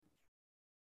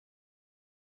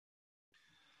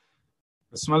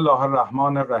بسم الله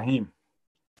الرحمن الرحیم.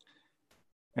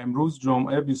 امروز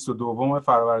جمعه 22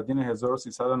 فروردین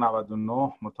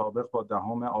 1399 مطابق با 10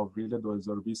 آوریل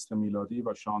 2020 میلادی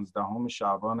و 16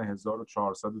 شعبان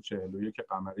 1441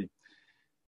 قمری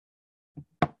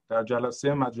در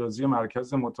جلسه مجازی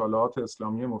مرکز مطالعات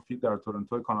اسلامی مفید در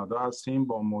تورنتو کانادا هستیم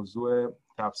با موضوع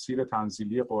تفسیر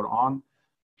تنزیلی قرآن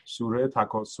سوره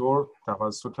تکاثر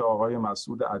توسط آقای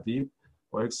مسعود ادیب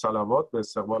با یک صلوات به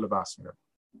استقبال بحث می‌رویم.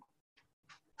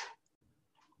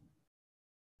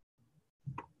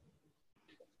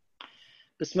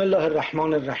 بسم الله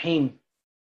الرحمن الرحیم.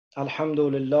 الحمد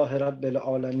لله رب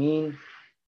العالمین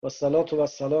و الصلاة و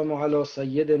السلام علی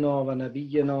سیدنا و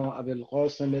نبینا ابی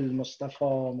القاسم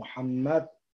المصطفى محمد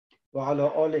و علی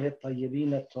آله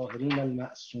الطیبین الطاهرین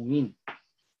المعصومین.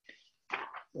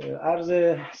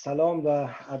 عرض سلام و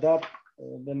ادب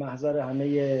به محضر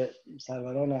همه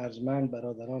سروران ارجمند،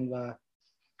 برادران و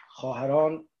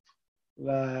خواهران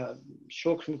و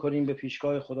شکر میکنیم به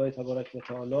پیشگاه خدای تبارک و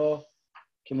تعالی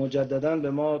که مجدداً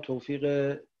به ما توفیق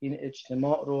این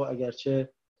اجتماع رو اگرچه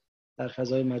در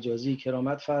فضای مجازی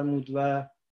کرامت فرمود و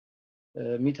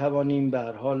می توانیم به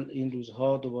هر حال این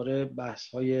روزها دوباره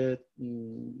بحث‌های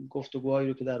گفتگوهایی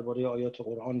رو که درباره آیات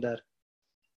قرآن در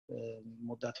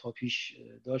مدت‌ها پیش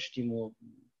داشتیم و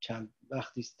چند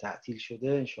وقتی تعطیل شده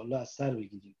انشالله از سر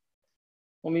بگیریم.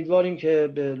 امیدواریم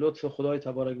که به لطف خدای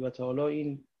تبارک و تعالی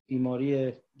این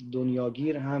بیماری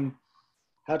دنیاگیر هم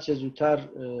هر چه زودتر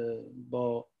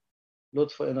با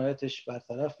لطف و عنایتش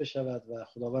برطرف بشود و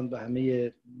خداوند به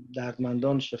همه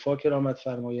دردمندان شفا کرامت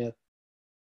فرماید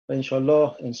و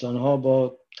انشالله انسانها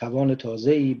با توان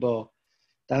تازه‌ای، با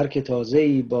درک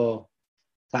تازه‌ای، با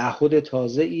تعهد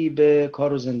تازه‌ای به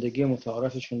کار و زندگی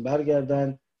متعارفشون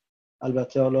برگردن.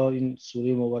 البته حالا این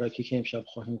سوره مبارکی که امشب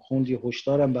خواهیم خوند یه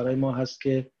هشدارم برای ما هست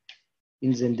که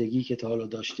این زندگی که تا حالا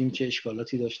داشتیم چه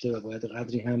اشکالاتی داشته و باید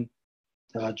قدری هم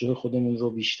توجه خودمون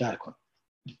رو بیشتر کنیم.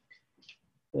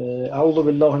 اعوذ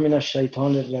بالله من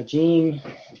الشیطان الرجیم.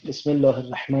 بسم الله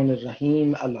الرحمن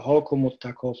الرحیم. الهاکم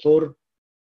التکاثر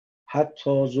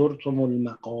حتی زرتم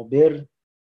المقابر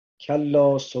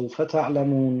کلا سوف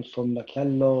تعلمون ثم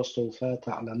کلا سوف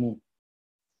تعلمون.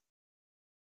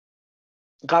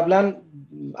 قبلا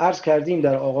عرض کردیم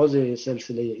در آغاز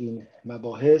سلسله این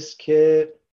مباحث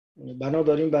که بنا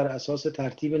داریم بر اساس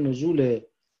ترتیب نزول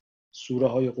سوره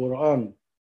های قرآن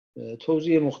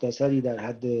توضیح مختصری در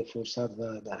حد فرصت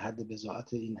و در حد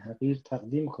بضاعت این حقیر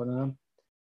تقدیم کنم،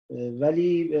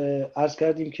 ولی عرض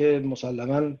کردیم که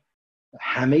مسلماً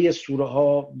همه سوره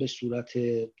ها به صورت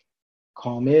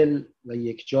کامل و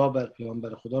یکجا بر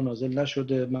پیامبر خدا نازل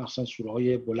نشده، مخصوصاً سوره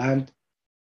های بلند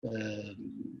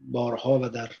بارها و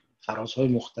در فرازهای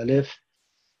مختلف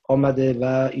آمده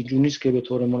و اینجوری نیست که به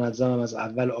طور منظم از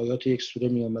اول آیات یک سوره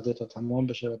می آمده تا تمام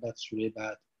بشه و بعد سوره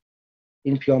بعد.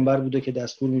 این پیامبر بوده که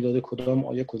دستور میداده کدام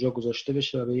آیه کجا گذاشته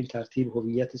بشه و به این ترتیب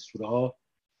هویت سوره ها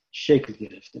شکل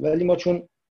گرفته. ولی ما چون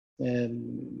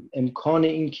امکان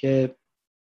این که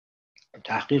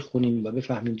تحقیق کنیم و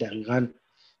بفهمیم دقیقاً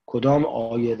کدام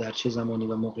آیه در چه زمانی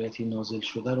و موقعیتی نازل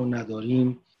شده رو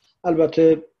نداریم،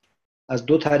 البته از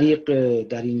دو طریق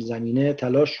در این زمینه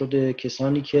تلاش شده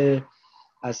کسانی که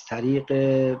از طریق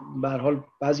به هر حال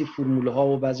بعضی فرموله ها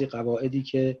و بعضی قواعدی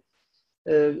که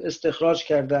استخراج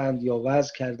کردند یا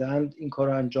وضع کردند این کار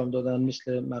رو انجام دادن،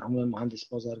 مثل مرحوم مهندس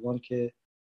بازرگان که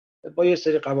با یه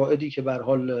سری قواعدی که به هر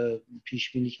حال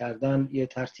پیش بینی کردن یه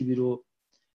ترتیبی رو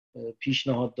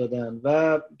پیشنهاد دادن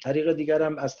و طریق دیگر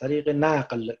هم از طریق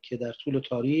نقل که در طول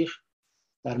تاریخ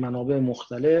در منابع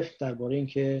مختلف درباره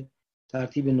اینکه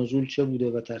ترتیب نزول چه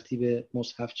بوده و ترتیب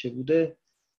مصحف چه بوده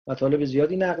مطالب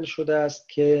زیادی نقل شده است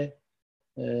که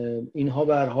اینها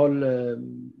به هر حال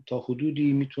تا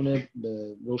حدودی میتونه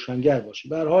روشنگر باشه.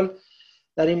 به هر حال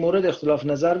در این مورد اختلاف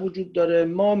نظر وجود داره.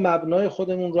 ما مبنای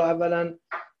خودمون رو اولا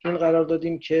این قرار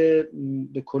دادیم که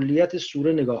به کلیت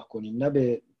سوره نگاه کنیم، نه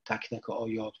به تک تک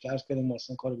آیات که عرض کردم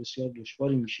اصلا کار بسیار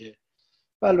دشواری میشه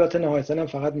و البته نهایتاً هم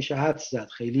فقط میشه حدس زد،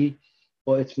 خیلی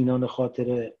با اطمینان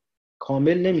خاطر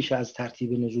کامل نمیشه از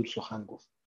ترتیب نزول سخن گفت.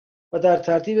 و در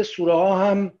ترتیب سوره ها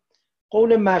هم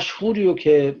قول مشهوری رو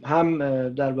که هم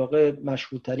در واقع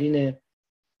مشهورترین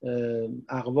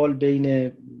اقوال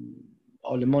بین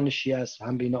عالمان شیعه است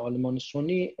هم بین عالمان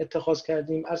سنی اتخاذ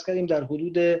کردیم. عرض کردیم در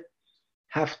حدود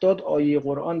 70 آیه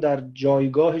قرآن در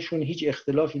جایگاهشون هیچ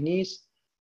اختلافی نیست.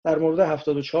 در مورد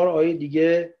 74 آیه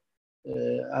دیگه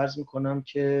عرض میکنم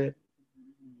که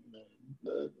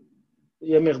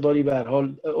یه مقداری به هر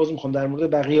حال عذر میخوام در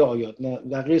مورد بقیه آیات، نه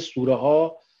بقیه سوره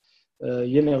ها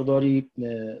یه مقداری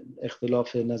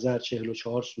اختلاف نظر،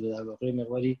 44 سوره در واقع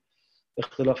مقداری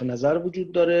اختلاف نظر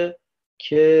وجود داره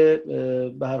که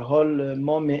به هر حال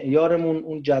ما معیارمون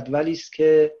اون جدولی است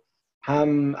که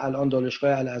هم الان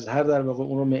دانشگاه الازهر در واقع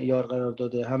اون رو معیار قرار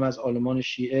داده، هم از عالمان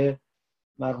شیعه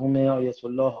مرحوم آیت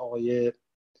الله آقای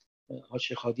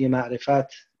حاج خادی معرفت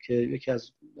که یکی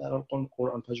از در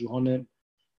قرآن پژوهان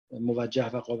موجه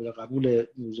و قابل قبول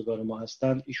روزگار ما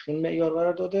هستند، ایشون معیار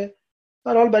قرار داده.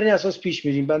 در حال بر این اساس پیش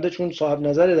میریم. بنده چون صاحب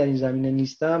نظر در این زمینه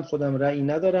نیستم، خودم رأی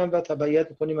ندارم و تبعیت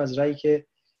میکنیم از رأیی که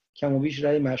کم و بیش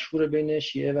رأی مشهور بین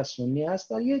شیعه و سنی هست.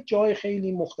 در یه جای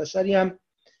خیلی مختصری هم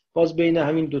باز بین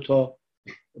همین دوتا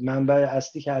منبع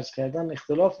اصلی که عرض کردم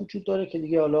اختلاف وجود داره که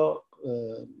دیگه حالا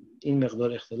این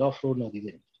مقدار اختلاف رو نادیده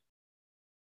نگیریم.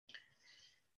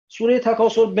 سوره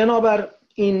تکاثر بنابر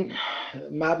این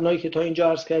مبنایی که تا اینجا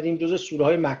عرض کردیم جزء سوره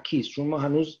های مکی است، چون ما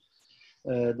هنوز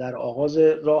در آغاز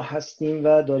راه هستیم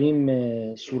و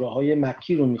داریم سوره های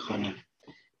مکی رو میخوانیم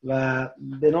و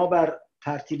بنابر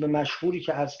ترتیب مشهوری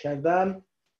که عرض کردم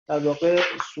در واقع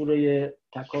سوره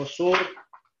تکاثر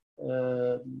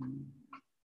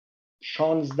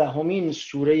 16مین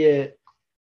سوره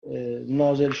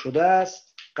نازل شده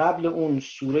است. قبل اون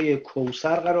سوره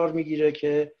کوثر قرار میگیره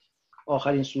که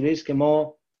آخرین سوره است که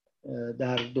ما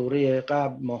در دوره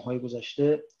قبل ماهای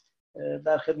گذشته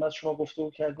در خدمت شما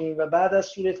گفتگو کردیم و بعد از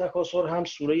سوره تکاثر هم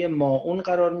سوره ماعون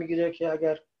قرار میگیره که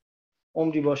اگر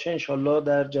عمری باشه انشالله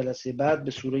در جلسه بعد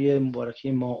به سوره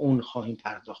مبارکه ماعون خواهیم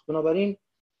پرداخت. بنابراین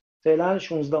فعلا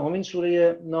 16مین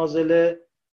سوره نازله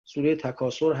سوره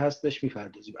تکاثر هست، بهش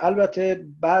میپردازیم. البته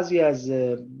بعضی از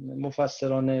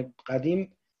مفسران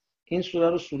قدیم این سوره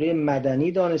رو سوره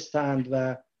مدنی دانستند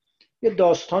و یه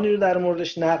داستانی رو در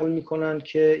موردش نقل میکنن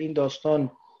که این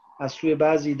داستان از سوی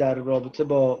بعضی در رابطه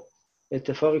با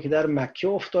اتفاقی که در مکه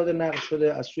افتاده نقل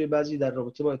شده، از سوی بعضی در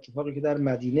رابطه با اتفاقی که در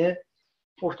مدینه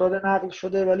افتاده نقل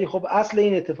شده، ولی خب اصل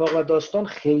این اتفاق و داستان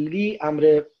خیلی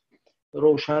امر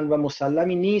روشن و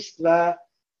مسلمی نیست و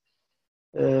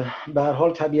به هر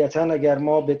حال طبیعتاً اگر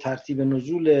ما به ترتیب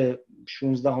نزول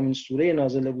 16مین سوره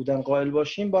نازله بودن قائل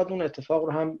باشیم، باید اون اتفاق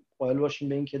رو هم قائل باشیم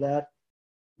به این که در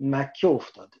مکه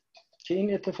افتاده، که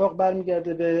این اتفاق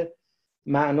برمیگرده به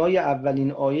معنای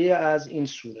اولین آیه از این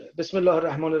سوره. بسم الله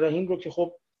الرحمن الرحیم رو که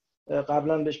خب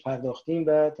قبلا بهش پرداختیم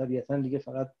و طبیعتاً دیگه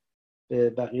فقط به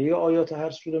بقیه آیات هر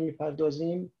سوره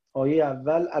میپردازیم. آیه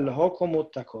اول الهاکم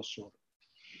التکاثر.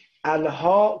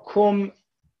 الهاکم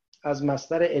از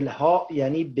مصدر الها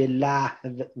یعنی به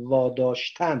لهو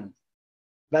واداشتن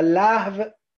و لهو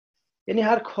یعنی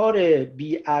هر کار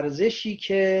بی ارزشی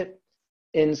که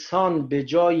انسان به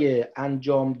جای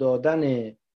انجام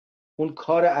دادن اون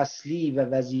کار اصلی و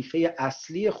وظیفه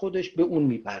اصلی خودش به اون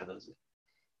میپردازه،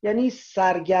 یعنی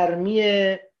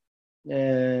سرگرمی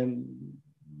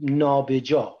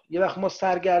نابجا. یه وقت ما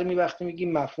سرگرمی وقتی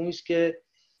میگیم مفهومی است که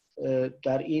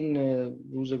در این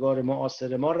روزگار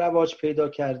معاصر ما رواج پیدا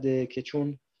کرده که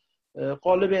چون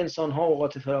غالب انسان‌ها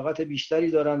اوقات فراغت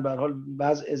بیشتری دارن، به هر حال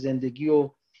وضع زندگی و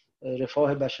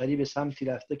رفاه بشری به سمتی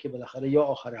رفته که بالاخره یا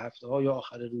آخر هفته‌ها یا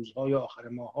آخر روزها یا آخر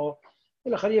ماه‌ها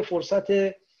بالاخره یه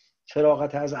فرصت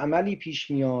فراغت از عملی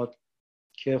پیش میاد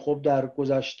که خب در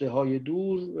گذشته‌های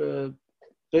دور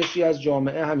قشری از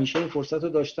جامعه همیشه این فرصت رو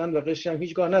داشتن و قشری هم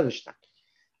هیچگاه نداشتن.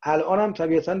 الان هم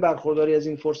طبیعتاً برخورداری از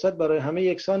این فرصت برای همه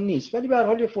یکسان نیست، ولی به هر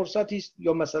حال یه فرصتی است.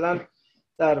 یا مثلا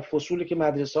در فصولی که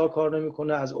مدرسه‌ها کار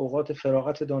نمی‌کنه از اوقات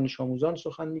فراغت دانش آموزان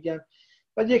سخن میگن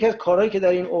و یکی از کارهایی که در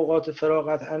این اوقات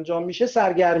فراغت انجام میشه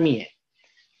سرگرمیه.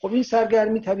 خب این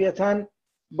سرگرمی طبیعتاً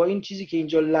با این چیزی که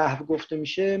اینجا لهو گفته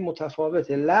میشه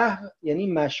متفاوته. لهو یعنی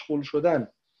مشغول شدن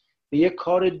به یک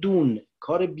کار دون،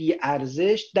 کار بی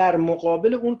ارزش در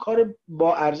مقابل اون کار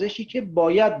با ارزشی که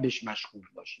باید بهش مشغول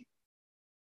باشیم.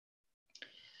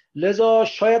 لذا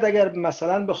شاید اگر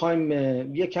مثلا بخوایم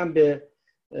یکم به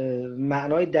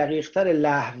معنای دقیق‌تر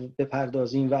لهو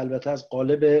بپردازیم و البته از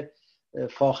قالب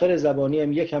فاخر زبانی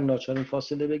هم یکم ناچاریم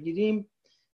فاصله بگیریم،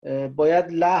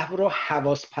 باید لهو رو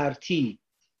حواس پرتی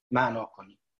معنا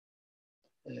کنیم.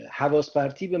 حواس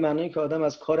پرتی به معنای که آدم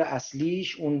از کار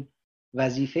اصلیش، اون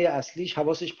وظیفه اصلیش،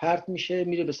 حواسش پرت میشه،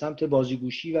 میره به سمت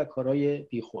بازیگوشی و کارهای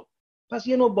بیخود. پس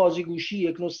یه نوع بازیگوشی،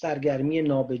 یک نوع سرگرمی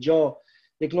نابجا،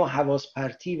 یک نوع حواس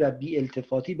پرتی و بی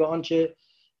التفاتی به آنچه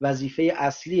وظیفه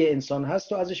اصلی انسان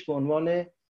هست و ازش به عنوان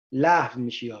لهو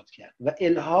میشه یاد کرد. و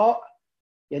الها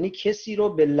یعنی کسی رو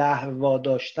به لهو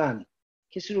واداشتن،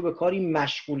 کسی رو به کاری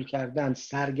مشغول کردن،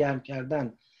 سرگرم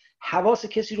کردن، حواس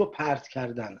کسی رو پرت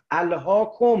کردن.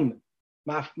 الهاکم،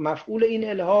 مفعول این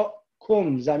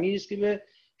الهاکم ضمیری است که به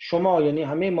شما یعنی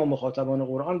همه ما مخاطبان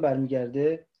قرآن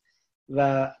برمیگرده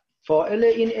و فاعل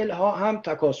این الها هم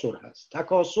تکاثر هست.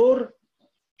 تکاثر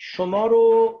شما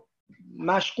رو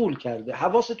مشغول کرده،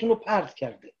 حواستون رو پرت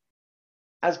کرده.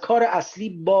 از کار اصلی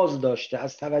باز داشته،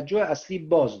 از توجه اصلی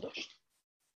باز داشته.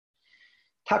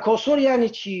 تکاسر یعنی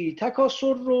چی؟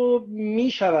 تکاسر رو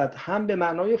می شود هم به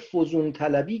معنای فزون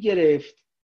طلبی گرفت،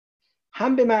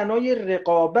 هم به معنای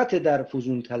رقابت در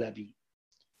فزون طلبی.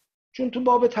 چون تو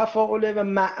باب تفاعله و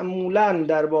معمولاً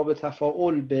در باب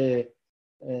تفاعل به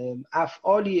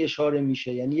افعالی اشاره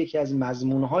میشه، یعنی یکی از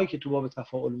مضمونهایی که تو باب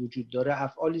تفاعل وجود داره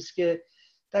افعالی است که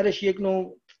درش یک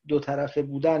نوع دو طرفه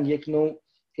بودن، یک نوع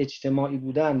اجتماعی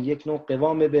بودن، یک نوع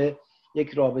قوام به یک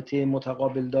رابطه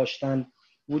متقابل داشتن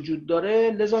وجود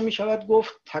داره. لذا می شود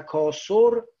گفت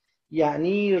تکاسر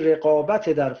یعنی رقابت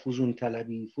در فزون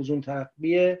طلبی، فزون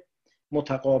طلبی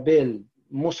متقابل،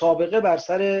 مسابقه بر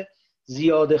سر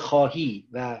زیاده خواهی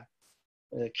و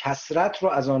کثرت رو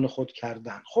از آن خود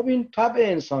کردن. خب این طبع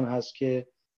انسان هست که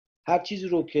هر چیزی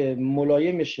رو که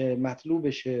ملایمشه،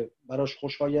 مطلوبشه، براش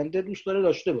خوشاینده دوست داره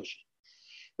داشته باشه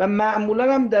و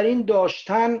معمولا هم در این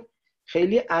داشتن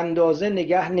خیلی اندازه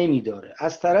نگه نمیداره.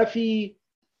 از طرفی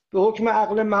به حکم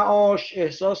عقل معاش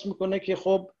احساس میکنه که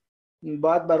خب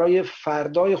باید برای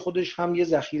فردای خودش هم یه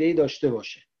ذخیره‌ای داشته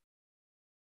باشه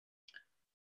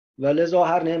و لذا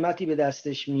هر نعمتی به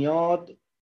دستش میاد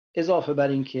اضافه بر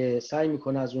این که سعی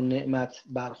میکنه از اون نعمت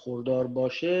برخوردار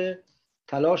باشه،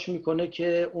 تلاش میکنه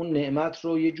که اون نعمت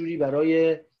رو یه جوری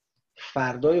برای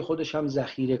فردای خودش هم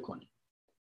ذخیره کنه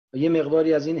و یه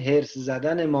مقداری از این حرص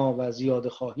زدن ما و زیاده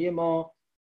خواهی ما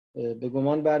به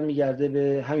گمان برمیگرده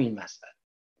به همین مسئله.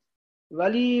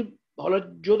 ولی حالا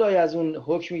جدای از اون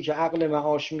حکمی که عقل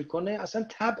معاش میکنه، اصلا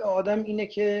طبع آدم اینه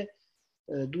که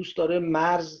دوست داره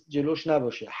مرز جلوش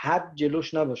نباشه، حد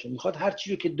جلوش نباشه، میخواد هر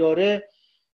چی رو که داره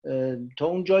تا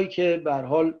اون جایی که به هر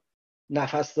حال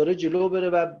نفس داره جلو بره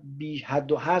و بی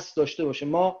حد و حصر داشته باشه.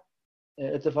 ما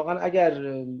اتفاقا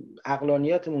اگر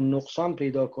عقلانیتمون نقصان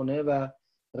پیدا کنه و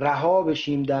رها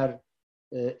بشیم در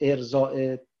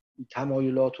ارضاء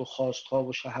تمایلات و خواستها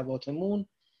و شهواتمون،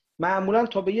 معمولا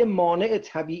تا به یه مانع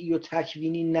طبیعی و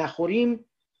تکوینی نخوریم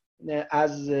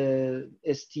از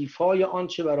استیفای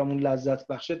آنچه برامون لذت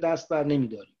بخشه دست بر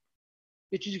نمیداریم.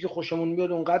 یه چیزی که خوشمون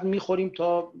میاد اونقدر میخوریم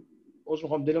تا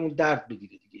دلمون درد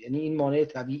بگیره دیگه. یعنی این مانع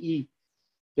طبیعی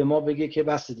به ما بگه که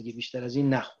بس دیگه، بیشتر از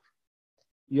این نخور.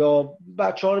 یا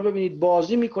بچه‌ها رو ببینید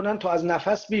بازی میکنن تا از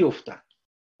نفس بیفتن.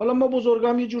 حالا ما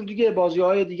بزرگام یه جور دیگه،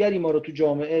 بازی‌های دیگری ما رو تو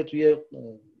جامعه، توی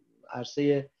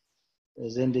عرصه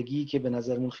زندگی که به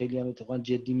نظرمون خیلی هم اتفاقا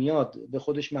جدی میاد، به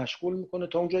خودش مشغول میکنه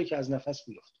تا اونجایی که از نفس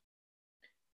بیفته.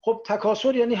 خب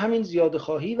تکاسر یعنی همین زیاده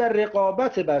خواهی و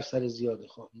رقابت بر سر زیاده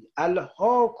خواهی.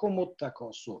 الهاکم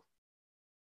التکاسر،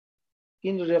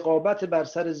 این رقابت بر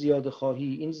سر زیاده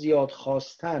خواهی، این زیاد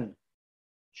خواستن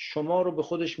شما رو به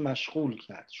خودش مشغول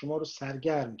کرد، شما رو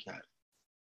سرگرم کرد،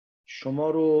 شما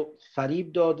رو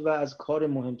فریب داد و از کار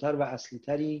مهمتر و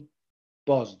اصلیتری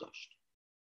باز داشت.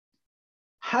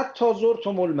 حتی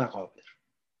زرتم المقابر،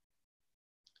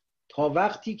 تا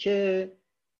وقتی که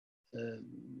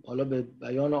حالا به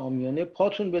بیان عامیانه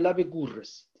پاتون به لب گور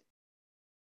رسید،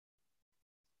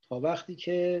 تا وقتی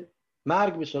که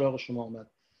مرگ به سراغ شما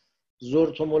آمد.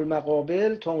 زرتم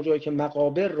المقابر، تا اونجایی که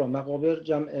مقابر را، مقابر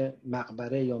جمع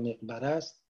مقبره یا مقبره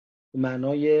است، به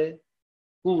معنای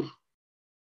گور،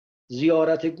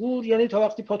 زیارت گور، یعنی تا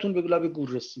وقتی پاتون به لب گور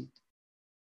رسید.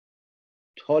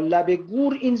 تا لب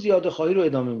گور این زیاده خواهی رو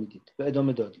ادامه میدید و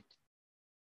ادامه دادید.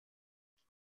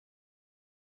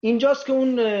 اینجاست که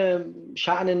اون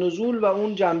شأن نزول و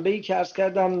اون جنبه‌ای که عرض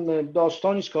کردم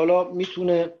داستانی است که حالا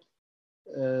میتونه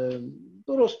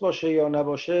درست باشه یا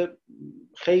نباشه،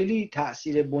 خیلی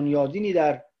تأثیر بنیادینی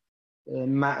در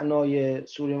معنای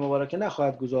سوره مبارکه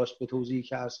نخواهد گذاشت به توضیحی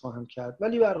که عرض خواهم کرد.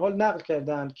 ولی به هر حال نقل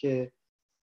کردند که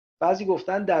بعضی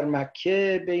گفتن در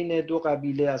مکه بین دو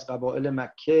قبیله از قبایل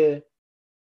مکه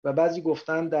و بعضی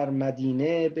گفتن در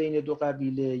مدینه بین دو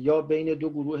قبیله یا بین دو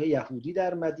گروه یهودی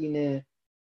در مدینه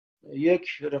یک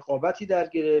رقابتی در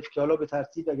گرفت که حالا به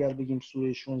ترتیب اگر بگیم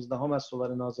سوره 16 هم از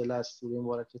سور نازله است، سوره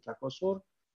مبارکه تکاثر،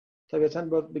 طبیعتاً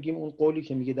باید بگیم اون قولی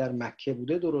که میگه در مکه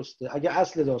بوده درسته اگه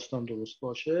اصل داستان درست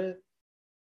باشه،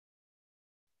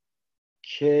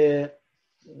 که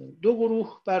دو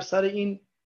گروه بر سر این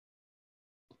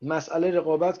مسئله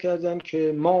رقابت کردن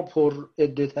که ما پر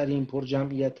عده ترین، پر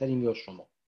جمعیت ترین یا شما،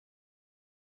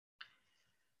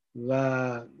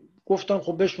 و گفتن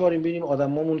خب بشماریم ببینیم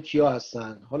آدمامون کیا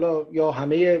هستن، حالا یا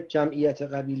همه جمعیت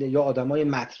قبیله یا آدمای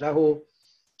مطرح و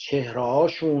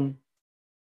چهره‌هاشون.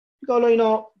 حالا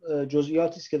اینا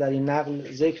جزئیاتی است که در این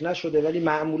نقل ذکر نشده، ولی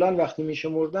معمولا وقتی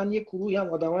میشمردن یک گروهی هم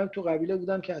آدمایی تو قبیله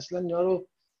بودن که اصلا اینا رو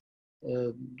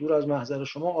دور از محضر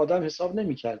شما آدم حساب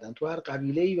نمی‌کردن. تو هر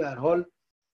قبیله‌ای به هر حال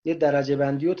یه درجه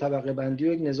بندی و طبقه بندی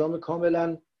و یک نظام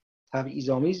کاملا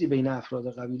تبعیض‌آمیزی بین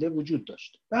افراد قبیله وجود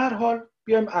داشت. به هر حال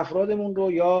بیایم افرادمون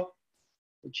رو یا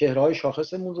چهره‌های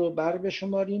شاخصمون رو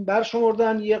بشماریم.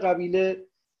 برشمردن یه قبیله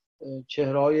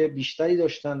چهره‌های بیشتری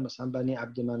داشتن، مثلا بنی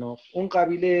عبدمناف. اون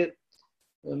قبیله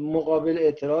مقابل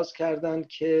اعتراض کردند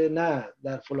که نه،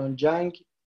 در فلان جنگ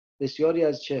بسیاری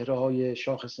از چهره‌های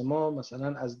شاخص ما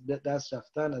مثلا از دست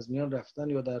رفتن، از میان رفتن،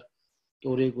 یا در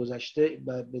دوره گذشته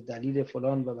به دلیل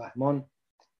فلان و بهمان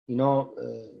اینا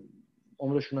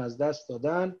عمرشون از دست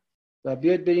دادن و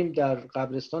بیاید بریم در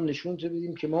قبرستان نشون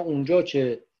بدیم که ما اونجا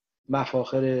چه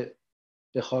مفاخر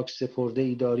به خاک سپرده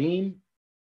ای داریم.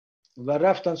 و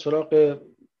رفتن سراغ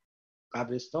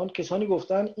قبرستان. کسانی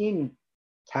گفتن این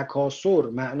تکاثر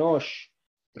معناش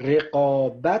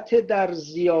رقابت در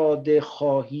زیاده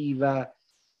خواهی و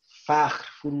فخر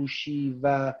فروشی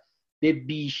و به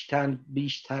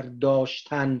بیشتر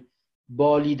داشتن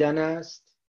بالیدن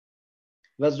است.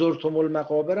 و زرتم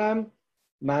المقابرم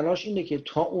معناش اینه که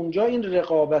تا اونجا این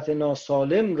رقابت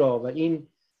ناسالم را و این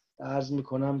عرض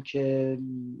میکنم که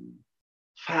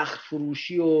فخر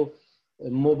فروشی و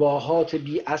مباهات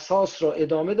بی اساس را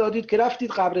ادامه دادید که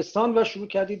رفتید قبرستان و شروع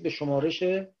کردید به شمارش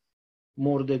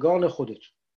مردگان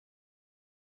خودتون.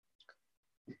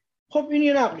 خب این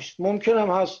یه نقلیست، ممکن هم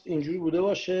هست اینجوری بوده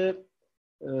باشه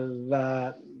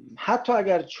و حتی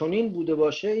اگر چنین بوده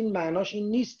باشه این معناش این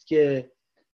نیست که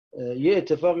یه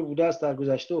اتفاقی بوده است در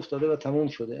گذشته افتاده و تموم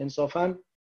شده. انصافاً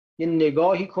یه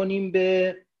نگاهی کنیم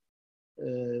به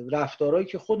رفتارهایی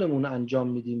که خودمون انجام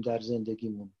میدیم در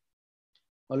زندگیمون،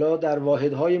 حالا در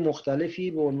واحدهای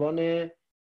مختلفی، به عنوان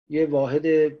یه واحد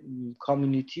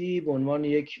کامیونیتی، به عنوان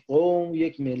یک قوم،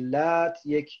 یک ملت،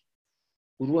 یک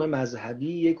گروه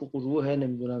مذهبی، یک گروه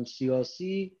نمیدونم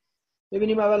سیاسی.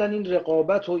 ببینیم اولا این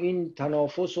رقابت و این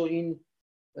تنافس و این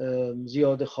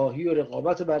زیاده خواهی و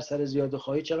رقابت بر سر زیاده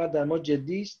خواهی چقدر در ما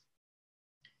جدی است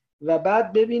و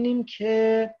بعد ببینیم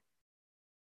که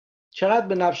چقدر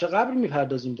به نبش قبر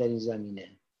میپردازیم در این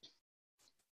زمینه.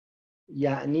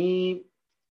 یعنی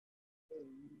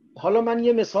حالا من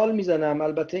یه مثال میزنم،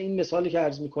 البته این مثالی که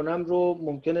عرض میکنم رو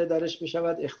ممکنه درش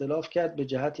بشود اختلاف کرد به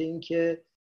جهت اینکه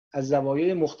از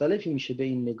زوایای مختلفی میشه به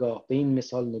این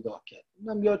مثال نگاه کرد.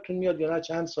 من یادتون میاد یا نه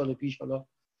چند سال پیش، حالا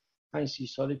 5-6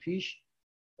 سال پیش،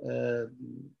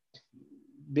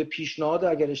 به پیشنهاد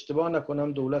اگر اشتباه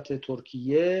نکنم دولت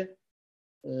ترکیه،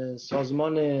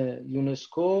 سازمان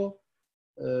یونسکو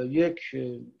یک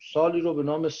سالی رو به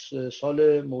نام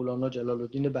سال مولانا جلال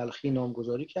الدین بلخی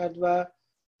نامگذاری کرد و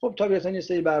خب طبیعتاً یه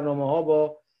سری برنامه‌ها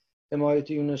با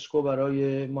حمایت یونسکو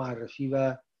برای معرفی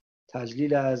و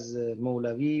تجلیل از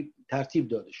مولوی ترتیب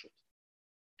داده شد.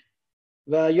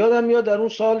 و یادم میاد در اون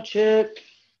سال چه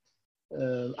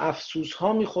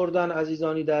افسوس‌ها می‌خوردن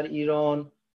عزیزانی در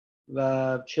ایران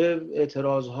و چه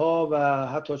اعتراض‌ها و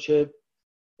حتی چه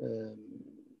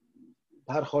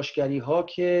پرخاشگری‌ها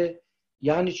که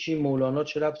یعنی چی مولانا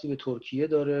چه ربطی به ترکیه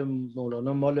داره،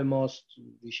 مولانا مال ماست،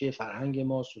 ریشه فرهنگ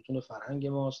ماست، ستون فرهنگ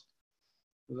ماست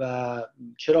و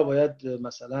چرا باید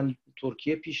مثلا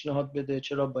ترکیه پیشنهاد بده،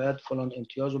 چرا باید فلان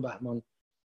امتیاز و بهمان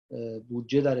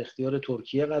بودجه در اختیار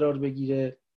ترکیه قرار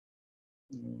بگیره.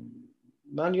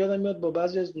 من یادم میاد با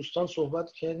بعضی از دوستان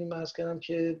صحبت کردیم، عرض کردم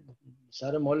که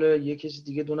سر مال یک کسی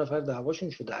دیگه 2 نفر دعواشون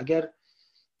شده. اگر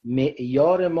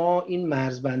معیار ما این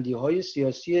مرزبندی های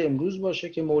سیاسی امروز باشه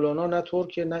که مولانا نه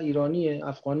ترکه نه ایرانیه،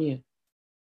 افغانیه،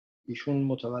 ایشون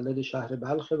متولد شهر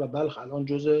بلخه و بلخ الان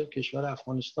جزء کشور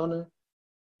افغانستانه،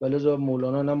 ولذا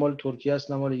مولانا نه مال ترکیه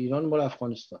است نه مال ایران، مال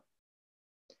افغانستان.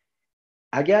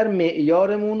 اگر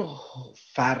معیارمون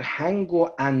فرهنگ و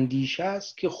اندیشه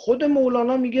است که خود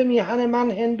مولانا میگه میهن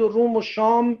من هند و روم و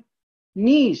شام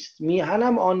نیست،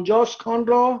 میهنم آنجاست کان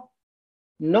را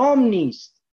نام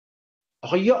نیست.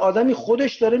 آخه یه آدمی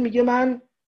خودش داره میگه من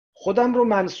خودم رو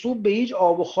منسوب به هیچ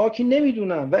آب و خاکی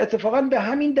نمیدونم و اتفاقا به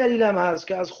همین دلیلم هست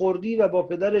که از خردی و با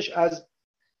پدرش از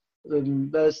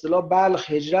به اصطلاح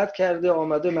بلخ هجرت کرده،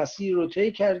 آمده مسیر رو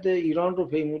طی کرده، ایران رو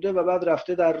پیموده و بعد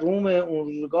رفته در روم اون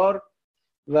روزگار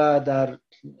و در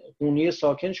قونیه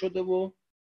ساکن شده و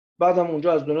بعدم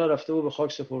اونجا از دنیا رفته و به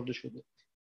خاک سپرده شده.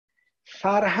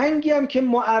 فرهنگی هم که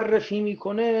معرفی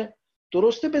میکنه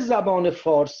درسته به زبان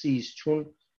فارسی است،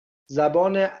 چون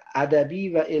زبان ادبی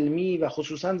و علمی و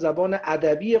خصوصا زبان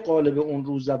ادبی غالب اون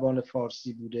روز زبان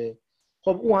فارسی بوده.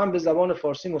 خب او هم به زبان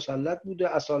فارسی مسلط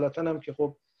بوده، اصالتا هم که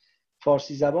خب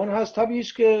فارسی زبان هست، طبیعی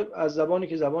است که از زبانی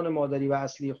که زبان مادری و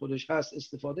اصلی خودش هست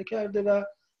استفاده کرده و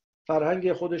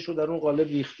فرهنگ خودش رو در اون قالب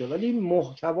ریخته، ولی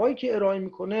محتوایی که ارائه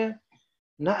میکنه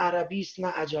نه عربی است، نه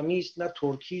عجمی است، نه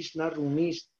ترکی است، نه رومی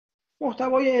است،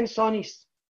 محتوای انسانی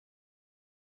است.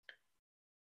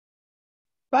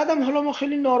 بعدم حالا ما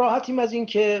خیلی ناراحتیم از این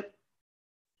که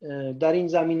در این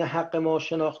زمینه حق ما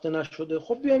شناخته نشده،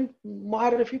 خب بیایم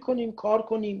معرفی کنیم، کار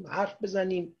کنیم، حرف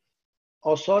بزنیم،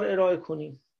 آثار ارائه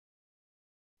کنیم.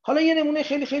 حالا یه نمونه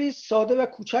خیلی خیلی ساده و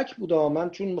کوچک بوده، من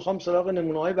چون میخوام سراغ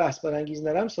نمونه‌های بحث برانگیز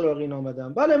نرم سراغ این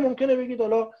آمدم. بله ممکنه بگید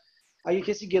حالا اگه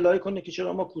کسی گلایه کنه که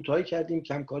چرا ما کوتاهی کردیم،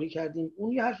 کمکاری کردیم،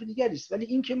 اون یه حرف دیگری است. ولی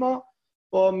این که ما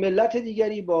با ملت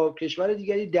دیگری، با کشور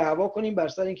دیگری دعوا کنیم بر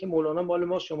سر اینکه مولانا مال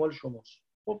ماست یا مال شماست،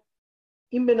 خب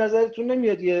این به نظرتون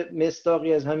نمیاد یه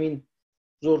مصداقی از همین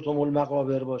زرتم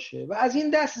المقابر باشه؟ و از این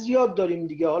دست زیاد داریم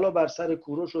دیگه، حالا بر سر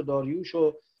کوروش و داریوش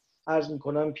و عرض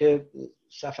میکنم که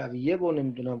صفویه و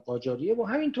نمیدونم قاجاریه و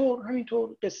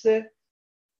همینطور قصه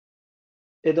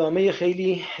ادامه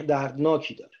خیلی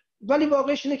دردناکی داره. ولی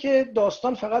واقعش اینه که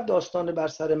داستان فقط داستان بر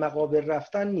سر مقابر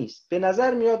رفتن نیست. به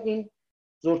نظر میاد این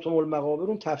زرتم المقابر،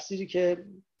 اون تفسیری که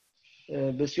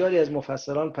بسیاری از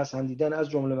مفسران پسندیدن از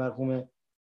جمله مرحوم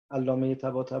علامه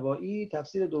طباطبایی،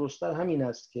 تفسیر درست‌تر همین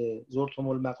است که زرتم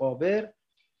المقابر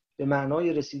به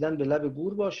معنای رسیدن به لب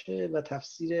گور باشه و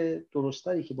تفسیر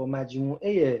درست‌تری که با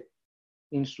مجموعه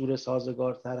این سوره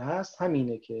سازگارتر هست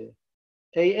همینه که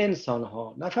ای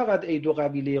انسان‌ها، نه فقط ای دو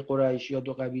قبیله قریش یا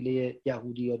دو قبیله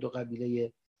یهودی یا دو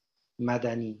قبیله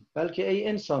مدنی، بلکه ای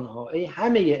انسان‌ها، ای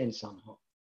همه انسان‌ها،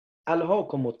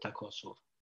 الهاکم التکاثر،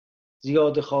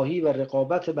 زیاده خواهی و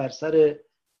رقابت بر سر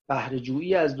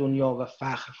بهره‌جویی از دنیا و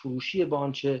فخر فروشی با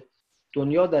آنچه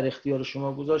دنیا در اختیار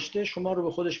شما گذاشته شما رو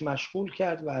به خودش مشغول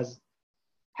کرد و از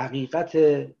حقیقت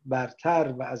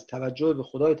برتر و از توجه به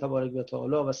خدای تبارک و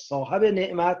تعالی و صاحب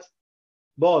نعمت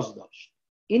باز داشت.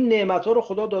 این نعمت‌ها رو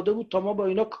خدا داده بود تا ما با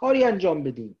اینا کاری انجام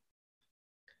بدیم،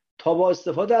 تا با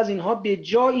استفاده از اینها به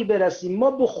جایی برسیم.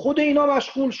 ما به خود اینا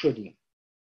مشغول شدیم.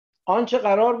 آنچه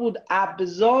قرار بود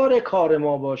ابزار کار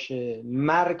ما باشه،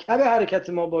 مرکب حرکت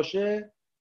ما باشه،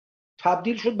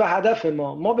 تبدیل شد به هدف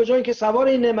ما. ما به جای اینکه سوار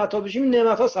این نعمت‌ها بشیم، این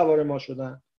نعمت‌ها سوار ما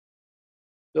شدن.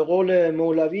 به قول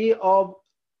مولوی آب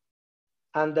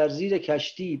اندر زیر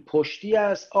کشتی پشتی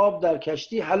است، آب در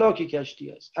کشتی هلاک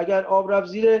کشتی است. اگر آب رفت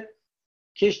زیر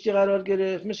کشتی قرار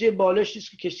گرفت، مثل یه بالشتی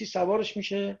است که کشتی سوارش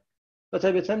میشه و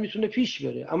طبیعتاً میتونه پیش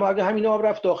بره. اما اگر همین آب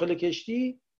رفت داخل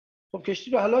کشتی، خب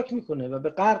کشتی رو هلاک میکنه و به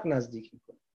غرق نزدیک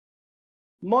میکنه.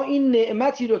 ما این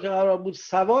نعمتی رو که قرار بود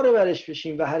سوار برش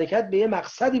بشیم و حرکت به یه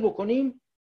مقصدی بکنیم،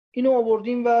 اینو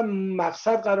آوردیم و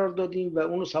مقصد قرار دادیم و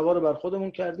اونو سوار بر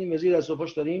خودمون کردیم و زیر دست و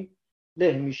پاش داریم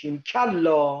له میشیم.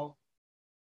 کلا،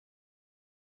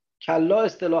 کلا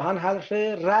اصطلاحاً حرف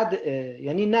ردعه،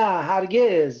 یعنی نه،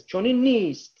 هرگز، چون این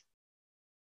نیست.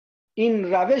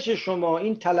 این روش شما،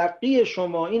 این تلقی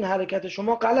شما، این حرکت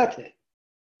شما غلطه،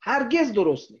 هرگز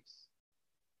درست نیست.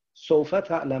 سوف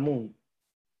تعلمون،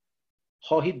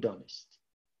 خواهید دانست.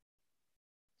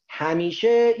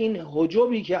 همیشه این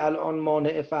حجابی که الان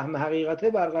مانع فهم حقیقته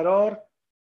برقرار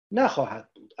نخواهد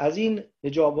بود. از این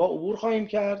حجاب‌ها عبور خواهیم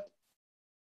کرد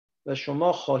و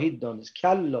شما خواهید دانست.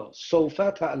 کلا سوف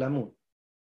تعلمون،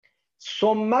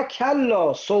 ثم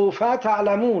کلا سوف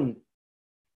تعلمون.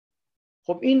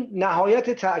 خب این نهایت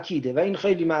تأکیده و این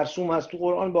خیلی مرسوم هست تو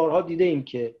قرآن. بارها دیده ایم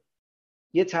که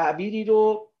یه تعبیری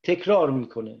رو تکرار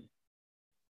میکنه،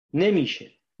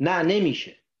 نمیشه، نه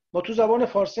نمیشه. ما تو زبان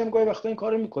فارسی هم گاهی وقتا این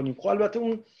کارو میکنیم. خب البته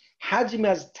اون حجم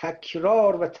از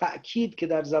تکرار و تأکید که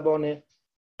در زبان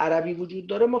عربی وجود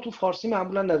داره ما تو فارسی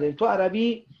معمولا نداریم. تو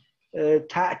عربی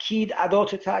تأکید،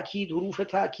 ادات تأکید، حروف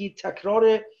تأکید،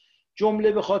 تکرار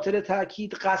جمله به خاطر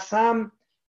تأکید، قسم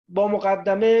با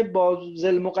مقدمه، با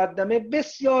ذل مقدمه،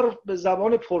 بسیار به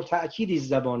زبان پرتأکیدی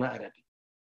زبان عربی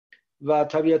و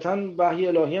طبیعتاً وحی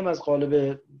الهی هم از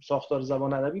قالب ساختار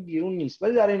زبان عربی بیرون نیست.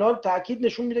 ولی در این حال تأکید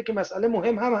نشون میده که مسئله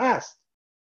مهم هم هست.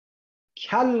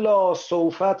 کلا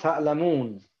سوف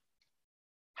تعلمون،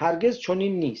 هرگز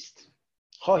چنین نیست،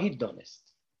 خواهید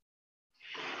دانست.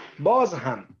 باز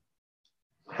هم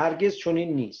هرگز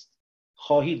چنین نیست،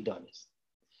 خواهید دانست.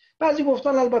 بعضی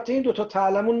گفتن البته این دوتا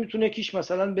تعلمون میتونه یکیش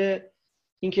مثلا به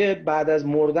اینکه بعد از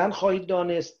مردن خواهید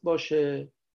دانست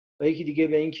باشه و یکی دیگه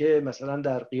به این که مثلا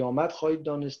در قیامت خواهید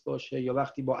دانست باشه یا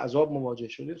وقتی با عذاب مواجه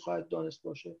شدید خواهید دانست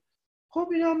باشه. خب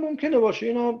این هم ممکنه باشه.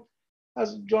 اینا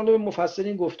از جانب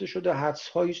مفسرین گفته شده،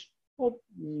 حدس‌هایی خب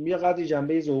یه قدری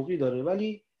جنبه ذوقی داره،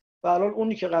 ولی به هر حال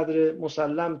اونی که قدر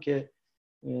مسلم که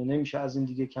نمیشه از این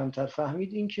دیگه کمتر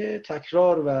فهمید این که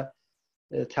تکرار و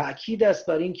تأکید است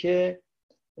بر این که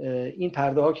این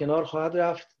پرده ها کنار خواهد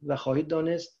رفت و خواهید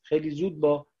دانست. خیلی زود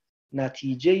با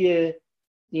نتیجه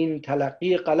این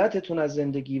تلقی غلطتون از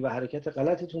زندگی و حرکت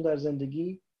غلطتون در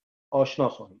زندگی آشنا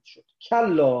خواهید شد.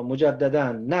 کلا،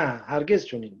 مجددا، نه، هرگز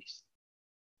چنین نیست.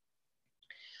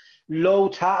 لو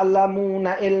تعلمون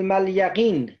علم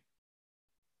الیقین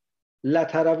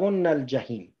لترون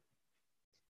الجحیم.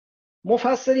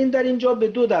 مفسرین در اینجا به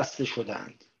دو دسته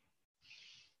شدند.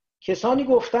 کسانی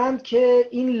گفتند که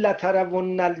این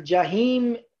لترون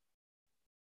الجحیم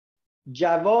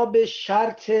جواب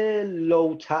شرط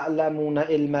لو تعلمون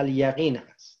علم الیقین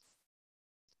است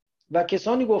و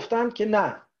کسانی گفتند که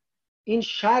نه، این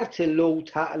شرط لو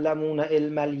تعلمون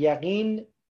علم الیقین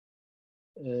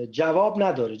جواب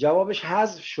نداره، جوابش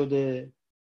حذف شده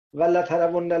و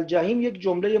لترون الجحیم یک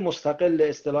جمله مستقل،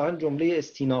 اصطلاحاً جمله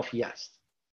استینافی است.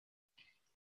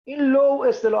 این لو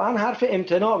اصطلاحاً حرف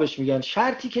امتناع بهش میگن،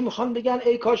 شرطی که میخوان بگن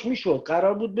ای کاش میشد،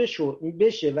 قرار بود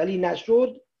بشه ولی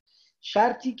نشد،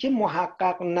 شرطی که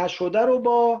محقق نشده رو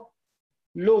با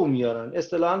لو میارن،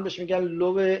 اصطلاحاً بهش میگن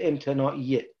لو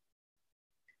امتناعیه.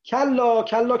 کلا،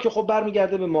 کلا که خب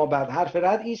برمیگرده به ما بعد، حرف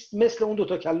ردی است مثل اون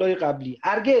دوتا کلای قبلی.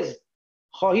 هرگز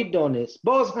خواهید دانست،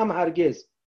 باز هم هرگز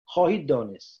خواهید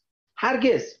دانست،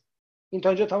 هرگز. این تا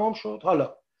اینجا تمام شد.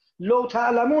 حالا لو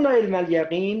تعلمون علم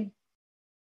الیقین،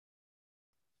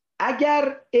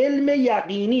 اگر علم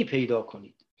یقینی پیدا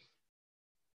کنید.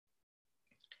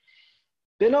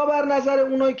 بنابر نظر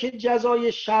اونایی که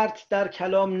جزای شرط در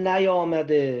کلام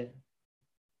نیامده،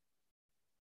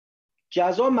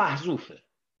 جزا محذوفه.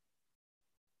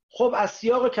 خب از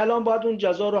سیاق کلام باید اون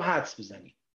جزا رو حدس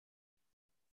بزنید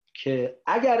که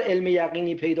اگر علم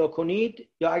یقینی پیدا کنید،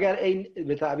 یا اگر این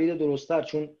به تعبیر درست‌تر،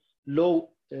 چون لو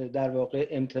در واقع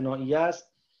امتناعی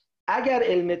است، اگر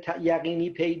علم یقینی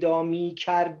پیدا می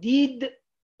کردید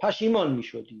پشیمان می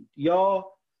شدید،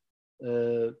 یا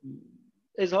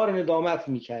اظهار ندامت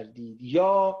می کردید،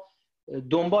 یا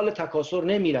دنبال تکاثر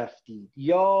نمی رفتید،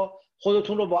 یا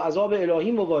خودتون رو با عذاب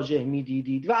الهی مواجه می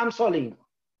دیدید و امثال اینا.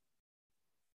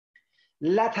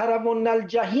 لترون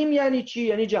الجحیم یعنی چی؟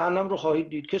 یعنی جهنم رو خواهید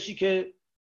دید. کسی که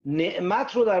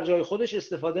نعمت رو در جای خودش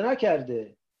استفاده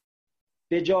نکرده،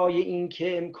 به جای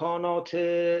اینکه امکانات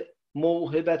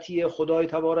موهبتی خدای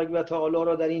تبارک و تعالی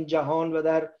را در این جهان و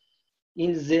در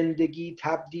این زندگی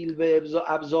تبدیل به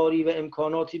ابزاری و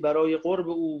امکاناتی برای قرب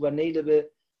او و نیل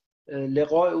به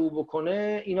لقاء او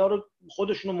بکنه، اینا رو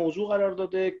خودشون موضوع قرار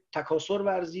داده، تکاسر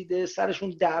ورزیده، سرشون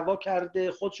دعوا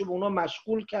کرده، خودشو به اونا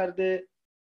مشغول کرده.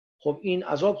 خب این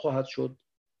عذاب خواهد شد،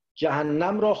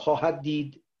 جهنم را خواهد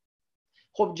دید.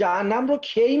 خب جهنم رو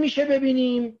کی میشه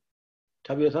ببینیم؟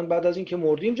 طبیعتاً بعد از این که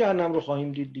مردیم جهنم رو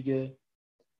خواهیم دید دیگه.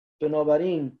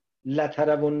 بنابراین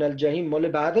لترون الجحیم مال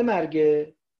بعد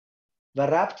مرگه و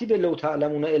ربطی به لو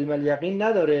تعلمون علم الیقین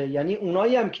نداره. یعنی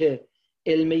اونایی هم که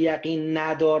علم یقین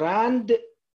ندارند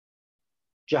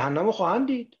جهنم رو خواهند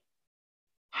دید.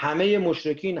 همه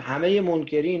مشرکین، همه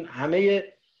منکرین،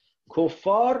 همه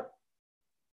کفار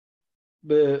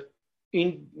به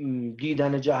این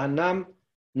دیدن جهنم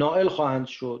نائل خواهند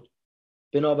شد.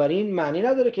 بنابراین معنی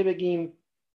نداره که بگیم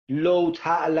لو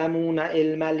تعلمون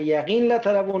علم الیقین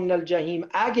لترون الجحیم،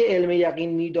 اگه علم یقین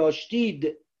می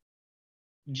داشتید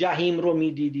جهیم رو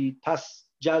می دیدید. پس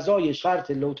جزای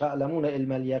شرط لو تعلمون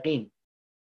علم الیقین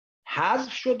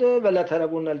حذف شده و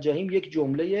لترون الجحیم یک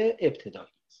جمله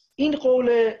ابتدایی. این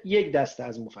قول یک دسته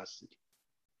از مفسرین.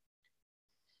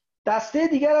 دسته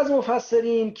دیگر از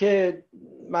مفسرین که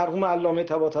مرحوم علامه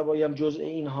طباطبایی هم جزء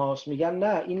این هاست، میگن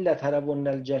نه، این لترون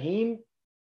الجحیم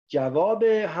جواب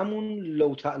همون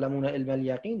لو تعلمون علم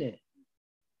الیقینه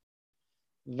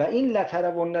و این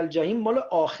لترون الجحیم مال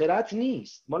آخرت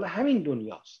نیست، مال همین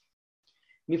دنیاست.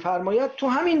 میفرماید تو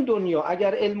همین دنیا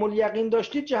اگر علم الیقین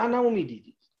داشتید جهنم رو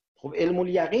میدیدید. خب علم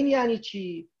الیقین یعنی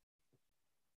چی؟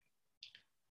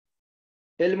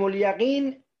 علم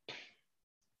الیقین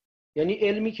یعنی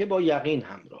علمی که با یقین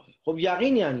همراهه. خب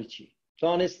یقین یعنی چی؟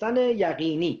 دانستن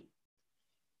یقینی.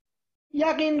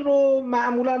 یقین رو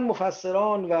معمولا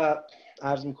مفسران و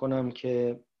عرض میکنم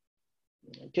که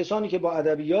کسانی که با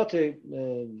ادبیات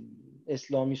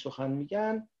اسلامی سخن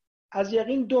میگن از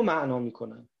یقین دو معنا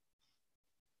میکنن.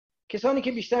 کسانی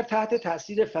که بیشتر تحت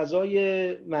تأثیر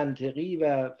فضای منطقی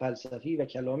و فلسفی و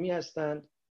کلامی هستند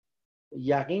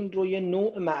یقین رو یه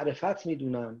نوع معرفت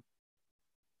میدونن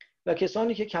و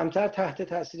کسانی که کمتر تحت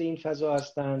تأثیر این فضا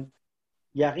هستند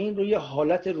یقین رو یه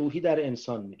حالت روحی در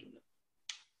انسان میدونن.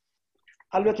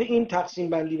 البته این تقسیم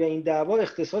بندی و این دعوا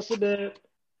اختصاص به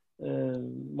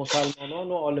مسلمانان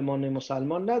و عالمان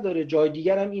مسلمان نداره، جای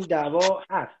دیگر هم این دعوا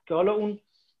هست که حالا اون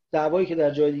دعوایی که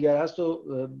در جای دیگر هست و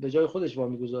به جای خودش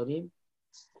وامیگذاریم.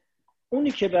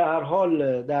 اونی که به هر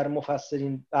حال در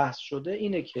مفسرین بحث شده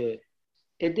اینه که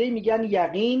عده‌ای میگن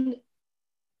یقین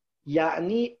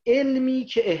یعنی علمی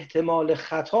که احتمال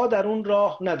خطا در اون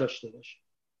راه نداشته باشه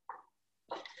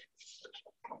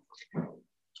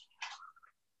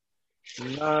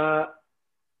و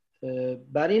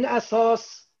بر این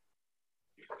اساس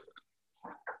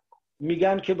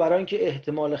میگن که برای اینکه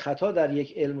احتمال خطا در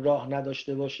یک علم راه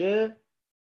نداشته باشه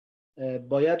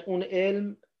باید اون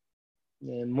علم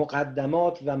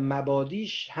مقدمات و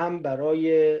مبادیش هم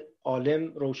برای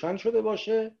عالم روشن شده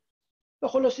باشه و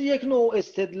خلاصه یک نوع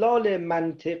استدلال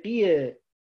منطقی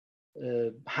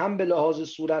هم به لحاظ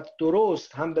صورت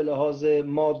درست هم به لحاظ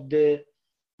ماده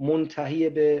منتهی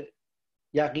به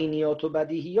یقینیات و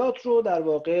بدیهیات رو در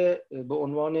واقع به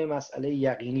عنوان مسئله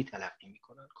یقینی تلقی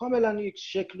میکنن. کاملا یک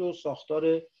شکل و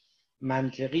ساختار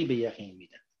منطقی به یقین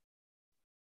میدن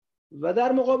و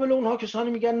در مقابل اونها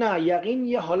کسانی میگن نه، یقین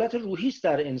یه حالت روحی است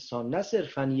در انسان، نه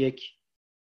صرفا یک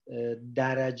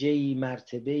درجه‌ای،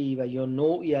 مرتبه‌ای و یا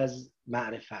نوعی از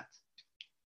معرفت.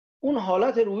 اون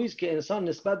حالت روحی است که انسان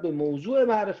نسبت به موضوع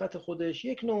معرفت خودش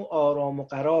یک نوع آرام و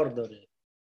قرار داره،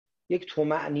 یک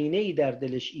طمأنینه‌ای در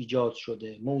دلش ایجاد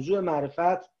شده. موضوع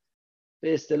معرفت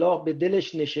به اصطلاح به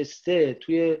دلش نشسته،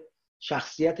 توی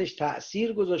شخصیتش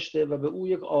تأثیر گذاشته و به او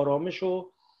یک آرامش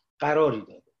و قراری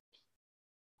داده.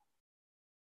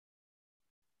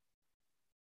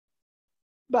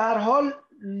 به هر حال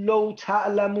لو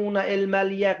تعلمون علم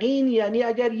الیقین یعنی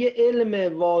اگر یه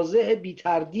علم واضح بی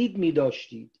تردید می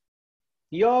داشتید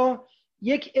یا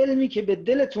یک علمی که به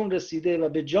دلتون رسیده و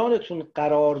به جانتون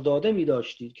قرار داده می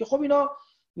داشتید، که خب اینا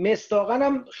مصداقاً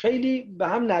هم خیلی به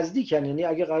هم نزدیکن. یعنی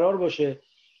اگه قرار باشه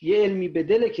یه علمی به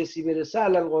دل کسی برسه،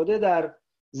 علالقاعده در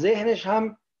ذهنش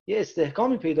هم یه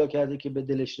استحکامی پیدا کرده که به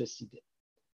دلش رسیده.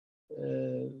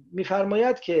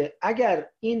 میفرماید که اگر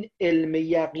این علم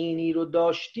یقینی رو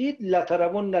داشتید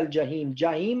لترون الجحیم،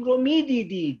 جحیم رو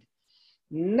میدیدید،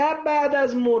 نه بعد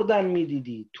از مردن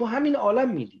میدیدید، تو همین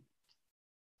عالم میدیدید.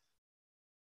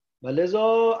 و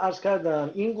لذا عرض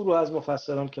کردم این گروه از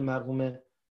مفسران که مرحوم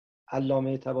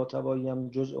علامه طباطبایی هم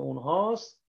جزء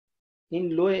اونهاست، این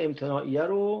لوح امتناعیه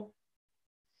رو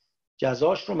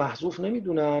جزاش رو محذوف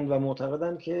نمیدونن و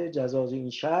معتقدن که جزای این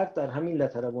شرط در همین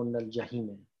لترون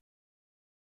الجحیمه.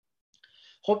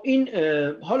 خب این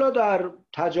حالا در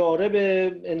تجارب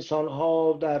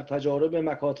انسان‌ها، در تجارب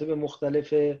مکاتب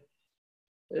مختلف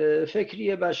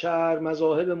فکری بشر،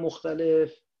 مذاهب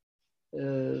مختلف،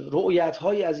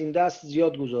 رؤیت‌های از این دست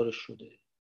زیاد گزارش شده.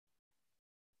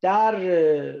 در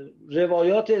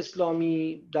روایات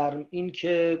اسلامی در این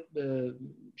که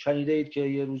شنیده اید که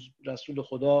یه روز رسول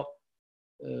خدا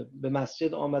به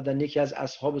مسجد آمدن، یکی از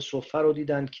اصحاب صفه رو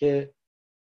دیدن که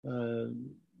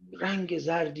رنگ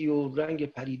زردی و رنگ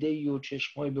پریده‌ای و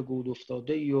چشمای به گود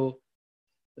افتاده‌ای و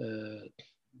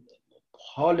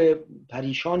حال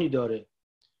پریشانی داره.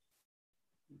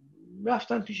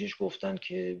 رفتن پیشش گفتن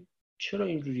که چرا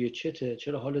اینجوریه،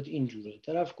 چرا حالت اینجوره؟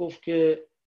 طرف گفت که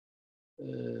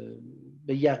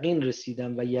به یقین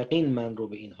رسیدم و یقین من رو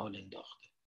به این حال انداخته.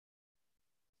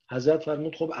 حضرت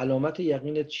فرمود خب علامت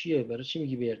یقینت چیه؟ برای چی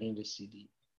میگی به یقین رسیدی؟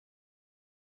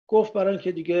 گفت برای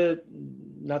اینکه دیگه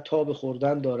نه تاب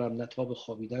خوردن دارم نه تاب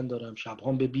خوابیدن دارم،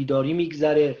 شب‌هام به بیداری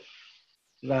میگذره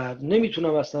و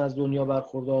نمیتونم اصلا از دنیا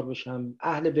برخوردار بشم.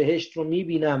 اهل بهشت رو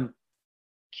میبینم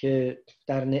که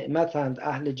در نعمتند،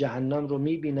 اهل جهنم رو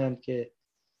میبینند که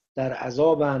در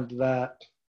عذابند و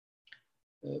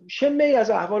شمه‌ای از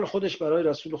احوال خودش برای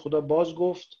رسول خدا باز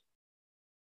گفت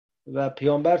و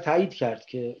پیامبر تایید کرد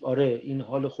که آره این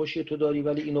حال خوشی تو داری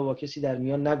ولی اینو با کسی در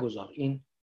میان نگذار، این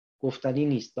گفتنی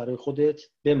نیست، برای خودت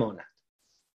بماند.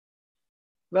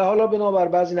 و حالا بنابر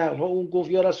بعضی نقل‌ها اون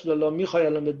گفت یا رسول الله میخوای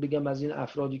الان بهت بگم از این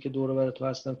افرادی که دور و بر تو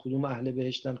هستن کدوم اهل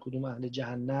بهشتن کدوم اهل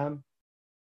جهنم؟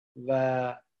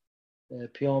 و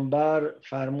پیامبر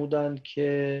فرمودند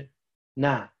که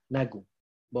نه نگو.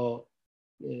 با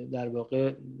در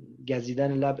واقع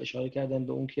گزیدن لب اشاره کردن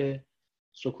به اون که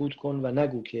سکوت کن و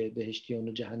نگو که بهشتیان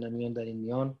و جهنمیان در این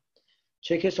میان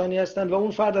چه کسانی هستند. و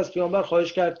اون فرد از پیامبر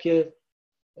خواهش کرد که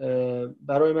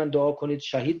برای من دعا کنید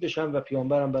شهید بشم و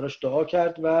پیامبرم براش دعا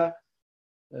کرد و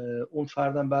اون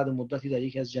فردم بعد مدتی در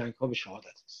یکی از جنگ‌ها به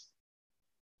شهادت است.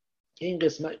 این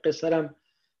قصه هم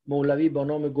مولوی با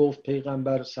نام گفت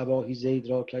پیغمبر صباحی زید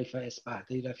را کیف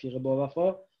اسبحتی رفیق با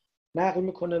وفا نقل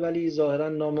میکنه، ولی ظاهرا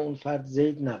نام اون فرد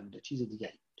زید نبوده، چیز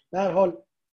دیگری بود. به هر حال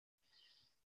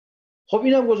خب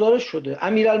اینم گزارش شده.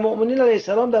 امیرالمؤمنین علیه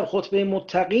السلام در خطبه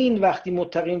متقین وقتی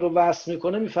متقین رو وصف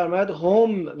میکنه میفرماید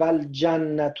هم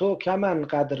والجنة کمن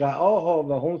قد رآها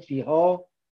و هم فیها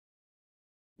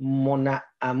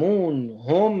منعمون،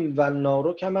 هم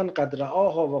والنار کمن قد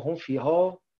رآها و هم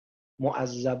فیها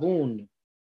معذبون.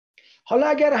 حالا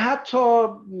اگر حتی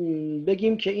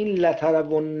بگیم که این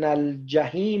لترون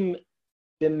الجحیم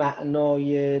به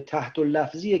معنای تحت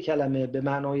اللفظی کلمه، به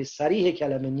معنای صریح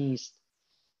کلمه نیست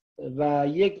و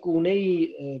یک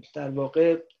گونه‌ای در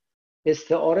واقع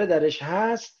استعاره درش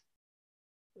هست،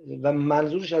 و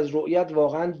منظورش از رؤیت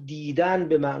واقعا دیدن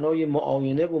به معنای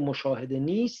معاینه و مشاهده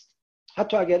نیست.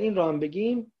 حتی اگر این را هم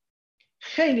بگیم،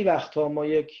 خیلی وقتها ما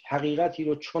یک حقیقتی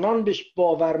رو چنان بهش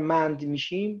باورمند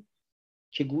میشیم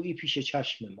که گویی پیش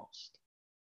چشم ماست.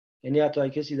 یعنی حتی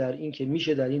کسی در این که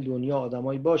میشه در این دنیا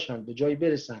آدمایی باشن به جایی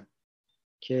برسن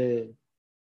که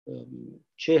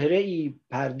چهره ای،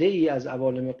 پرده ای از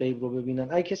عوالم غیب رو ببینن،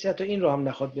 اگه کسی حتی این رو هم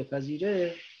نخواد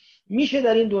بپذیره، میشه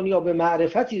در این دنیا به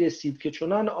معرفتی رسید که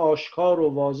چنان آشکار و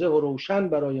واضح و روشن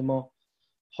برای ما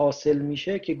حاصل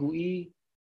میشه که گویی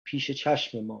پیش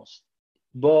چشم ماست.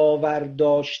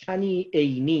 باورداشتنی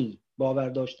عینی،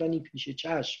 باورداشتنی پیش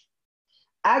چشم.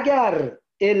 اگر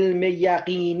علم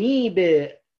یقینی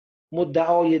به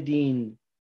مدعای دین،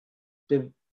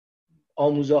 به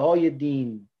آموزه های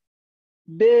دین،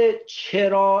 به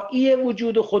چرایی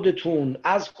وجود خودتون،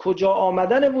 از کجا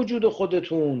آمدن وجود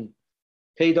خودتون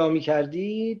پیدا می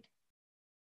کردید،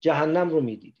 جهنم رو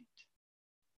می دیدید.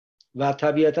 و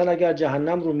طبیعتا اگر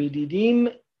جهنم رو می دیدیم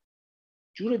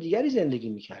جور دیگری زندگی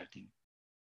می کردیم.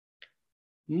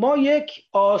 ما یک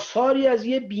آثاری از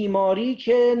یه بیماری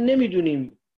که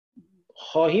نمیدونیم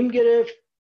خواهیم گرفت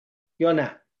یا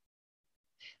نه،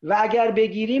 و اگر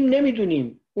بگیریم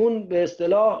نمیدونیم اون به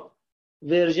اصطلاح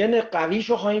ورژن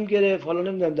قویشو خواهیم گرفت. حالا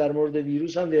نمیدونم در مورد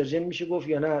ویروس هم ورژن میشه گفت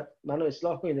یا نه، منو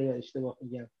اصلاح کنید یا اشتباه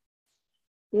میگم.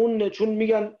 اون چون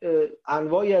میگن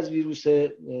انواعی از ویروس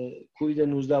کووید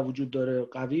 19 وجود داره،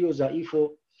 قوی و ضعیف،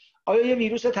 و آیا یه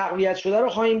ویروس تقویت شده رو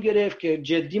خواهیم گرفت که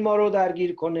جدی ما رو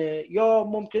درگیر کنه، یا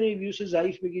ممکنه یه ویروس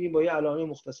ضعیف بگیریم با یه علائم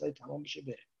مختصری تمام بشه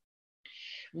بره.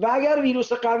 و اگر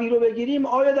ویروس قوی رو بگیریم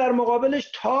آیا در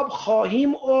مقابلش تاب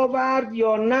خواهیم آورد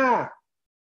یا نه؟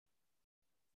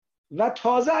 و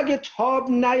تازه اگه تاب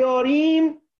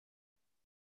نیاریم،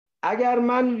 اگر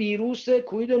من ویروس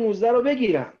کووید 19 رو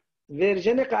بگیرم،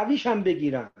 ورژن قویش هم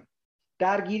بگیرم،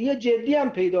 درگیری جدی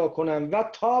هم پیدا کنم و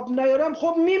تاب نیارم،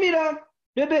 خب میمیرم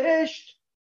به بهشت.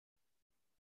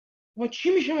 ما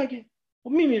چی میشه مگه؟ خب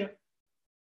میمیرم.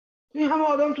 این همه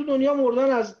آدم تو دنیا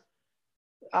مردن از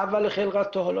اول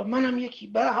خلقت تا حالا، منم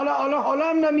یکی. حالا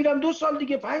هم نمیرم، 2 سال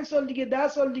دیگه، 5 سال دیگه، 10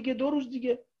 سال دیگه، 2 روز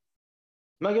دیگه.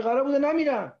 مگه قرار بوده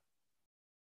نمیرم؟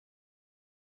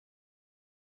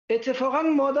 اتفاقا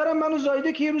مادرم منو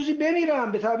زایده که یه روزی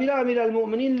بمیرم. به تعبیر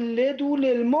امیرالمؤمنین لدو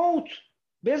للموت،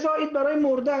 بزایید برای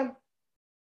مردن.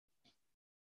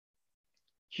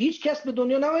 هیچ کس به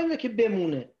دنیا نمیاد که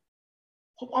بمونه.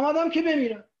 خب آمدم که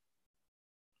بمیرم.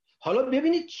 حالا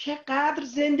ببینید چقدر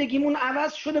زندگیمون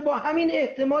عوض شده با همین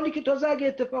احتمالی که تازه اگه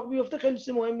اتفاق بیفته خیلی چیز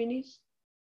مهمی نیست.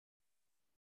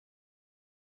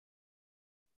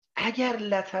 اگر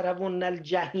لترون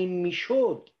الجحیم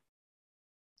میشد،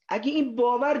 اگه این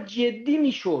باور جدی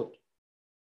میشد،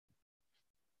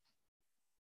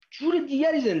 جور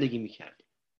دیگری زندگی میکرد.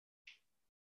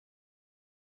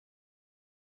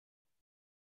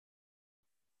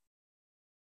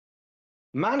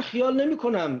 من خیال نمی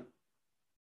کنم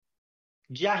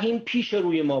جحیم پیش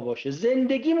روی ما باشه.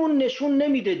 زندگیمون نشون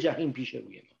نمیده جحیم پیش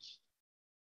روی ماست.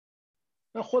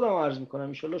 من خودم عرض میکنم،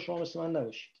 انشالله شما مثل من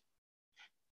نباشید.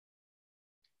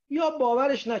 یا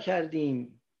باورش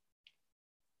نکردیم،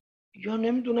 یا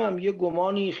نمیدونم یه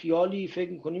گمانی، خیالی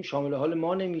فکر میکنیم شامل حال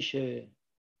ما نمیشه.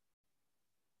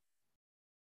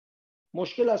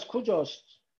 مشکل از کجاست؟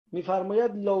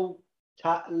 میفرماید لو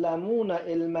تعلمون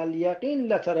علم الیقین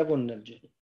لترون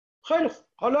الجحیم. خیلی خوب،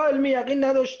 حالا علم یقین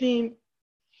نداشتیم،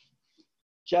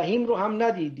 جحیم رو هم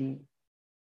ندیدیم.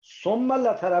 ثم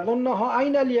لترونها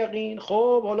عین الیقین.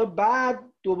 خب حالا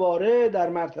بعد دوباره در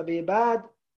مرتبه بعد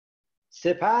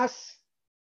سپس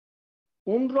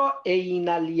اون را عین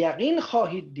الیقین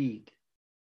خواهید دید.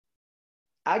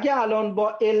 اگه الان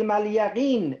با علم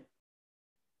الیقین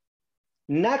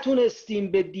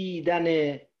نتونستیم به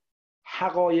دیدن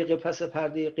حقایق پس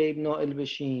پرده غیب نائل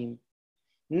بشیم،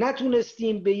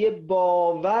 نتونستیم به یه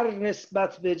باور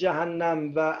نسبت به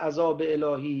جهنم و عذاب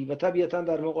الهی و طبیعتا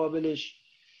در مقابلش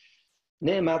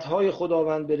نعمتهای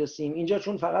خداوند برسیم. اینجا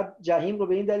چون فقط جهنم رو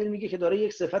به این دلیل میگه که داره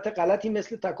یک صفت غلطی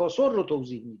مثل تکاثر رو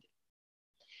توضیح میده.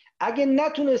 اگه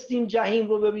نتونستیم جهنم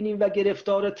رو ببینیم و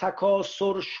گرفتار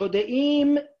تکاثر شده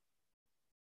ایم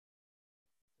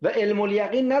و علم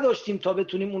الیقین نداشتیم تا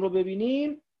بتونیم اون رو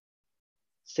ببینیم،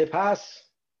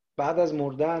 سپس بعد از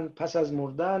مردن، پس از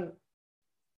مردن،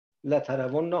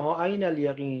 لترونها عین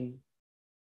الیقین،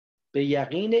 به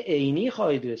یقین عینی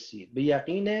خواهید رسید، به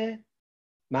یقین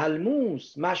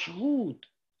ملموس، مشهود.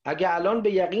 اگه الان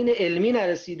به یقین علمی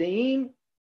نرسیده ایم،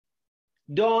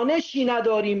 دانشی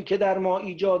نداریم که در ما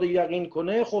ایجاد یقین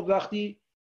کنه، خب وقتی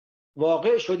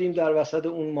واقع شدیم در وسط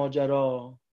اون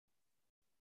ماجرا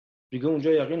دیگه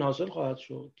اونجا یقین حاصل خواهد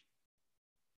شد.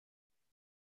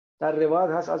 در روایت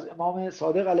هست از امام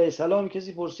صادق علیه السلام،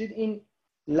 کسی پرسید این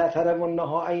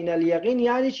لترونها عین الیقین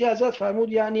یعنی چی؟ حضرت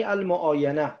فرمود یعنی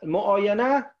المعاینه.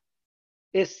 معاینه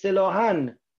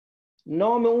اصطلاحاً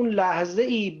نام اون لحظه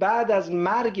ای بعد از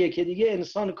مرگ که دیگه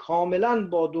انسان کاملا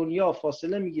با دنیا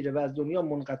فاصله میگیره و از دنیا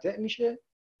منقطع میشه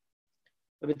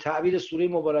و به تعبیر سوره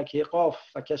مبارکه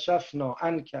قاف فکشفنا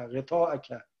عنک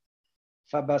غطاءک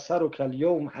فبصرک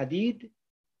الیوم حدید،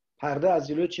 پرده از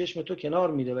جلوی چشم تو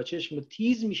کنار میره و چشم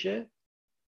تیز میشه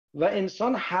و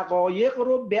انسان حقایق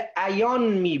رو به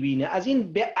عیان میبینه. از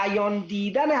این به عیان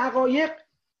دیدن حقایق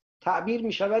تعبیر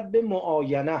میشود به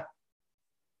معاینه.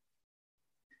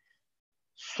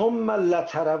 ثم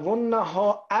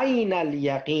لترونها عین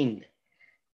الیقین،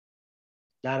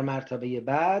 در مرتبه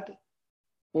بعد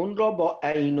اون را با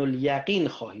عین الیقین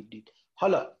خواهید دید.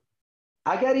 حالا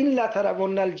اگر این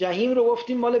لترون الجحیم رو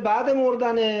گفتیم مال بعد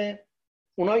مردنه،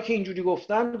 اونایی که اینجوری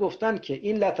گفتن که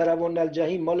این لترون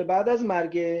الجحیم مال بعد از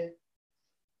مرگه،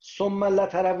 ثم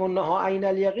لترونها عین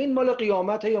الیقین مال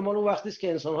قیامت یا مال اون وقتی است که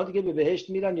انسان‌ها دیگه به بهشت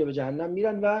میرن یا به جهنم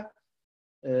میرن و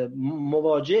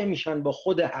مواجه میشن با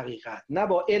خود حقیقت، نه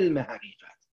با علم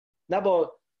حقیقت، نه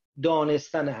با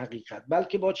دانستن حقیقت،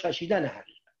 بلکه با چشیدن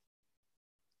حقیقت.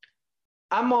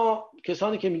 اما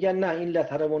کسانی که میگن نه این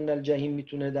لترون الجحیم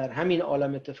میتونه در همین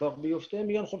عالم اتفاق بیفته،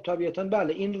 میگن خب طبیعتاً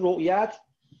بله، این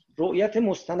رؤیت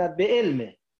مستند به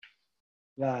علمه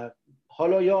و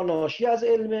حالا یا ناشی از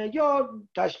علمه یا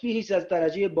تشبیهی از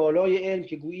درجه بالای علم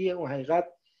که گویی اون حقیقت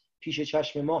پیش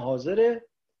چشم ما حاضره،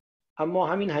 اما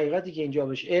همین حقیقتی که اینجا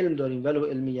بهش علم داریم ولو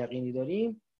علم یقینی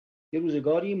داریم، یه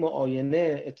روزگاری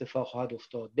معاینه اتفاق خواهد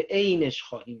افتاد، به عینش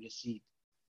خواهیم رسید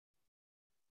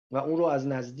و اون رو از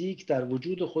نزدیک در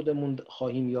وجود خودمون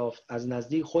خواهیم یافت، از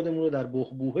نزدیک خودمون رو در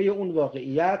بحبوحه اون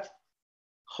واقعیت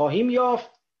خواهیم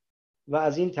یافت و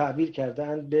از این تعبیر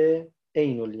کردند به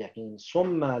عین الیقین.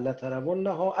 ثم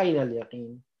لترونها عین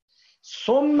الیقین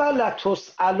ثم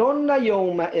لتسألن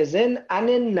یومئذ عن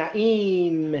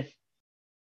النعیم.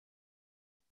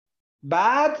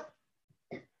 بعد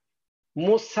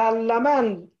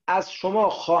مسلماً از شما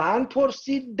خواهند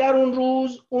پرسید در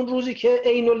اون روزی که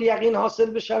عین الیقین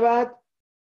حاصل بشود،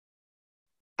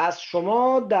 از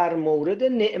شما در مورد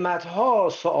نعمتها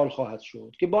سوال خواهد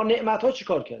شد که با نعمتها چی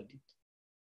کار کردید،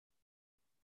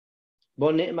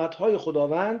 با نعمتهای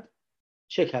خداوند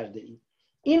چه کرده اید.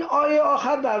 این آیه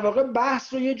آخر در واقع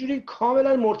بحث رو یه جوری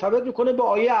کاملا مرتبط میکنه با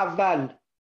آیه اول.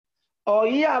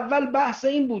 آیه اول بحث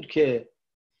این بود که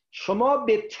شما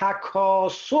به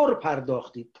تکاثر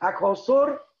پرداختید.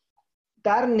 تکاثر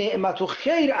در نعمت و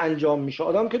خیر انجام میشه.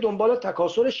 آدم که دنبال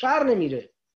تکاثر شر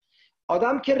نمیره،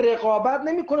 آدم که رقابت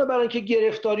نمیکنه برای اینکه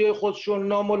گرفتاری‌های خودشو،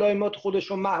 ناملایمات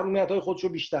خودشو، محرومیت‌های خودشو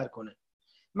بیشتر کنه،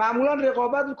 معمولا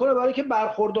رقابت میکنه برای اینکه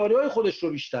برخورداری‌های خودش رو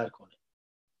بیشتر کنه.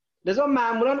 لذا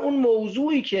معمولا اون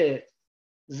موضوعی که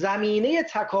زمینه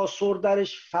تکاثر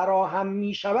درش فراهم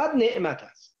میشود نعمت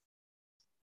است.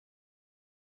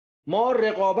 ما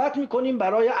رقابت میکنیم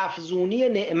برای افزونی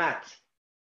نعمت.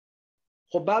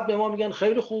 خب بعد به ما میگن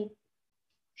خیلی خوب،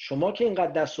 شما که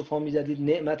اینقدر دست و پا میزدید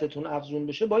نعمتتون افزون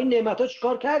بشه، با این نعمت‌ها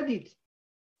چیکار کردید؟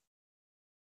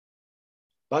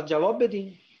 باید جواب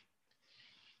بدین.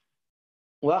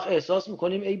 اون وقت احساس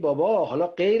میکنیم ای بابا، حالا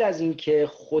غیر از این که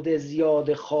خود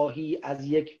زیاده خواهی از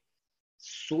یک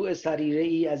سوء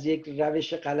سریره‌ای، از یک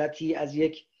روش غلطی، از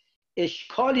یک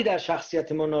اشکالی در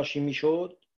شخصیت ما ناشی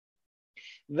میشد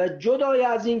و جدای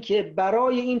از این که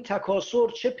برای این تکاثر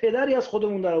چه پدری از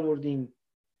خودمون در آوردیم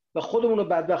و خودمون رو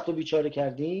بدبخت و بیچاره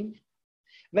کردیم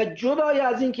و جدای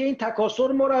از این که این تکاثر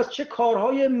ما رو از چه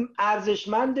کارهای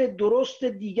ارزشمند درست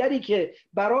دیگری که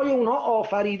برای اونها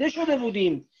آفریده شده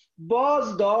بودیم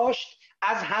باز داشت.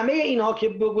 از همه اینها که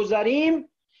بگذریم،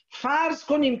 فرض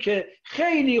کنیم که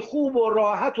خیلی خوب و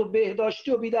راحت و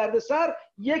بهداشتی و بی دردسر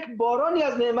یک بارانی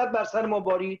از نعمت بر سر ما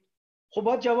بارید. خب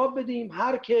باید جواب بدیم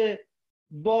هر که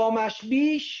بامش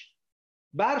بیش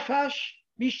برفش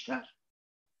بیشتر.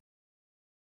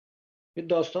 یه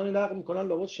داستانی نقل میکنن،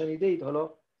 لابد شنیده اید،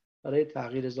 حالا برای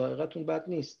تغییر ذائقه‌تون بد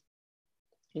نیست.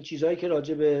 این چیزهایی که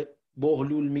راجع به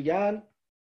بهلول میگن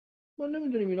ما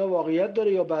نمیدونیم اینا واقعیت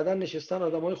داره یا بعداً نشستن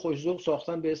آدمای خوش‌ذوق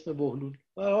ساختن به اسم بهلول.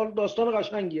 به هر حال داستان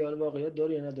قشنگیه، واقعیت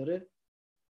داره یا نداره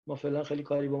ما فعلا خیلی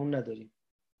کاری با اون نداریم.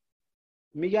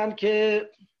 میگن که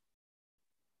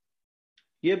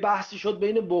یه بحثی شد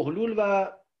بین بهلول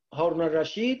و هارون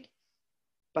الرشید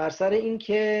بر سر این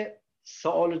که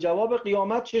سوال و جواب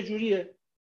قیامت چجوریه.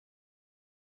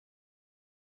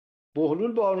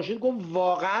 بهلول به هارون الرشید گفت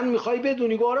واقعا میخوای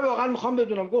بدونی؟ گفت آره واقعا میخوام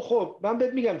بدونم. گفت خب من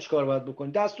بهت میگم چیکار باید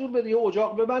بکنی، دستور بده یه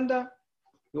اجاق ببندم،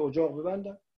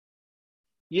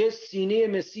 یه سینه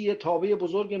مسی، یه تابه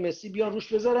بزرگ مسی بیان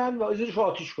روش بذارن و زیرش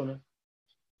آتیش کنن.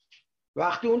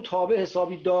 وقتی اون تابه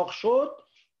حسابی داغ شد،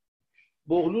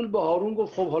 بهلول به هارون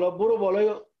گفت خب حالا برو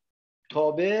بالای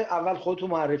تابه، اول خودتو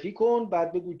معرفی کن،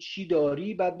 بعد بگو چی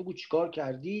داری، بعد بگو چی کار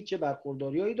کردی، چه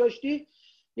برخورداریایی داشتی،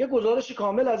 یه گزارش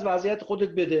کامل از وضعیت خودت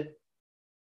بده.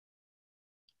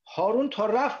 هارون تا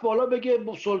رفت بالا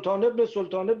بگه سلطان ابن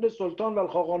سلطان ابن سلطان و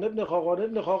الخاقان ابن خاقان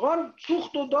ابن خاقان،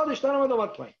 سوخت و دادش در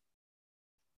آمد پایین.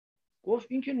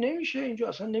 گفت این که نمیشه، اینجا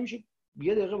اصلا نمیشه.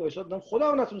 یه دقیقه وایساد،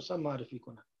 خودم نتونستم معرفی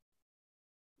کنم.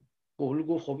 بهلول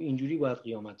گفت خب اینجوری باید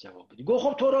قیامت جواب بدی. گفت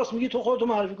خب تو راست میگی، تو خودتو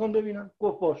معرفی کن ببینم.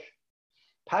 گفت باش.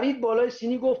 پرید بالای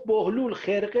سینی، گفت بهلول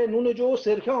خرقه نون جو و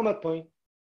سرکه آمد پایین.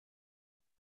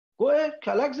 گفت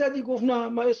کلک زدی؟ گفت نه،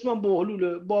 من اسمم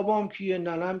بهلوله، بابام کیه،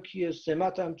 ننم کیه،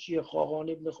 سمتم چیه، خاقان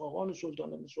ابن خاقان و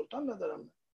سلطان ابن سلطان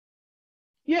ندارم.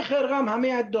 یه خرقم همه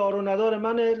از دار و ندار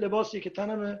منه، لباسی که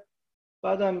تنمه،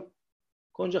 بعدم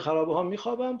کنج خرابه ها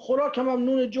میخوابم، خوراکم هم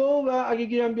نون جو و اگه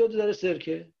گیرم بیاد در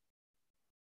سرکه.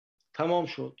 تمام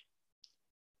شد.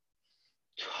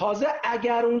 تازه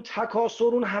اگر اون تکاسر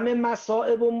اون همه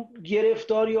مصائب و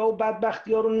گرفتاری ها و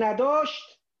بدبختی ها رو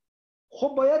نداشت،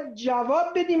 خب باید جواب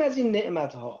بدیم از این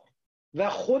نعمت ها. و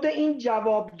خود این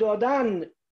جواب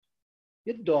دادن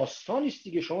یه داستانی است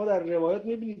دیگه. شما در روایات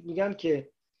میبینید میگن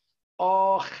که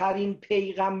آخرین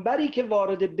پیغمبری که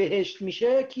وارد بهشت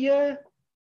میشه کیه؟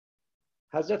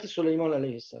 حضرت سلیمان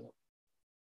علیه السلام.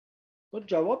 باید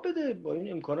جواب بده، با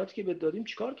این امکاناتی که بهت دادیم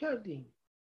چیکار کردیم؟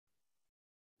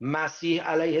 مسیح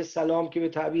علیه السلام که به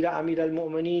تعبیر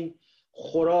امیرالمؤمنین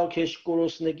خوراکش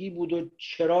گرسنگی بود و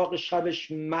چراغ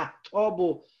شبش مهتاب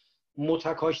و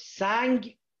متکاش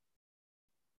سنگ،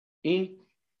 این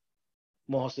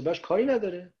محاسبش کاری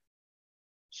نداره.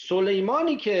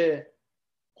 سلیمانی که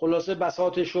خلاصه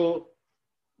بساطشو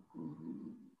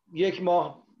یک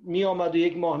ماه می آمد و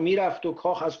یک ماه می رفت و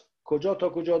کاخ از کجا تا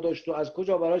کجا داشت و از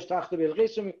کجا براش تخت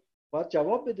بلقیس باید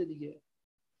جواب بده دیگه.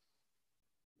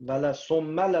 ولا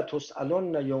ثم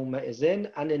لتسألن یومئذ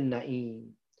عن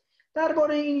النعیم.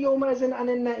 درباره این یومئذ عن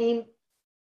النعیم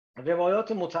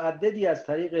روایات متعددی از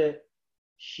طریق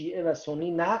شیعه و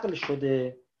سنی نقل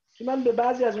شده که من به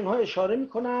بعضی از اونها اشاره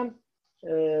میکنم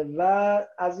و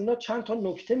از اینا چند تا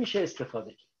نکته میشه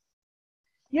استفاده کرد.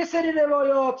 یه سری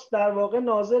روایات در واقع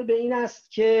ناظر به این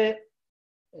است که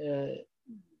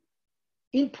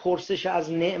این پرسش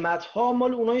از نعمت‌ها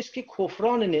مال اونایی است که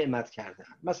کفران نعمت کردن.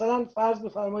 مثلا فرض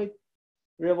بفرمایید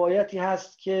روایتی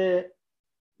هست که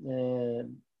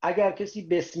اگر کسی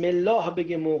بسم الله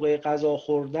بگه موقع غذا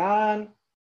خوردن،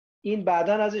 این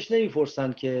بعداً ازش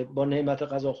نمیپرسن که با نعمت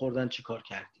غذا خوردن چی کار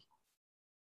کردی.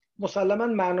 مسلماً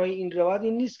معنای این روایت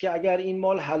این نیست که اگر این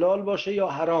مال حلال باشه یا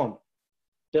حرام،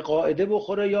 به قاعده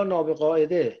بخوره یا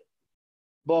نابقاعده،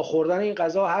 با خوردن این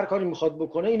غذا هر کاری میخواد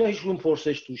بکنه، اینا هیچ کدوم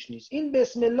پرسش توش نیست. این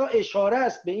بسم الله اشاره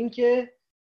است به این که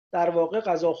در واقع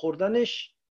غذا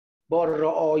خوردنش با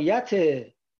رعایت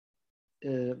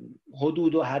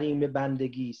حدود و حریم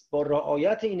بندگی است، با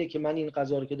رعایت اینه که من این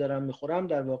غذا رو که دارم میخورم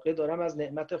در واقع دارم از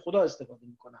نعمت خدا استفاده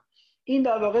میکنم. این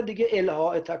در واقع دیگه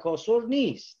الهاء تکاسر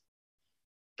نیست،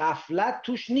 غفلت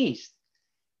توش نیست.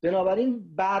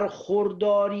 بنابراین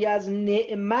برخورداری از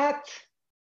نعمت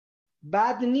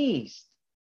بد نیست.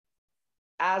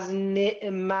 از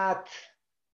نعمت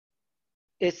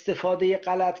استفاده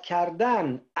غلط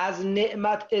کردن، از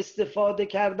نعمت استفاده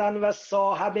کردن و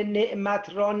صاحب نعمت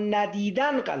را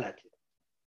ندیدن غلطه.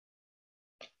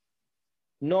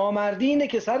 نامردی اینه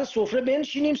که سر سفره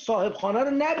بنشینیم صاحب خانه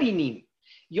رو نبینیم،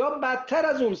 یا بدتر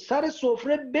از اون سر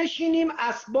سفره بشینیم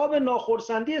اسباب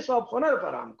ناخرسندی صاحب خانه رو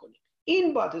فراهم کنیم.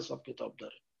 این باید حساب کتاب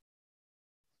داره.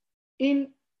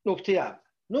 این نکته اول.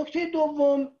 نکته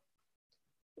دوم،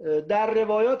 در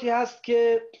روایاتی هست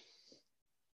که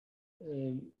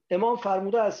امام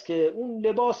فرموده است که اون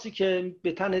لباسی که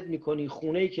به تنت میکنی،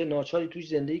 خونه‌ای که ناچاری توش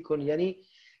زندگی کنی، یعنی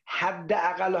حد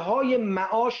اقلهای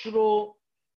معاش رو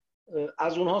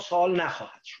از اونها سوال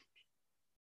نخواهد شد.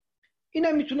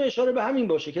 اینم میتونه اشاره به همین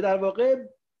باشه که در واقع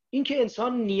اینکه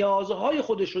انسان نیازهای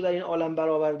خودش رو در این عالم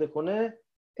برآورده کنه،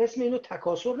 اسم اینو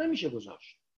تکاسر نمیشه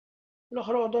گذاشت.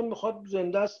 بالاخره آدم میخواد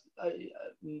زنده است.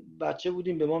 بچه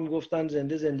بودیم به ما میگفتن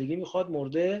زنده زندگی میخواد،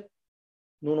 مرده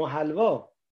نون و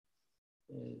حلوا.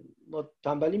 ما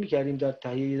تنبلی میکردیم در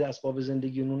تهیه اسباب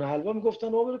زندگی و نون و حلوا،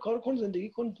 میگفتن بابا کار کن زندگی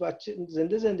کن، بچه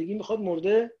زنده زندگی میخواد،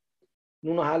 مرده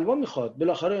نون و حلوا میخواد.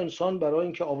 بالاخره انسان برای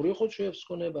اینکه آبروی خودش رو حفظ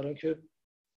کنه، برای اینکه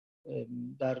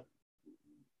در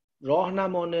راه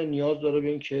نمانه، نیاز داره به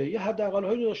اینکه یه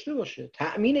حداقل‌هایی داشته باشه.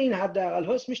 تأمین این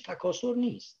حداقل‌ها اسمش تکاسر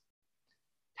نیست.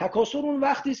 تکاسر اون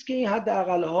وقتی است که این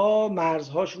حداقل‌ها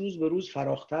مرزهاش روز به روز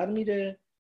فراختر میره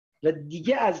و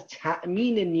دیگه از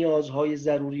تأمین نیازهای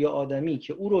ضروری آدمی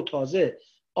که او رو تازه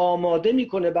آماده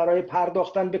میکنه برای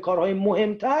پرداختن به کارهای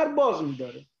مهمتر باز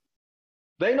میداره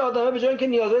و این آدمه به جای اینکه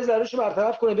نیازهای ضروریش رو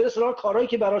برطرف کنه بره سراغ کارهایی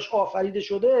که براش آفریده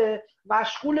شده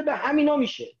مشغول به همینا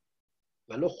میشه.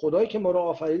 ولی خدایی که ما رو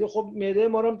آفریده خب معده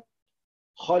ما رو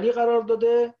خالی قرار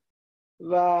داده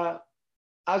و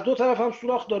از دو طرف هم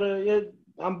سوراخ داره،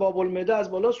 هم باب المعده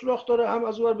از بالا سوراخ داره هم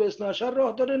از اون به اثنا عشر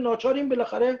راه داره. ناچاریم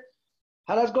بالاخره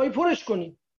هر از گاهی پرش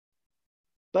کنیم.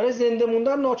 برای زنده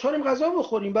موندن ناچاریم غذا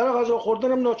بخوریم، برای غذا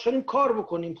خوردن هم ناچاریم کار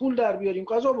بکنیم، پول در بیاریم،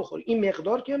 غذا بخوریم. این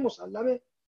مقدار که مسلمه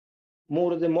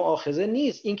مورد مؤاخذه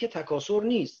نیست، این که تکاسر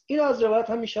نیست. این از روایت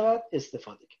هم میشود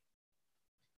استفاده کرد.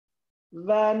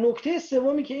 و نکته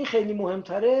سومی که این خیلی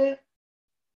مهمتره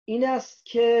این است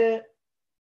که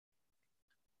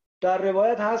در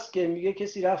روایت هست که میگه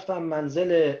کسی رفتم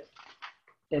منزل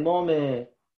امام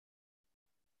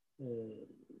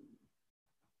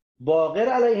باقر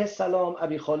علیه السلام،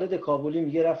 ابی خالد کابلی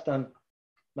میگه رفتم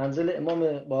منزل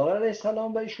امام باقر علیه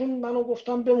السلام و ایشون منو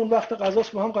گفتم بمون وقت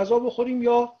غذاست با هم غذا بخوریم،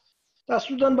 یا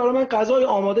دستور دادن برای من غذای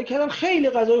آماده کردن، خیلی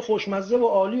غذای خوشمزه و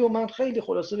عالی و من خیلی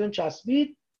خلاصه بهم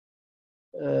چسبید.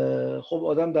 خب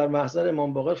آدم در محضر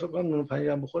امام باقر فکر کنم نون و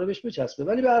پنیرم بخوره بهش بچسبه،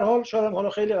 ولی به هر حال شاید حالا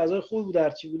خیلی غذای خوبی بود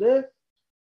هرچی بوده.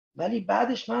 ولی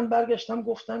بعدش من برگشتم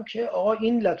گفتم که آقا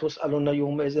این لتسألن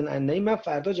یومئذ عنی، من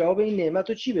فردا جواب این نعمت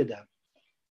رو چی بدم؟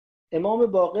 امام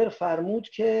باقر فرمود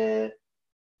که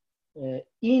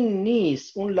این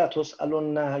نیست، اون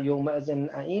لتسألن یومئذ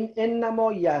عنی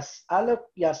انما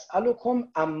یسألکم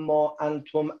اما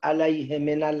انتم علیه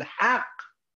من الحق.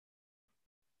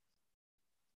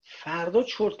 فردا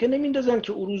چرتکه نمیندازن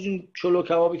که اون روز این چلو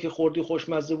کبابی که خوردی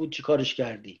خوشمزه بود چی کارش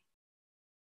کردی.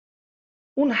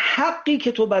 اون حقی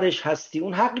که تو برش هستی،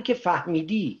 اون حقی که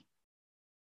فهمیدی،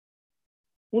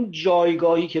 اون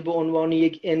جایگاهی که به عنوان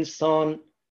یک انسان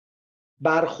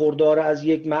برخوردار از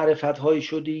یک معرفت‌های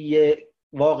شدی، یک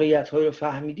واقعیت‌های رو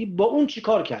فهمیدی، با اون چی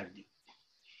کار کردی.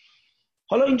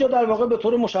 حالا اینجا در واقع به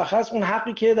طور مشخص اون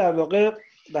حقی که در واقع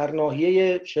در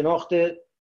ناحیه شناخت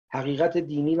حقیقت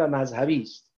دینی و مذهبی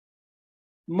است.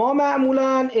 ما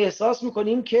معمولاً احساس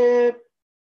می‌کنیم که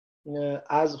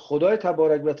از خدای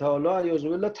تبارک و تعالی علیه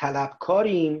بالله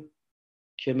طلبکاریم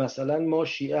که مثلا ما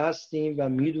شیعه هستیم و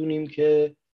میدونیم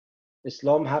که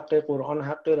اسلام حق، قرآن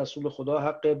حق، رسول خدا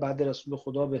حق، بعد رسول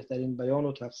خدا بهترین بیان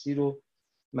و تفسیر و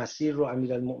مسیر رو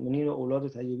امیرالمؤمنین و اولاد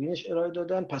طیبینش ارائه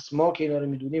دادن، پس ما که اینا رو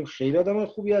میدونیم خیلی آدم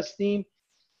خوبی هستیم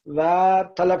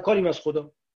و طلبکاریم از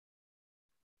خدا.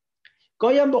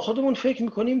 گاهی هم با خودمون فکر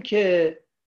میکنیم که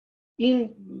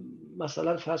این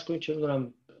مثلا فرض کنید چه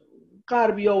میدونم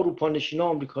غربی‌ها، اروپا نشینا،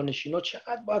 آمریکا نشینا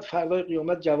چقدر باید فردای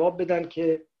قیامت جواب بدن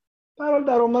که به هر حال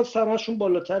درآمد سرمشون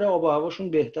بالاتره، آب و هواشون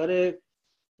بهتره،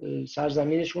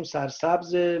 سرزمینشون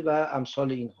سرسبزه و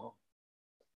امثال اینها.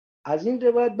 از این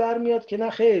روایت برمیاد که نه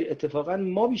خیر، اتفاقا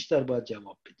ما بیشتر باید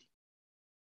جواب بدیم.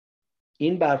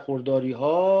 این برخورداری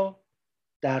ها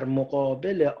در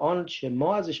مقابل آنچه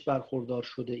ما ازش برخوردار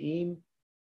شده ایم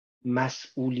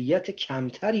مسئولیت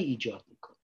کمتری ایجاد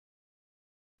میکنه.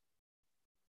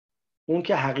 اون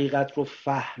که حقیقت رو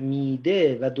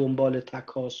فهمیده و دنبال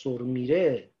تکاسر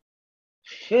میره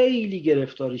خیلی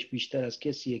گرفتاریش بیشتر از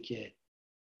کسیه که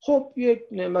خب یک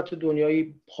نعمت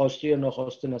دنیایی خواسته یا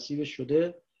ناخواسته نصیبش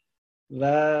شده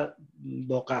و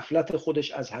با غفلت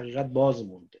خودش از حقیقت باز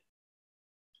مونده.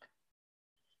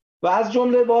 و از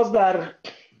جمله باز در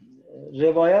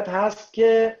روایت هست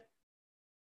که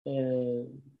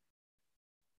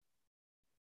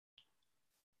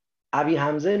ابی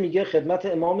حمزه میگه خدمت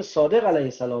امام صادق علیه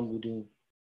السلام بودیم،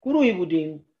 گروهی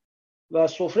بودیم و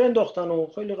سفره انداختن و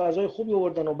خیلی غذای خوبی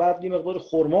آوردن و بعد یه مقدار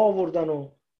خرما آوردن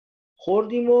و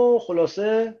خوردیم و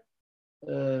خلاصه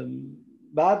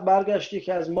بعد برگشتی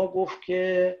که از ما گفت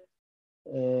که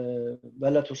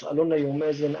ولا تسألون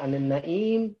یومئذ عن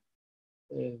النعیم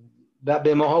و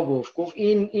به ماها گفت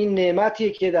این نعمتیه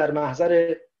که در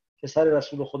محضر پسر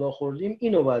رسول خدا خوردیم،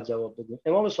 اینو باید جواب بدیم.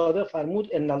 امام صادق فرمود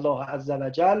ان الله عز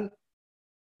وجل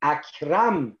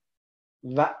اکرم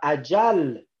و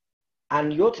اجل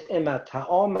ان یطعم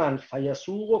طعاما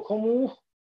فیسوقکموه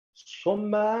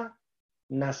ثم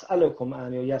نسألکم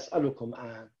عن یا یسألکم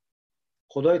عن.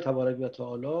 خدای تبارک و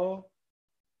تعالی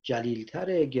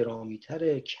جلیلتره،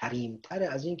 گرامیتره، کریمتره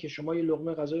از این که شما یه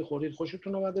لقمه غذای خوردید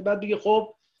خوشتون اومده بعد بگی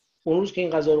خب اون روز که این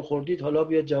غذا رو خوردید حالا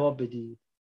بیاد جواب بدید.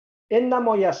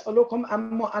 انما یسألکم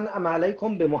اما انعم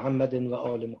علیکم به محمد و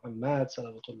آل محمد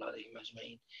صلوات الله علیهم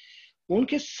اجمعین. اون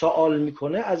که سوال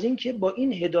میکنه از این که با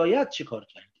این هدایت چی کار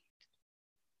کردید.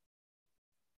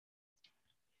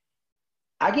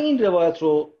 اگه این روایت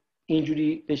رو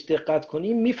اینجوری بهش دقت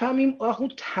کنیم میفهمیم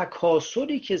اون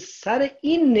تکاسری که سر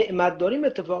این نعمت داریم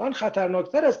اتفاقا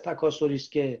خطرناکتر از تکاسری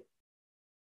است که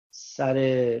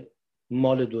سر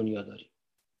مال دنیا داریم.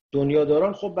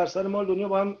 دنیاداران خب بر سر مال دنیا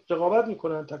با هم رقابت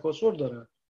میکنن، تکاسر دارن.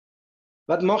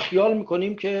 بعد ما خیال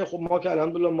میکنیم که خب ما که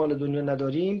الحمدلله مال دنیا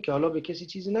نداریم که حالا به کسی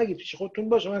چیزی نگید، پیش خودتون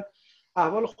باشه. من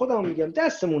احوال خودمو میگم،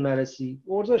 دستمون نرسید،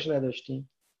 ارزش نداشتیم.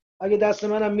 اگه دست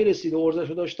منم میرسید و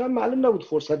ارزشو داشتم، معلوم نبود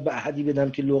فرصت به احدی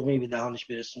بدم که لقمه‌ای به دهانش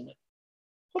برسونه.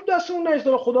 خب دستمون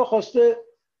نرسید، خدا خواسته.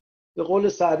 به قول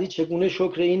سعدی چگونه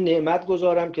شکر این نعمت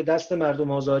گذارم که دست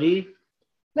مردم آزاری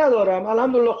ندارم.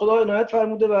 الحمدلله خدا عنایت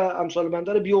فرموده و امثال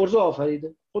بنده رو بی عرضه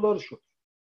آفریده، خدا رو شکر.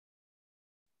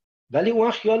 ولی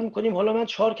اون خیال میکنیم حالا من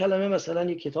 4 کلمه مثلا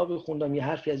یک کتابی خوندم، یه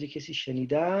حرفی از یک کسی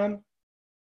شنیدم،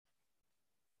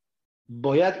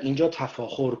 باید اینجا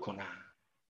تفاخر کنم،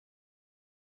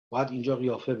 باید اینجا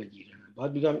قیافه بگیرم،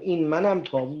 باید بگم این منم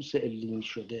طاووس علین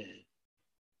شده.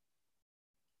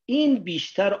 این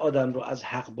بیشتر آدم رو از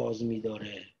حق باز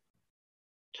میداره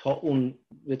تا اون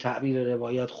به تعبیر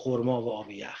روایت خرما و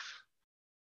آب یخ.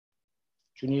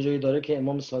 چون یه جایی داره که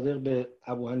امام صادق به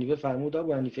ابو حنیفه فرمود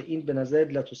ابو حنیفه این به نظر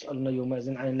لتسالون یومئذ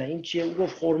عن النعیم چیه؟ او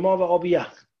گفت خرما و آب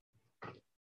یخ.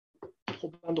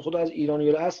 خب بنده خدا از ایران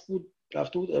الاصل بود،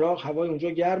 رفته بود عراق، هوای اونجا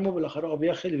گرم و بالاخره آب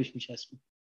یخ خیلی بهش میچسبید.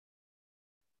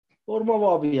 خرما و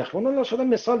آب یخ. من شدم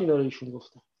مثال اینا رو ایشون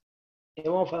گفتم.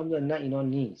 امام فرمودن نه اینا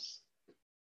نیست.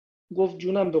 گفت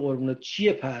جونم به قربونت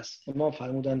چیه پس؟ امام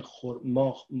فرمودن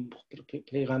ما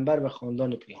پیغمبر و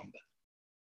خاندان پیامبر،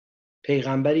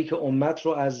 پیغمبری که امت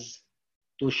رو از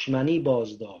دشمنی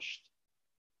باز داشت،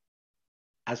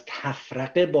 از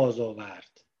تفرقه باز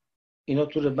آورد، اینا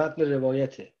تو متن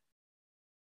روایته،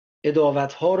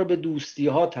 عداوت‌ها رو به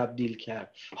دوستی‌ها تبدیل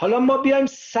کرد. حالا ما بیایم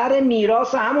سر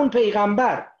میراث همون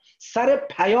پیغمبر، سر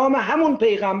پیام همون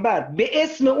پیغمبر، به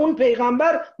اسم اون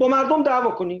پیغمبر با مردم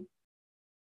دعوا کنیم.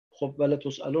 خب ولی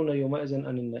تسالون یومئذ عن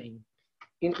النعیم،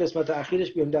 این قسمت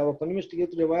اخیرش بیایم دعوا کنیمش دیگه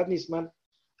روایت نیست، من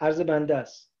عرض بنده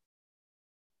است.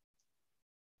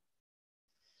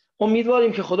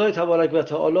 امیدواریم که خدای تبارک و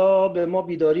تعالی به ما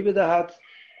بیداری بدهد،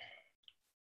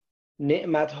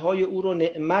 نعمت‌های او رو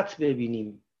نعمت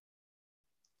ببینیم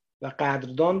و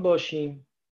قدردان باشیم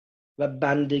و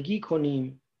بندگی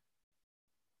کنیم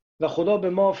و خدا به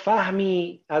ما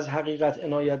فهمی از حقیقت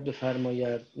عنایت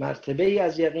بفرماید، مرتبه‌ای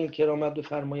از یقین کرامت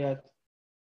بفرماید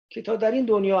که تا در این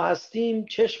دنیا هستیم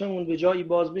چشممون به جایی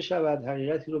باز بشود،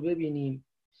 حقیقتی رو ببینیم،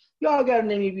 یا اگر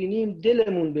نمیبینیم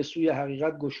دلمون به سوی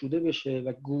حقیقت گشوده بشه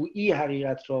و گویی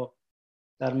حقیقت را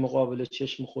در مقابل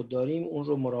چشم خود داریم، اون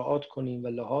رو مراعات کنیم و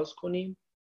لحاظ کنیم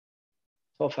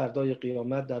تا فردای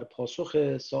قیامت در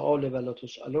پاسخ سؤال ولا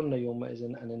تسألن یومئذ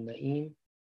عن النعیم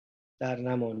در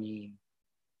نمانیم.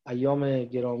 ایام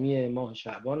گرامی ماه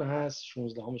شعبان هست،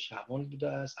 16 شعبان بوده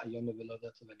است، ایام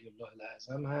ولادت ولی الله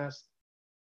الاعظم هست،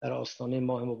 در آستانه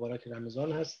ماه مبارک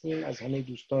رمضان هستیم. از همه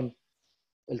دوستان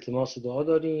التماس دعا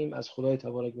داریم از خدای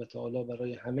تبارک و تعالی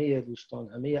برای همه دوستان،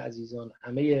 همه عزیزان،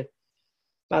 همه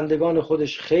بندگان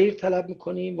خودش خیر طلب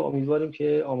میکنیم و امیدواریم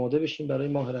که آماده بشیم برای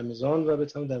ماه رمضان و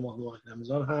بتونیم در ماه مبارک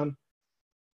رمضان هم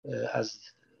از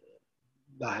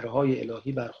بهره‌های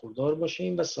الهی برخوردار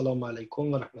باشیم. و السلام علیکم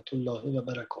و رحمت الله و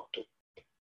برکاته.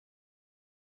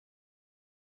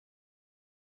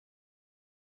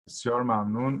 بسیار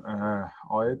ممنون.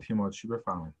 آقای تیماچی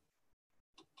بفرمایید.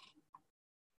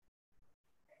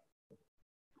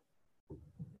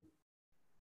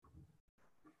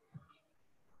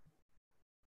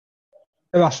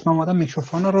 ببخشید من اومدم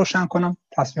میکروفون رو روشن کنم،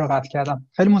 تصویر رو قطع کردم.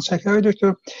 خیلی متشکرم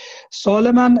دکتر.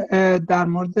 سوال من در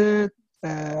مورد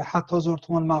حتی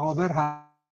زرتم المقابر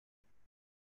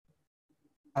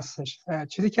هستش.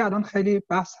 چیزی که الان خیلی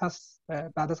بحث هست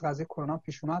بعد از قضیه کرونا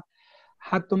پیش اومد،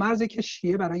 حد و مرزی که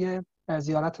شیعه برای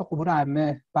زیارت قبور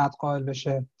ائمه بعد قائل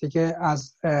بشه دیگه.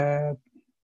 از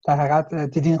در حقیقت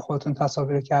دیدین خودتون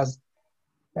تصاویری که از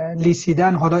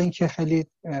لیسیدن، حالا این که خیلی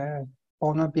با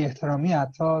اونا بی احترامی،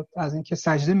 حتی از اینکه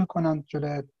سجده میکنن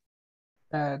جلوی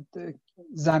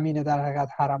زمین در حقیقت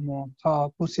حرمو،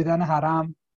 تا بوسیدن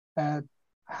حرم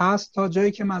هست، تا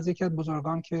جایی که مزدیک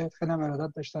بزرگان که خیلی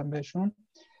ارادت داشتن بهشون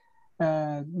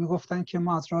میگفتن که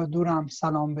ما از راه دورم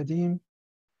سلام بدیم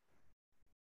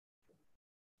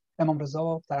امام رضا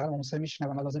و در حقیقت موسی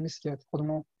میشنون و لازم نیست که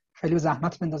خودمون خیلی به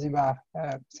زحمت بندازیم و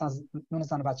نون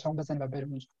زن و بچه‌مون بزنیم و بریم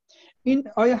اونجا.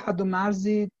 این آیا حد و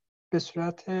مرزی به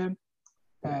صورت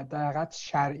در حقیقت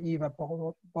شرعی و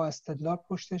با استدلال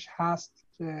پشتش هست؟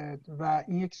 و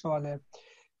این یک سواله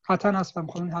قطعا هستم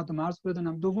خودم حد و مرز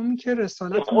بدونم. دومی که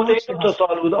رسالت خود این 2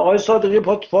 سال بود آقای صادقی،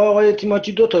 پا آقای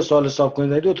تیماچی 2 سال حساب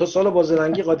کنید، 2 سال با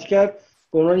زرنگی قاطی کرد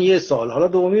به عنوان 1 سال. حالا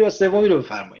دومی و سومی رو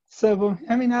بفرمایید. سوم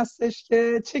همین هستش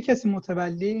که چه کسی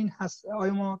متولی این هست؟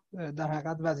 آیا ما در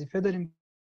حقیقت وظیفه داریم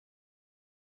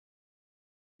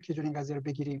که جون این قضیه رو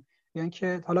بگیریم یا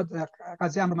اینکه حالا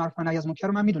قضیه امر معروف و نهی از منکر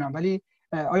رو من میدونم، ولی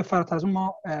آیا فراتر از اون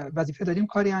ما وظیفه داریم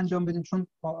کاری انجام بدیم؟ چون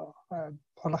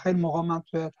حالا خیلی موقع من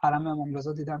تو حرم امام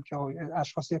رضا دیدم که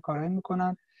اشخاص یه کارایی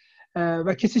میکنن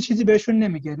و کسی چیزی بهشون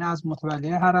نمیگه، نه از متولی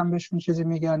حرم بهشون چیزی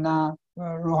میگه، نه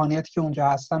روحانیتی که اونجا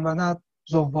هستن و نه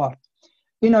زوار.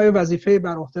 این آیا وظیفه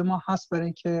بر عهده ما هست برای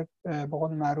اینکه به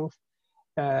قول معروف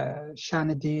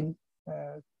شأن دین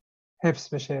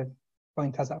حفظ بشه با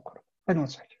این تذکر؟ خیلی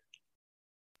متشکرم.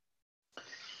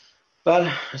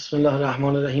 بله، بسم الله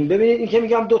الرحمن الرحیم. ببینید این که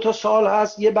میگم 2 سوال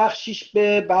هست، یه بخشیش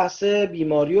به بحث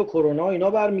بیماری و کرونا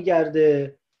اینا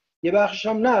برمیگرده، یه بخشش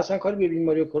هم نه، اصلا کاری به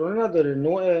بیماری و کرونا نداره،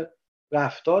 نوع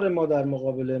رفتار ما در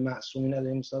مقابل معصومین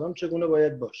علیهم السلام چگونه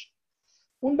باید باشه.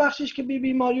 اون بخشش که به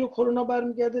بیماری و کرونا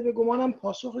برمیگرده به گمانم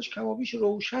پاسخش کم و بیش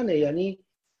روشنه، یعنی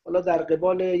حالا در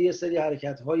قبال یه سری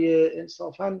حرکت‌های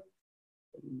انصافاً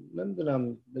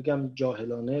نمیدونم بگم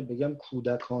جاهلانه بگم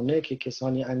کودکانه که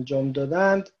کسانی انجام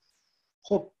دادند،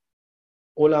 خب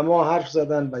علما حرف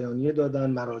زدن، بیانیه دادن،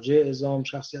 مراجع اعظام،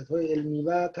 شخصیت‌های علمی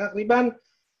و تقریباً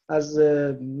از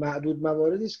معدود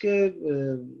مواردی است که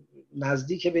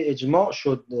نزدیک به اجماع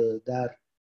شد در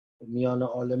میان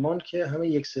عالمان که همه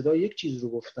یک صدا یک چیز رو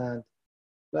گفتند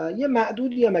و یه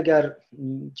معدودی هم اگر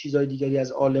چیزهای دیگری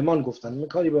از عالمان گفتن، من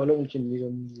کاری به حالا اون که میره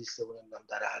لیسته و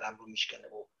در حرم رو میشکنه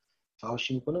و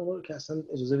فحاشی میکنه اون که اصلا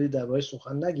اجازه بدید درباره‌اش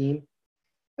سخن نگیم.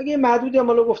 اگه معدودی هم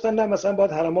حالا گفتن نه مثلا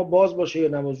باید حرم‌ها باز باشه یا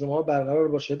نماز جمعه برقرار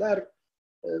باشه، در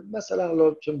مثلا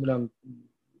حالا چه می‌دونم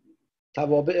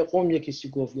توابع قم کسی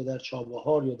گفت، یا در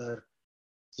چابهار یا در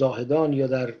زاهدان یا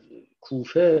در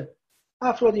کوفه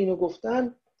افراد اینو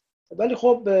گفتن، ولی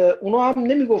خب اونا هم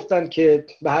نمیگفتن که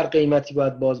به هر قیمتی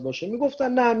باید باز باشه،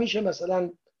 میگفتن نه میشه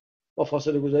مثلا با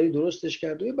فاصله گذاری درستش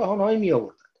کرد و یه بهانه‌ای می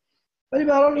آوردن. ولی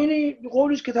به هر حال این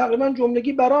قولی است که تقریبا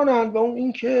جملگی برانند و اون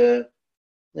این که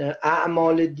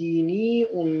اعمال دینی،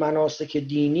 اون مناسک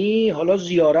دینی، حالا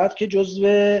زیارت که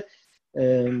جزو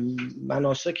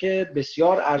مناسک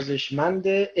بسیار ارزشمند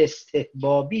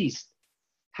استحبابی است،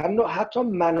 حتی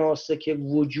مناسک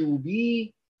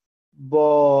وجوبی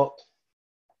با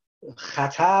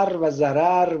خطر و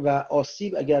ضرر و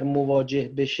آسیب اگر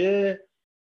مواجه بشه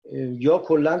یا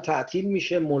کلا تعطیل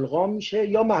میشه، ملغا میشه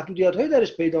یا محدودیت‌هایی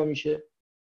درش پیدا میشه.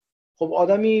 خب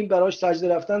آدمی براش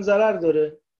سجده رفتن ضرر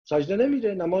داره، سجده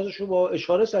نمیره، نمازشو با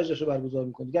اشاره سجدهشو برگزار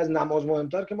میکنه، دیگه از نماز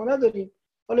مهمتر که ما نداریم.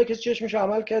 حالا کسی چشمش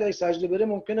عمل کرده اگه سجده بره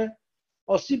ممکنه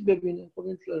آسیب ببینه، خب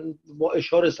با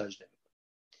اشاره سجده میکنه.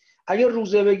 اگر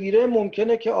روزه بگیره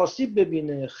ممکنه که آسیب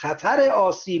ببینه، خطر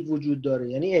آسیب وجود داره،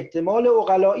 یعنی احتمال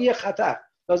عقلائی خطر،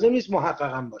 لازم نیست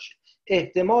محقق هم باشه،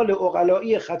 احتمال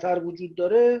عقلائی خطر وجود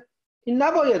داره، این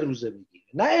نباید روزه بگیره،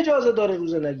 نه اجازه داره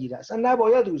روزه نگیره، اصلا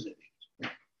نباید روزه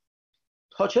بگیره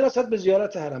تا چه رسد به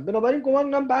زیارت حرم. بنابراین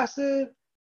گمان بحث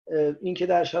این که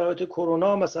در شرایط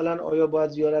کرونا مثلا آیا باید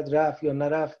زیارت رفت یا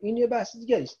نرفت این یه بحث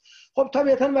دیگه است. خب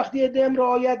طبیعتا وقتی ادم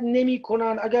رعایت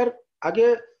نمی‌کنن،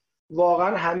 اگه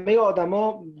واقعا همه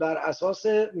آدما بر اساس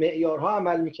معیارها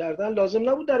عمل می‌کردن لازم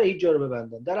نبود در هیچ جا رو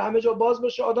ببندن، در همه جا باز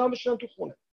باشه، آدم بشینن تو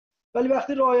خونه. ولی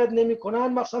وقتی رعایت نمی‌کنن،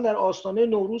 مثلا در آستانه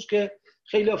نوروز که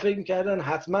خیلی‌ها فکر می‌کردن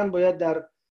حتما باید در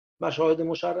مشاهد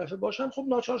مشرفه باشن، خب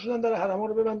ناچار شدن در حرم‌ها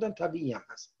رو ببندن، طبیعی هم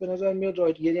هست، به نظر میاد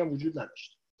رعایت‌گری هم وجود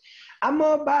نداشت.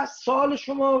 اما بس سوال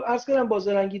شما عرض کردم با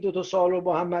زرنگی 2 سوال رو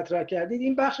با هم مطرح کردید.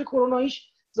 این بخش کروناییش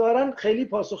ظاهرا خیلی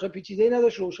پاسخ پیچیده‌ای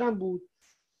نداشت، روشن بود.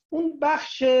 اون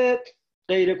بخش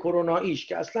غیر کروناییش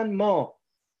که اصلا ما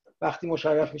وقتی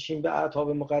مشرف میشیم به اعتاب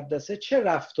مقدسه چه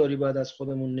رفتاری باید از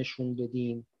خودمون نشون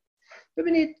بدیم.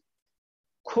 ببینید،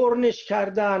 کرنش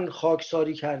کردن،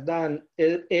 خاکساری کردن،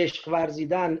 عشق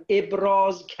ورزیدن،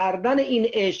 ابراز کردن این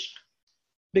عشق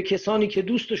به کسانی که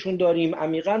دوستشون داریم،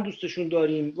 عمیقاً دوستشون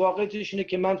داریم، واقعیتش اینه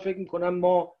که من فکر میکنم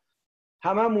ما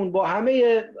هممون با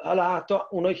همه، حتی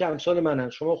اونایی که امثال منن،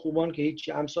 شما خوبان که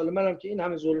هیچی، امثال منم که این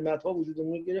همه ظلمت ها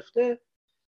وجودمون گرفته،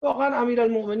 واقعا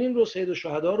امیرالمؤمنین رو، سید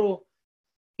الشهدا رو،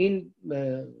 این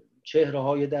چهره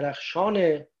های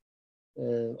درخشان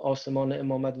آسمان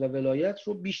امامت و ولایت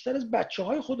رو بیشتر از بچه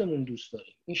های خودمون دوست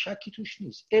داریم، این شکی توش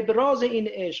نیست. ابراز این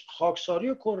عشق، خاکساری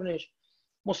و کرنش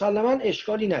مسلماً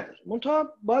اشکالی نداره،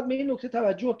 منتها باید به این نکته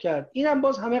توجه کرد، اینم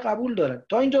باز همه قبول دارن،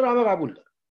 تا اینجا رو همه قبول دارن،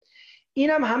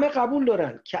 اینم همه قبول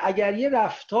دارن که اگر یه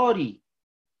رفتاری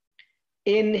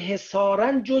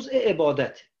انحصاراً جزء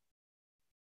عبادته،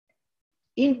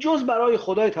 این جز برای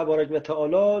خدای تبارک و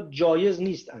تعالی جایز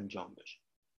نیست انجام بشه.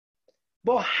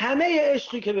 با همه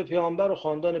عشقی که به پیامبر و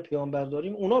خاندان پیامبر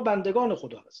داریم، اونا بندگان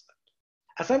خدا هستند.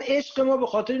 اصلا عشق ما به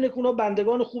خاطر اینه که اونا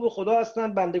بندگان خوب خدا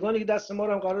هستند، بندگانی که دست ما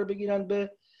رو هم قرار بگیرن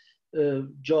به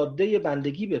جاده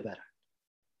بندگی ببرن.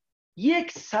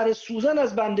 یک سر سوزن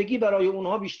از بندگی برای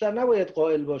اونها بیشتر نباید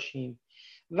قائل باشیم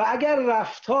و اگر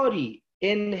رفتاری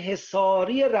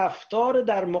انحصاری رفتار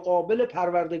در مقابل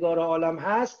پروردگار عالم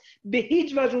هست، به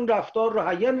هیچ وجه اون رفتار رو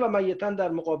حیاً و میتاً در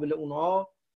مقابل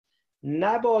اونها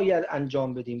نباید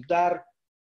انجام بدیم. در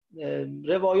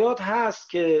روایات هست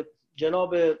که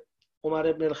جناب عمر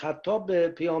ابن الخطاب به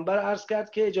پیامبر عرض کرد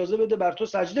که اجازه بده بر تو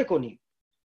سجده کنیم.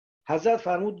 حضرت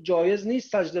فرمود جایز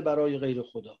نیست سجده برای غیر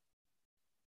خدا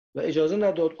و اجازه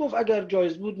نداد. گفت اگر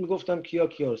جایز بود میگفتم کیا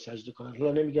رو سجده کنن.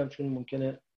 حالا نمیگم چون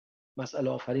ممکنه مسئله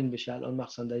آفرین بشه الان،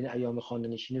 مخصوصا در این ایام خانه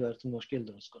نشینی براتون مشکل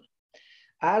درست کنه.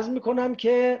 عرض میکنم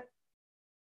که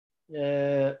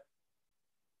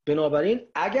بنابراین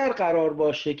اگر قرار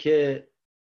باشه که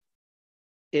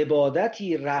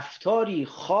عبادتی رفتاری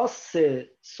خاص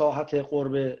ساحت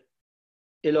قرب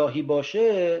الهی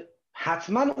باشه،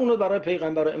 حتما اونو برای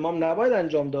پیغمبر و امام نباید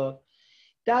انجام داد.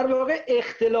 در واقع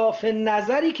اختلاف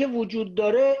نظری که وجود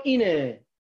داره اینه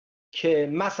که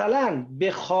مثلا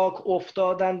به خاک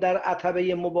افتادن در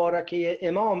عتبه مبارکه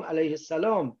امام علیه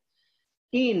السلام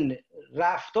این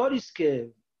رفتاری است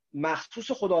که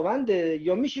مخصوص خداونده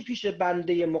یا میشه پیش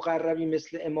بنده مقربی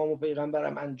مثل امام و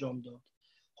پیغمبرم انجام داد.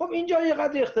 خب اینجا یه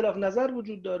قدر اختلاف نظر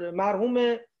وجود داره.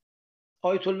 مرحوم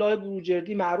آیت الله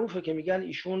بروجردی معروفه که میگن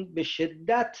ایشون به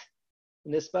شدت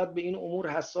نسبت به این امور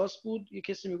حساس بود. یه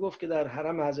کسی میگفت که در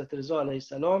حرم حضرت رضا علیه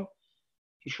السلام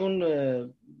ایشون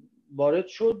وارد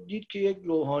شد، دید که یک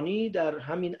روحانی در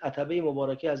همین عتبه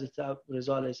مبارکه حضرت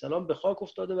رضا علیه السلام به خاک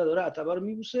افتاده و داره عتبه رو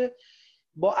میبوسه.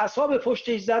 با عصا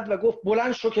پشتش زد و گفت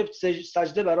بلند شو که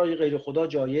سجده برای غیر خدا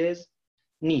جایز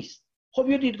نیست. خب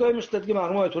یه دیدگاه مثل که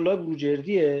مرحوم آیت الله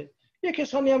بروجردیه. یه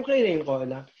کسانی هم غیر این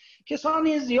قائلن.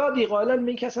 کسانی زیادی قائلن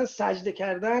به این که اصلا سجده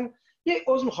کردن، یه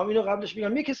عذر میخوام اینو قبلش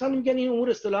بگم، یه کسانی میگن این امور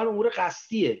اصطلاحاً امور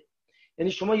قصدیه.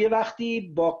 یعنی شما یه وقتی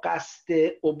با قصد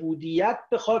عبودیت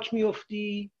به خاک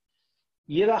میفتی،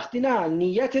 یه وقتی نه،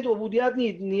 نیتت عبودیت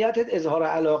نیست، نیتت اظهار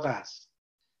علاقه است.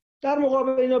 در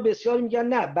مقابل اینا بسیاری میگن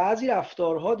نه، بعضی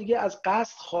رفتارها دیگه از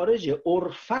قصد خارجه،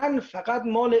 عرفاً فقط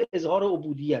مال اظهار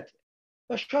عبودیته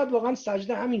و شاید واقعا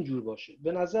سجده همین جور باشه.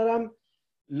 به نظرم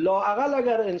لااقل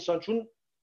اگر انسان، چون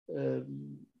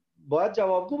باید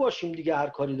جوابگو باشیم دیگه هر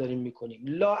کاری داریم میکنیم،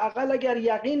 لااقل اگر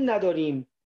یقین نداریم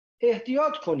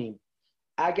احتیاط کنیم.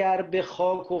 اگر به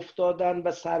خاک افتادن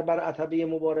و سر بر عتبه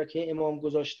مبارکه امام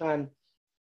گذاشتن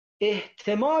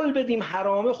احتمال بدیم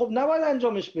حرامه، خب نباید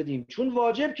انجامش بدیم، چون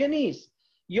واجب که نیست،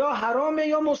 یا حرامه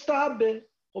یا مستحبه.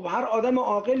 خب هر آدم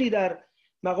عاقلی در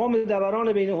مقام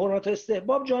دوران بین حرمت و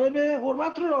استحباب جانب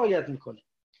حرمت رو رعایت میکنه.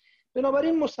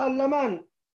 بنابراین مسلماً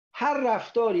هر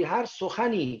رفتاری، هر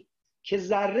سخنی که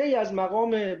ذره از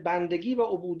مقام بندگی و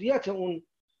عبودیت اون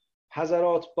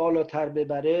حضرات بالاتر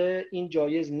ببره این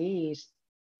جایز نیست.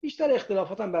 بیشتر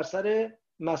اختلافات هم بر سر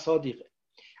مصادیقه.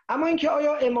 اما اینکه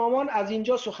آیا امامان از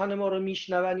اینجا سخن ما رو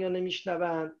میشنون یا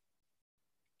نمیشنون،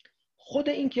 خود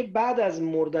اینکه بعد از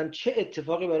مردن چه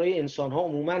اتفاقی برای انسانها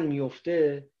عموما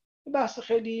میفته بحث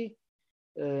خیلی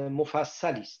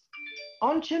مفصلی است.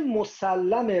 آنچه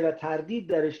مسلمه و تردید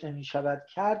درش نمیشود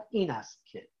کرد این است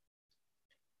که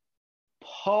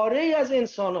پاره از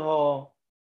انسانها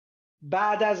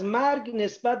بعد از مرگ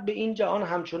نسبت به این جهان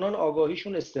همچنان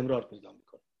آگاهیشون استمرار پیدا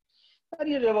میکنه. در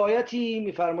یه روایتی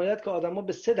میفرماید که آدم‌ها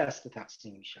به 3 دسته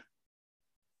تقسیم میشن: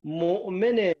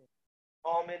 مؤمن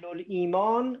کامل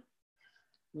الایمان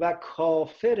و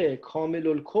کافر کامل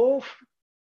الکفر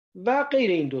و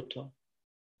غیر این دوتا.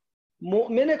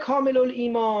 مؤمن کامل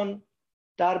الایمان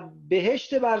در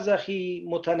بهشت برزخی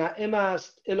متنعم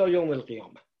است الی یوم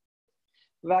القیامه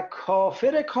و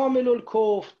کافر کامل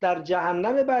الکفر در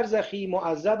جهنم برزخی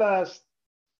معذب است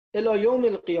الی یوم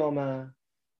القیامه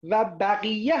و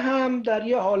بقیه هم در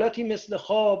یه حالتی مثل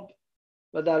خواب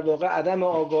و در واقع عدم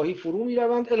آگاهی فرو می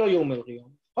روند الی یوم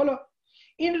القیامه. حالا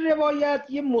این روایت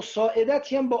یه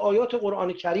مساعدتی هم با آیات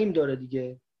قرآن کریم داره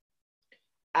دیگه.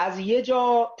 از یه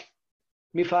جا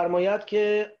میفرماید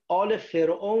که آل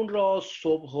فرعون را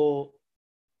صبح و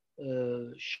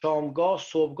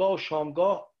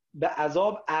شامگاه به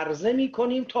عذاب عرضه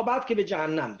میکنیم تا بعد که به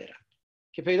جهنم برن،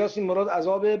 که پیداست این مراد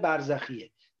عذاب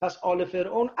برزخیه. پس آل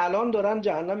فرعون الان دارن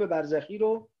جهنم برزخی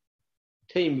رو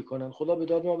طی میکنن. خدا به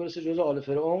داد ما برسه جزء آل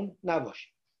فرعون نباشه.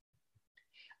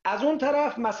 از اون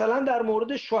طرف مثلا در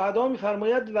مورد شهدا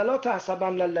میفرماید ولا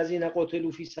تحسبن الذين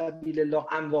قتلوا في سبيل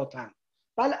الله امواتا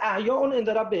بل احیاء عند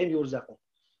ربهم یرزقون.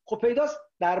 خب پیداست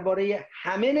درباره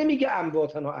همه نمیگه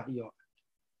امواتن و احیا.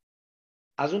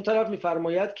 از اون طرف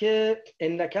میفرماید که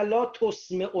انک لا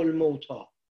تسمع الموتى،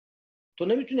 تو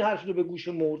نمیتونی حرف رو به گوش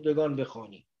مردگان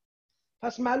بخوانی.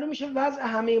 پس معلوم میشه وضع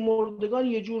همه مردگان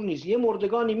یه جور نیست. یه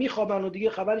مردگانی میخوابن و دیگه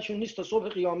خبرشون نیست تا صبح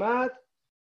قیامت،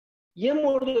 یه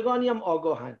مردگانی هم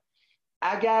آگاهن.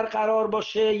 اگر قرار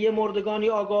باشه یه مردگانی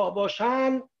آگاه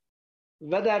باشن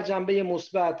و در جنبه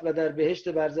مثبت و در بهشت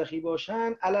برزخی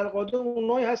باشن، علالقاده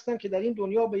اونایی هستن که در این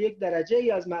دنیا به یک درجه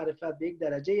ای از معرفت، به یک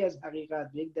درجه ای از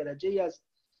حقیقت، به یک درجه ای از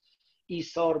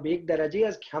ایثار، به یک درجه ای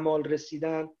از کمال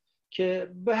رسیدن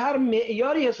که به هر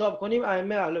معیاری حساب کنیم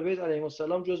ائمه اهل بیت علیهم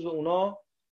السلام جزو اونا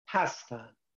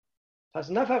هستن.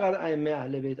 پس نه فقط ائمه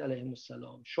اهل بیت علیهم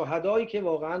السلام، شهدایی که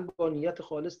واقعا با نیت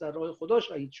خالص در راه خدا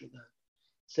شهید شدن،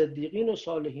 صدیقین و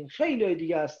صالحین، خیلی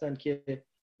دیگه هستن که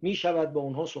می شود با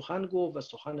اونها سخن گفت و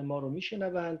سخن ما رو می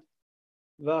شنوند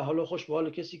و حالا خوش به حال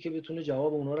کسی که بتونه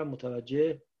جواب اونها رو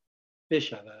متوجه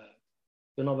بشود.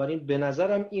 بنابراین به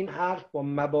نظرم این حرف با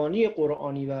مبانی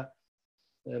قرآنی و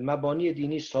مبانی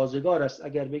دینی سازگار است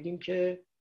اگر بگیم که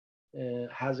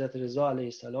حضرت رضا علیه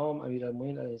السلام،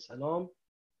 امیرالمومنین علیه السلام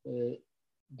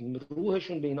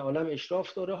روحشون به این عالم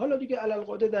اشراف داره. حالا دیگه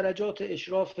علالقاده درجات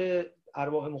اشراف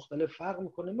ارواح مختلف فرق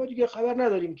میکنه، ما دیگه خبر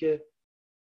نداریم که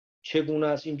چگونه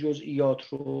است این جزئیات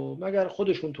رو، مگر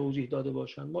خودشون توضیح داده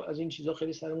باشن. ما از این چیزا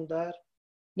خیلی سرمون در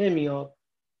نمیاد،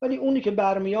 ولی اونی که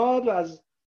برمیاد و از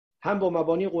هم با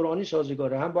مبانی قرآنی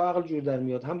سازگاره، هم با عقل جور در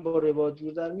میاد، هم با روایت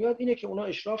جور در میاد، اینه که اونا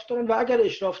اشراف دارن و اگر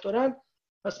اشراف دارن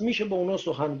پس میشه با اونا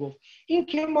سخن گفت. این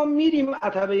که ما میریم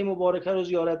عتبه مبارکه رو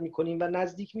زیارت میکنیم و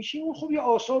نزدیک میشیم، اون خب یه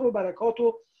آثار و برکات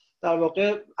و در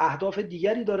واقع اهداف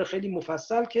دیگری داره خیلی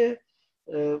مفصل که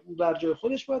در جای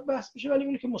خودش باید بحث بشه، ولی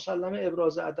اونی که مسلمه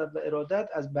ابراز ادب و ارادت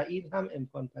از بعید هم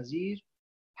امکان پذیر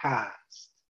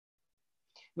هست.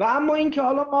 و اما این که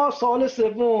حالا ما سوال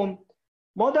سوم،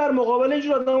 ما در مقابل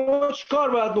اینجور آدم‌ها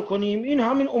چیکار باید بکنیم؟ این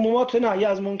همین عمومات نهی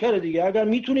از منکر دیگه. اگر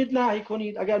میتونید نهی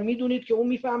کنید، اگر میدونید که اون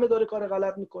میفهمه داره کار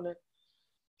غلط میکنه،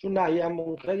 چون نهی از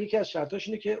منکر یکی از شرطاش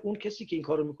اینه که اون کسی که این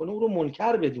کارو میکنه اون رو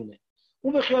منکر بدونه.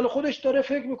 اون به خیال خودش داره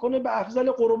فکر میکنه به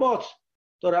افضل قربات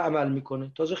داره عمل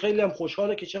میکنه، تازه خیلی هم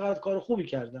خوشحاله که چقدر کار خوبی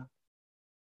کردن.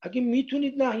 اگه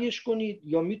میتونید نهیش کنید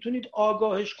یا میتونید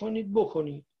آگاهش کنید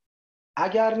بکنید،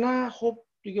 اگر نه خب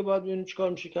دیگه باید ببینیم چیکار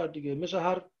میشه کرد دیگه. مثل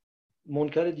هر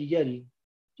منکر دیگری،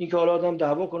 این که حالا آدم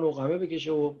دعوا کنه و قمه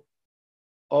بکشه و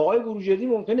آقای بروجردی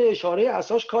ممکنه اشاره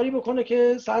اساس کاری بکنه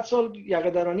که 100 سال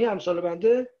یقه درانی امثال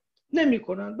بنده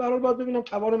نمیکنن. برای باید ببینم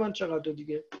توان من چقدر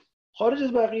دیگه، خارج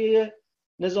از بقیه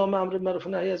نظام امر معروف و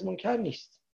نهی از منکر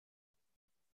نیست.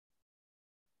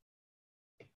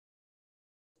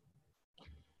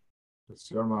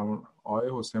 بسیار ممنون. آقای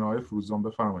حسین، آقای فروزان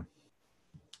بفرمایید.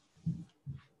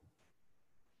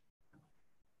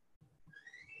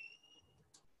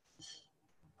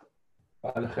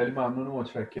 بله خیلی ممنون و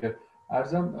متشکرم.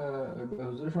 عرضم به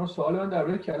حضور شما سوال من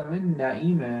درباره کلمه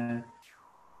نعیمه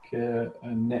که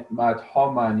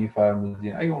نعمت‌ها معنی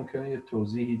فرمودین، اگه ممکنه یه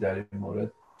توضیحی در این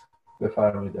مورد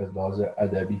بفرمایید از لحاظ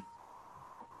ادبی.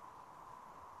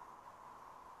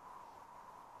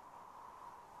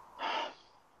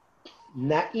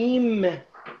 نعیم،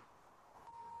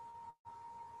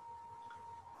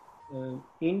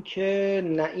 این که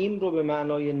نعیم رو به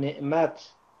معنای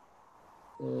نعمت،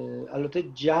 البته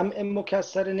جمع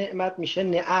مکسر نعمت میشه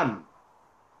نعم.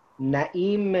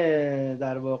 نعیم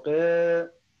در واقع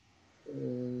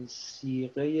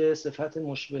صیغه صفت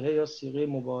مشبهه یا صیغه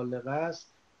مبالغه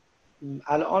است.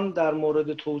 الان در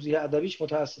مورد توضیح ادبیش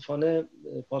متاسفانه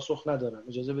پاسخ ندارم،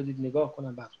 اجازه بدید نگاه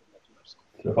کنم بعد خدمتتون عرض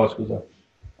کنم. سپاسگزارم.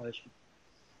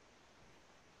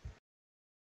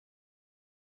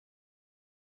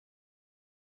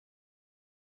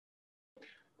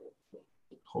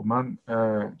 خب من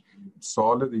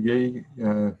سوال دیگه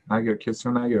کسی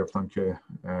رو نگرفتم که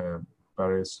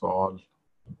برای سوال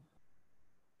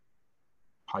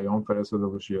پیام فرستاده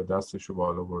باشه یا دستش رو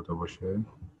بالا برده باشه.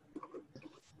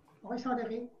 آقای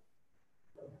صادقی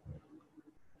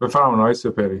بفرمایید. آقای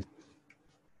سپری.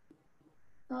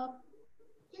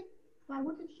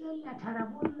 فرمودید که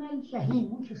یترون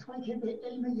الجحیم، اون کسایی که به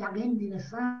علم یقین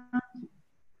میرسن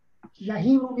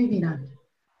جحیم رو میبینند.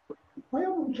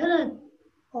 آیا ممکنه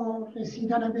با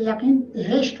رسیدن به یقین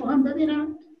بهشت رو هم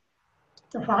ببینند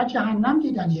یا فقط جهنم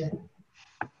دیدنیه؟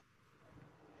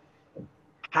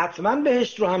 حتما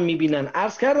بهشت رو هم میبینن.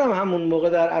 عرض کردم همون موقع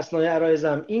در اثنای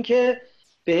عرایزم این که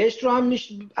بهشت رو هم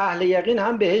اهل یقین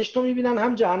هم بهشت رو میبینن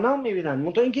هم جهنم میبینن.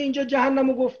 منتها اینکه اینجا جهنم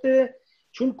رو گفته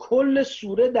چون کل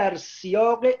سوره در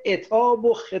سیاق عتاب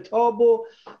و خطاب و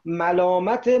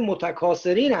ملامت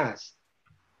متکاسرین هست،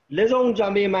 لذا اون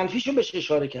جنبه منفیش رو بهش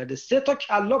اشاره کرده. 3 تا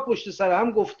کلا پشت سر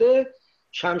هم گفته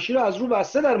شمشیر رو از رو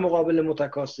بسته در مقابل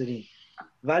متکاسرین،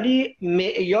 ولی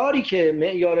معیاری که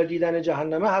معیار دیدن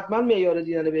جهنمه حتما معیار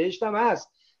دیدن بهشت هم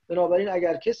هست. بنابراین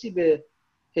اگر کسی به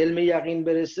علم یقین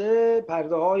برسه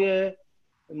پرده های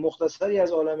مختصری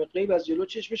از عالم غیب از جلو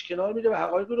چشمش کنار میره و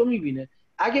حقایق رو میبینه.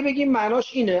 اگه بگیم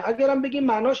معناش اینه، اگرم بگیم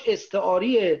معناش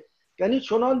استعاریه، یعنی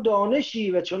چنان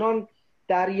دانشی و چنان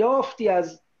دریافتی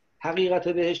از حقیقت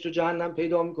بهشت و جهنم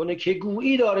پیدا میکنه که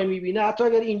گویی داره میبینه، حتی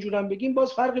اگر اینجورم بگیم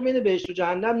باز فرقی بین بهشت و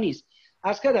جهنم نیست.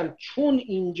 عرض کردم چون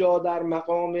اینجا در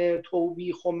مقام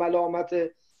توبیخ و ملامت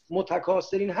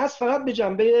متکاسرین هست، فقط به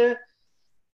جنبه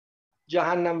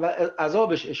جهنم و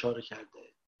عذابش اشاره کرده.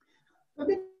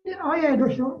 ببینید آقای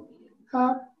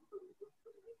دکتر،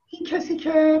 این کسی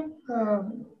که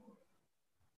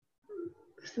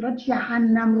اصطلاح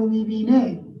جهنم رو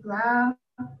میبینه و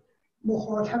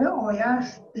مخاطب آیه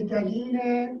است به دلیل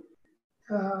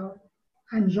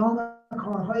انجام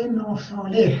کارهای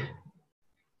ناصالح،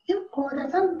 این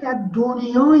قاعدتا در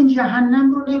دنیا این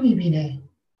جهنم رو نمیبینه.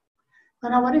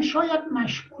 بنابراین شاید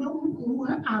مشمول اون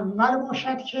گروه اول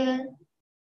باشد که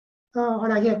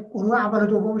حالا اگه گروه اول و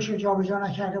دومش رو جابجا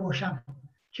نکرده باشم،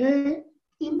 که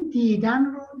این دیدن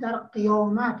رو در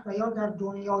قیامت و یا در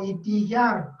دنیای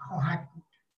دیگر خواهد بود.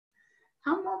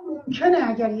 اما ممکنه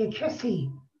اگر یک کسی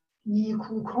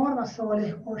نیکوکار و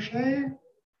صالح باشه،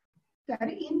 در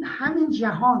این همین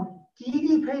جهان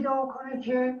دیدی پیدا کنه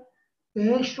که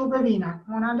بهشت رو ببیند،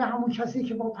 مانند همون کسی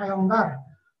که با پیامبر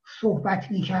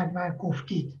صحبت میکرد و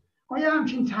گفتید. آیا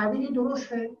همچین تعبیری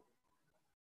درسته؟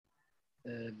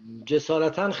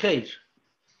 جسارتاً خیر.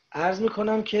 عرض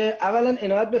میکنم که اولا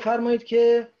عنایت بفرمایید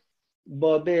که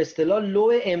با به اصطلاح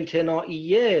لو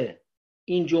امتناعیه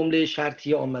این جمله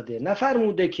شرطیه آمده،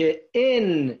 نفرموده که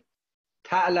ان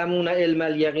تعلمون علم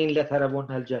الیقین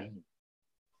لترون الجحیم،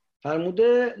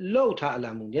 فرموده لو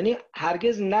تعلمون، یعنی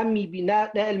هرگز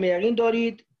نه علم یقین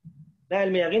دارید، نه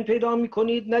علم یقین پیدا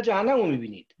میکنید، نه جهنم رو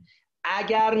میبینید.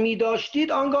 اگر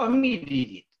میداشتید آنگاه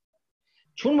میدیدید.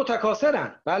 چون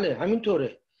متکاسرن. بله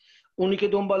همینطوره. اونی که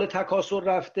دنبال تکاسر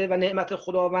رفته و نعمت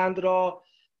خداوند را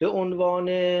به عنوان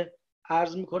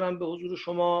عرض میکنم به حضور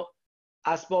شما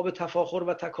اسباب تفاخر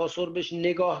و تکاسر بهش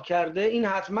نگاه کرده، این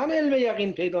حتما علم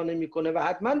یقین پیدا نمیکنه و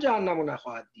حتما جهنم رو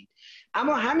نخواهد دید.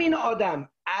 اما همین آدم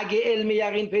اگه علم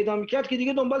یقین پیدا میکرد که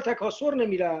دیگه دنبال تکاسر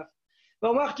نمیرفت و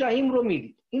اون وقت جهنم رو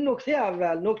میدید. این نکته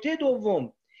اول. نکته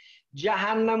دوم،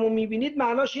 جهنم رو میبینید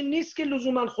معناش این نیست که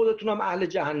لزوما خودتونم اهل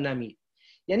جهنمی.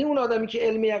 یعنی اون آدمی که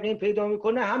علم یقین پیدا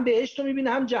میکنه هم بهشت رو میبینه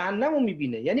هم جهنم رو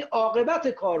میبینه، یعنی عاقبت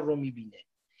کار رو میبینه،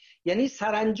 یعنی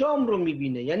سرانجام رو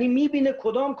میبینه، یعنی میبینه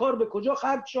کدام کار به کجا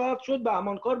ختم خواهد شد، به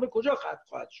همان کار به کجا ختم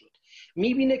خواهد شد.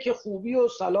 میبینه که خوبی و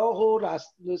صلاح و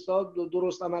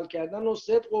درست عمل کردن و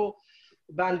صدق و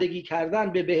بندگی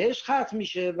کردن به بهشت ختم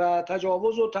میشه و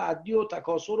تجاوز و تعدی و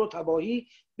تکاسر و تباهی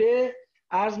به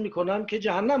عرض میکنم که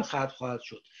جهنم ختم خواهد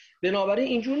شد. بنابراین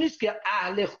اینجور نیست که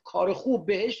اهل کار خوب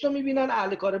بهشت رو میبینن،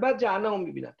 اهل کار بد جهنم رو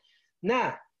میبینن.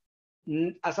 نه،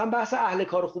 اصلا بحث اهل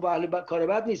کار خوب و اهل کار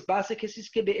بد نیست، بحث کسی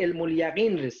است که به علم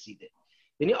الیقین رسیده.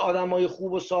 یعنی آدمای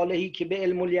خوب و صالحی که به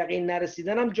علم الیقین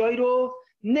نرسیدن هم جایی رو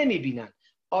نمیبینن.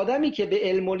 آدمی که به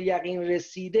علم الیقین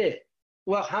رسیده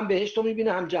و هم بهشت رو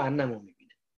میبینه هم جهنم رو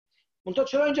میبینه. منتها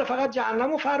چرا اینجا فقط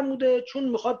جهنم رو فرموده؟ چون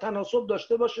میخواد تناسب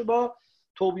داشته باشه با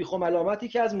توبیخ و ملامتی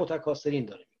که از متکاسرین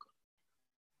داره میکنه.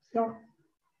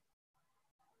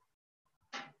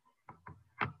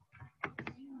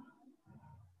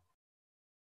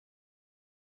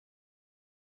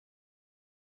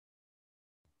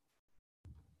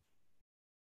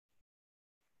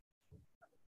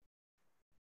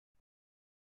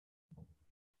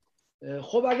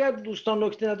 خب اگر دوستان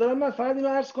نکته ندارن من فقط اینو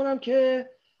عرض کنم که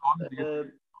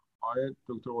آقای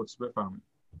دکتر قدس بفرمایید.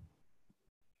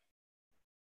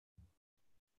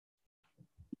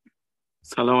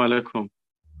 سلام علیکم.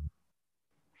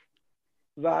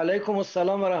 و علیکم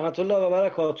السلام و رحمت الله و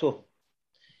برکاته.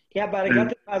 این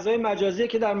برکت فضای مجازیه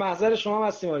که در محضر شما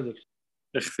هستیم آقای دکتر.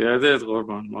 اختیار دارید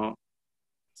قربان، ما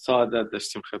سعادت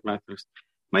داشتیم خدمتتون.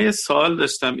 من یه سوال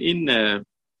داشتم. این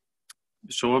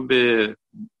شما به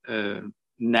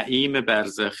نعیم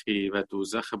برزخی و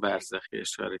دوزخ برزخی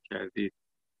اشاره کردید.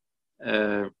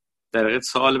 در حقیقت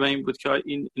سوال من این بود که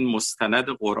این مستند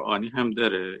قرآنی هم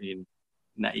داره، این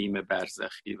نعیم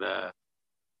برزخی و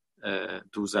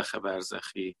دوزخ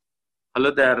برزخی؟ حالا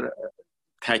در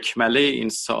تکمله این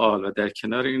سوال و در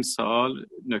کنار این سوال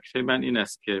نکته من این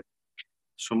است که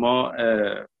شما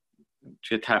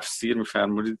توی تفسیر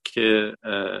می‌فرمایید که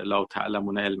لا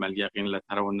تعلمون علم الیقین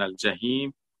لترون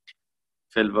الجحیم،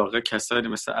 فی الواقع کسانی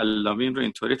مثل علامین رو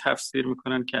اینطوری تفسیر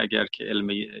میکنن که اگر که علم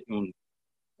اون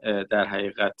در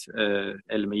حقیقت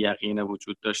علم یقین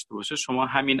وجود داشته باشه، شما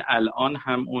همین الان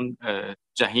هم اون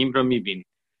جحیم رو میبینید.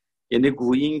 یعنی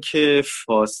گویی این که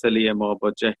فاصله ما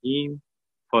با جحیم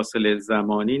فاصله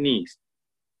زمانی نیست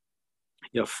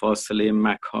یا فاصله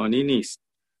مکانی نیست،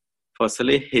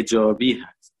 فاصله حجابی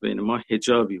هست. بین ما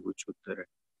حجابی وجود داره.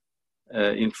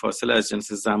 این فاصله از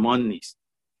جنس زمان نیست.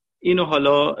 اینو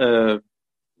حالا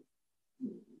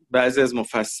بعضی از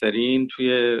مفسرین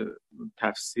توی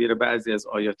تفسیر بعضی از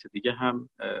آیات دیگه هم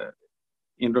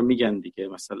این رو میگن دیگه،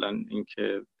 مثلا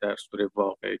اینکه در سوره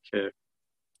واقعه که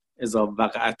اذا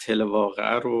وقعت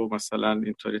الواقعه رو مثلا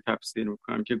اینطوری تفسیر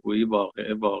میکنم که گویی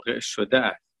واقع شده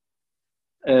است.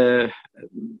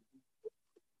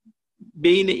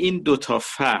 بین این دوتا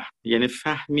فهم، یعنی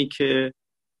فهمی که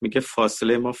میگه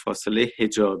فاصله ما فاصله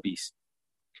حجابی است،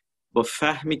 با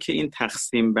فهمی که این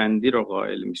تقسیم بندی رو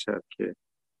قائل میشه که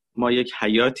ما یک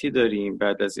حیاتی داریم،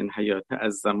 بعد از این حیات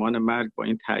از زمان مرگ با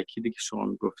این تأکیدی که شما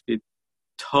میگفتید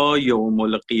تا یوم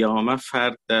القیامه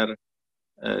فرد در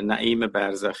نعیم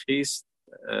برزخی است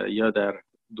یا در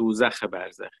دوزخ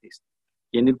برزخی است.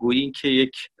 یعنی گویی که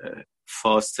یک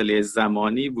فاصله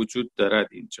زمانی وجود دارد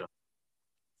اینجا.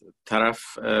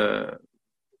 طرف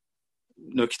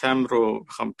نکتم رو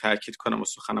بخوام تأکید کنم و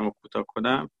سخنم رو کوتاه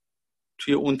کنم،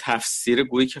 توی اون تفسیر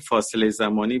گویی که فاصله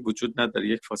زمانی وجود نداره،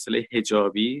 یک فاصله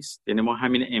حجابی است. یعنی ما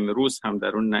همین امروز هم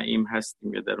در اون نعیم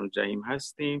هستیم یا در اون جحیم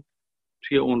هستیم،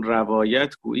 توی اون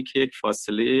روایت گویی که یک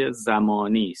فاصله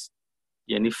زمانی است.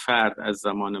 یعنی فرد از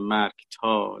زمان مرگ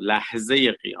تا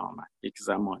لحظه قیامت یک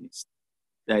زمانی است،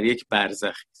 در یک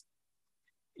برزخی است.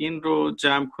 این رو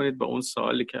جمع کنید با اون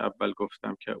سوالی که اول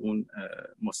گفتم که اون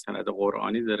مستند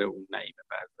قرآنی داره، اون نعیم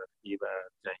برزخی و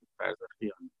جحیم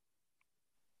برزخی.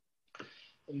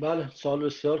 بله، سوال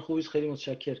بسیار خوبی است، خیلی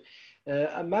متشکر.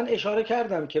 من اشاره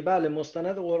کردم که بله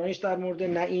مستند قرآنیش در مورد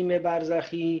نعیم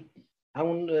برزخی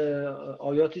همون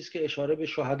آیاتی است که اشاره به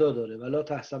شهدا داره، ولا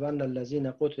تحسبن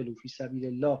الذین قتلوا فی سبیل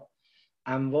الله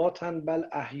امواتا بل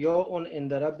احیاء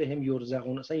عند ربهم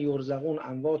یرزقون. اصلا یرزقون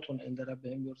اموات عند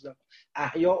ربهم یرزقون،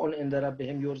 احیاء عند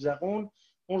ربهم یرزقون،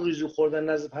 اون ریزو خوردن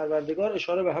نزد پروردگار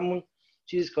اشاره به همون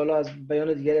چیزی که حالا از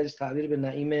بیان دیگری از تعبیر به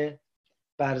نعیم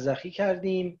برزخی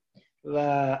کردیم. و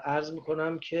عرض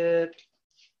میکنم که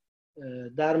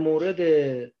در مورد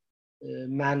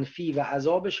منفی و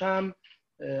عذابش هم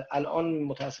الان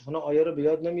متاسفانه آیه رو به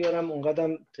یاد نمیارم،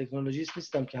 اونقدرم تکنولوژیست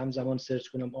نیستم که همزمان سرچ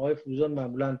کنم. آقای فروزان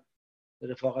معمولا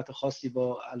رفاقت خاصی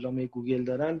با علامه گوگل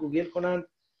دارن، گوگل کنند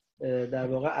در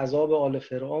واقع عذاب آل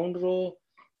فرعون رو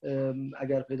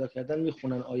اگر پیدا کردن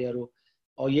میخونن آیه رو.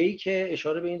 آیه‌ای که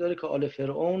اشاره به این داره که آل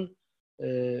فرعون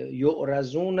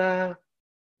یعرضون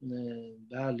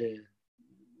بله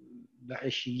و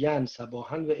عشیان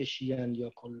صباحا و عشیان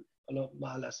یا کل، حالا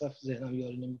مع الاسف ذهنم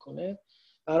یاری نمیکنه.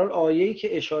 به هر حال آیه‌ای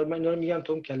که اشاره، من اینا رو میگم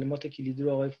تا اون کلمات کلیدی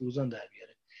رو آقای فروزان در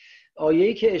بیاره.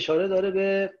 آیه‌ای که اشاره داره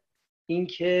به این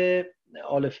که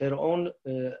آل فرعون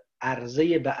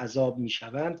عرضه به عذاب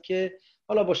میشوند که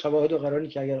حالا با شواهد و قرائنی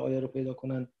که اگر آیه رو پیدا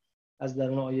کنن از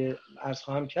درون آیه عرض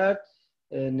خواهم کرد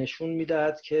نشون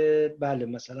میدهد که بله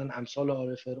مثلا امثال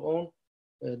آل فرعون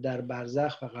در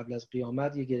برزخ و قبل از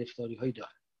قیامت یه گرفتاری هایی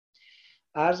داره.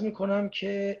 عرض میکنم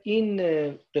که این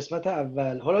قسمت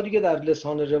اول. حالا دیگه در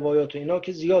لسان روایات و اینا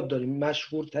که زیاد داریم،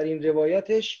 مشهورترین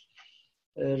روایتش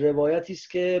روایتی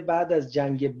است که بعد از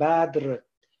جنگ بدر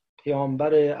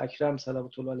پیامبر اکرم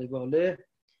صلوات الله علیه و آله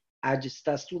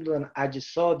دستور دادن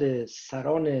اجساد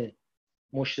سران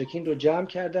مشرکین رو جمع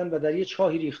کردن و در یه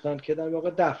چاهی ریختن که در واقع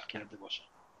دفن کرده باشن،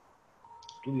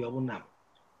 تو بیابون نمون.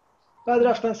 بعد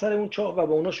رفتن سر اون چاه و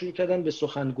با اونا شروع کردن به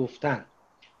سخن گفتن.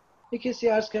 یک کسی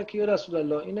عرض کرد که یا رسول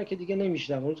الله اینا که دیگه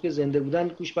نمیشنن، اون که زنده بودن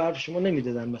گوش به حرف شما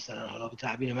نمیدادن، مثلا حالا به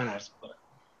تعبیر من عرض میکنم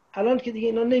الان که دیگه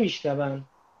اینا نمیشنون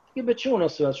دیگه به چه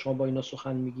مناسبت شما با اینا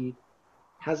سخن میگید؟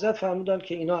 حضرت فرمودن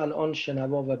که اینا الان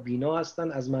شنوا و بینا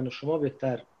هستن، از من و شما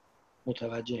بهتر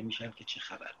متوجه میشن که چه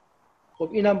خبر. خب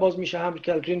اینم باز میشه هم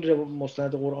کرد، این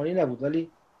مستند قرآنی نبود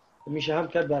ولی میشه هم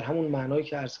کرد بر همون معنایی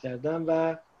که عرض کردم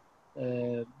و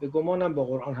به گمانم با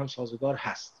قرآن هم سازگار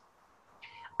هست.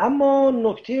 اما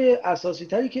نکته اساسی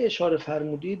تری که اشاره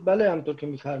فرمودید، بله همطور که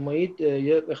میفرمایید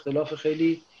یه اختلاف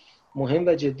خیلی مهم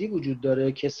و جدی وجود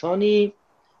داره. کسانی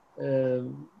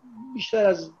بیشتر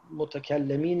از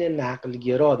متکلمین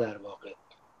نقلگرا در واقع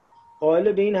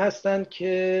قائل به این هستند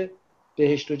که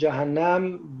بهشت و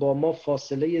جهنم با ما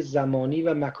فاصله زمانی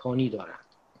و مکانی دارند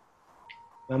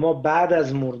و ما بعد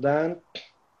از مردن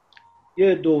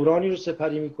یه دورانی رو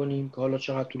سپری میکنیم که حالا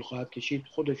چقدر طول خواهد کشید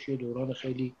خودش یه دوران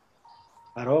خیلی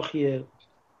فراخیه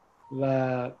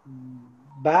و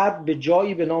بعد به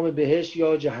جایی به نام بهشت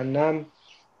یا جهنم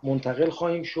منتقل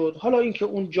خواهیم شد. حالا اینکه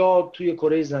اون جا توی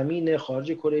کره زمینه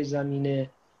خارج کره زمینه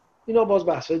اینا باز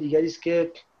بحث‌های دیگری است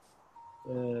که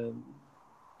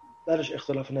درش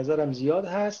اختلاف نظرم زیاد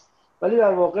هست، ولی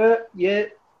در واقع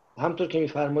یه همطور که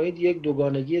میفرمایید یک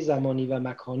دوگانگی زمانی و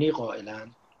مکانی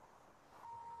قائلند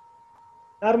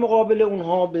در مقابل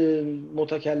اونها به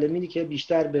متکلمینی که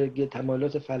بیشتر به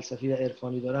تمایلات فلسفی و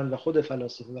عرفانی دارن و خود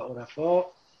فلاسفه و عرفا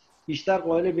بیشتر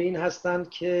قائل به این هستند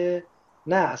که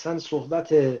نه، اصلا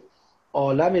صحبت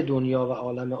عالم دنیا و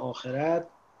عالم آخرت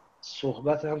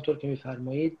صحبت همطور که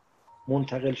میفرمایید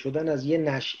منتقل شدن از یه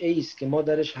نشئه‌ای است که ما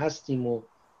درش هستیم و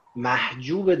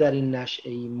محجوب در این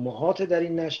نشئه‌ایم، محاط در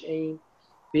این نشئه‌ایم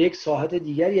به یک ساحت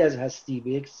دیگری از هستی، به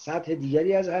یک سطح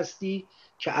دیگری از هستی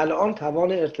که الان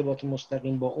توان ارتباط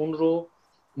مستقیم با اون رو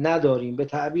نداریم. به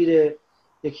تعبیر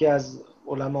یکی از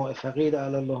علماء فقید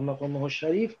علی الله مقامه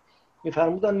الشریف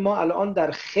میفرمودن ما الان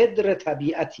در خدر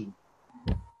طبیعتیم.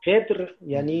 خدر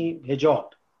یعنی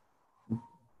حجاب.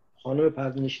 خانم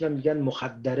پرده نشین میگن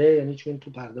مخدره، یعنی چون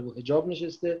تو پرده و حجاب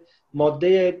نشسته.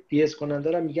 ماده پیس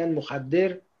کننده رو میگن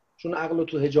مخدر، چون عقل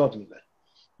تو حجاب میبره.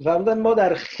 فرمودن ما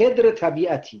در خدر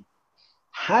طبیعتیم،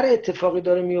 هر اتفاقی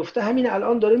داره میفته همین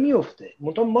الان داره میفته،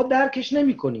 منتها ما درکش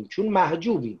نمی کنیم چون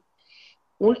محجوبیم.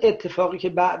 اون اتفاقی که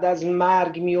بعد از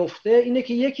مرگ میفته اینه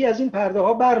که یکی از این پرده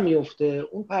ها بر میفته.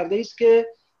 اون پرده ایست که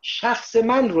شخص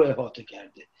من رو احاطه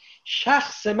کرده.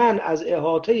 شخص من از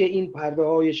احاطه این پرده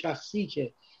های شخصی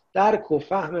که درک و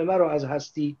فهم من رو از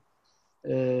هستی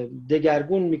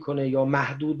دگرگون میکنه یا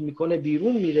محدود میکنه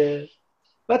بیرون میره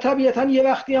و طبیعتا یه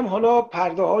وقتی هم حالا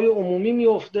پرده های عمومی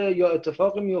میفته یا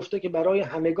اتفاق میفته که برای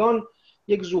همگان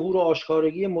یک ظهور و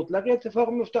آشکارگی مطلق اتفاق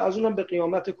میفته، از اونم به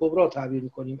قیامت کبرا تعبیر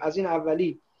میکنیم. از این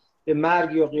اولی به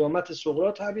مرگ یا قیامت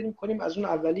صغرا تعبیر میکنیم، از اون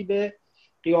اولی به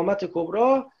قیامت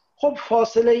کبرا. خب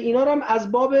فاصله اینا رو هم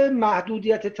از باب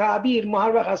محدودیت تعبیر، ما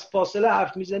هر وقت از فاصله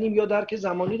حرف میزنیم یا درک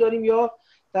زمانی داریم یا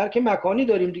درک مکانی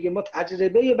داریم دیگه. ما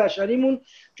تجربه بشریمون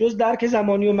جز درک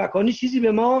زمانی و مکانی چیزی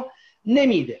به ما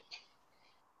نمیده.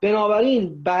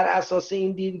 بنابراین بر اساس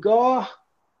این دیدگاه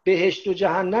بهشت و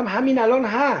جهنم همین الان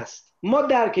هست، ما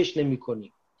درکش نمی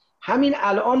کنیم. همین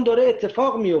الان داره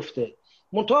اتفاق میفته،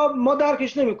 منتها ما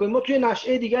درکش نمی کنیم. ما توی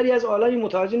نشأه دیگری از عالمی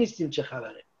متوجه نیستیم چه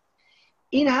خبره.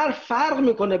 این حرف فرق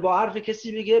میکنه با حرف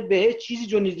کسی بگه بهشت چیزی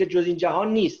جز این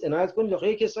جهان نیست. عنایت کنید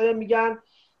آخه کسایی میگن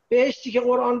بهشتی که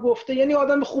قرآن گفته یعنی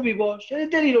آدم خوبی باش، یعنی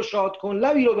دلی رو شاد کن،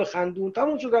 لبی رو بخندون،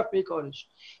 تموم شد رفت به کارش.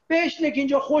 بهشت اینه که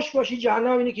اینجا خوش باشی،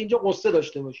 جهنم اینه که اینجا قصه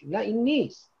داشته باشی. نه، این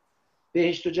نیست.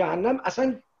 بهشت و جهنم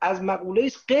اصلا از مقوله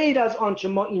است غیر از آنچه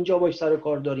ما اینجا باش سر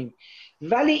کار داریم.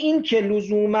 ولی این که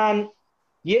لزوماً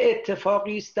یه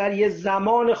اتفاقی است در یه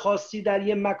زمان خاصی، در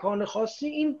یه مکان خاصی،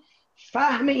 این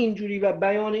فهم اینجوری و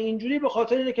بیان اینجوری به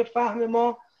خاطر اینه که فهم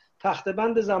ما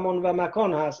تخته‌بند زمان و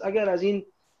مکان هست. اگر از این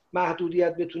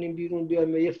محدودیت بتونیم بیرون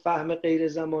بیایم و یه فهم غیر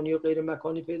زمانی و غیر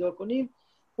مکانی پیدا کنیم،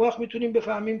 وقت میتونیم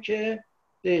بفهمیم که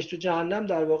بهشت و جهنم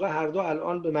در واقع هر دو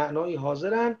الان به معنای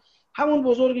حاضرن. همون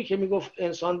بزرگی که میگفت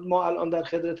انسان ما الان در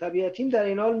خدر طبیعتیم، در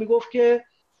این حال میگفت که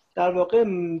در واقع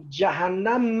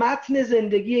جهنم متن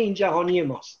زندگی این جهانی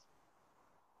ماست.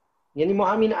 یعنی ما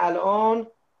همین الان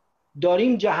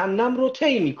داریم جهنم رو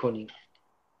طی میکنیم.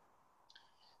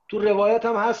 تو روایت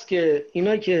هم هست که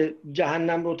اینایی که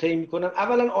جهنم رو طی میکنن،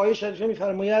 اولا آیه شریفه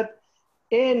میفرماید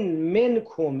ان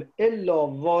منکم الا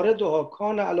واردها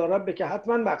کان علی ربک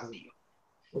حتما مقضیه.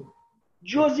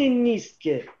 جز این نیست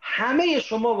که همه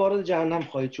شما وارد جهنم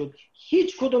خواهید شد.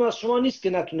 هیچ کدوم از شما نیست که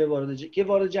نتونه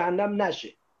وارد جهنم نشه.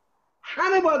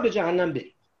 همه باید به جهنم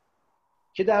برید.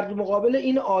 که در مقابل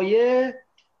این آیه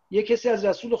یک کسی از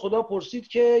رسول خدا پرسید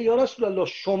که یا رسول الله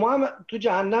شما هم تو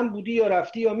جهنم بودی یا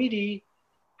رفتی یا میری؟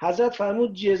 حضرت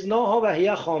فرمود جزناها و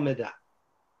هی خامده.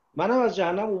 منم از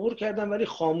جهنم عبور کردم ولی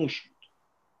خاموش بود.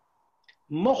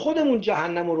 ما خودمون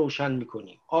جهنم رو روشن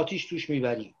میکنیم، آتیش توش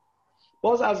میبریم.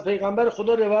 باز از پیغمبر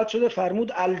خدا روایت شده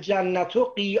فرمود الجنت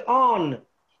قیعان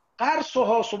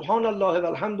قرصها سبحان الله و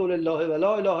الحمد لله و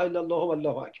لا اله الا الله و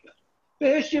الله اکبر.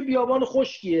 بهشت یه بیابان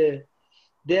خشکیه،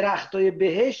 درختای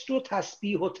بهشت رو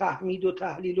تسبیح و تحمید و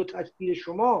تهلیل و تکبیر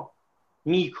شما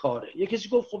میکاره. یه کسی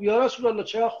گفت خب یا رسول الله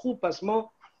چقدر خوب، پس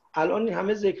ما الان این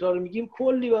همه ذکرها رو میگیم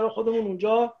کلی برای خودمون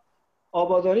اونجا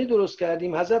آبادانی درست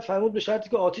کردیم. حضرت فرمود به شرطی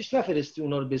که آتش نفرستی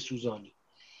اونا رو بسوزانی.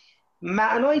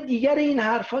 معنای دیگر این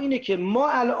حرفا اینه که ما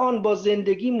الان با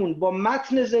زندگیمون، با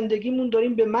متن زندگیمون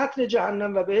داریم به متن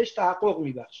جهنم و بهشت تحقق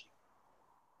میبخشیم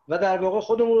و در واقع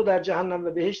خودمون رو در جهنم و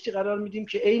بهشتی قرار میدیم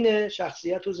که عین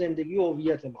شخصیت و زندگی و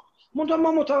هویت ما.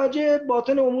 ما متوجه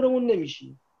باطن امورمون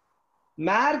نمیشیم.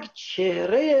 مرگ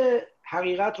چهره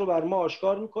حقیقت رو بر ما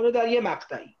آشکار میکنه در یه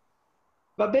مقطعی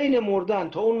و بین مردن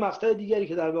تا اون مقطع دیگری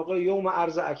که در واقع یوم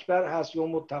عرض اکبر هست،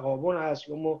 یوم التغابن هست،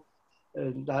 یوم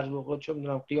در واقع چه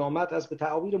میدونم قیامت هست، به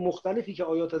تعابیر مختلفی که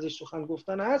آیات ازش سخن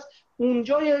گفتن هست،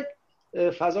 اونجا یک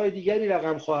فضای دیگری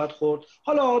رقم خواهد خورد.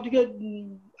 حالا دیگه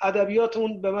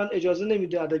ادبیاتمون به من اجازه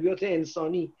نمیده، ادبیات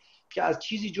انسانی که از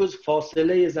چیزی جز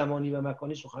فاصله زمانی و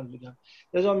مکانی سخن بگم.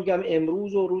 لذا میگم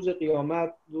امروز و روز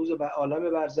قیامت، روز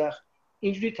عالم برزخ،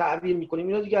 اینجوری تعبیر میکنیم.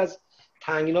 اینا دیگه از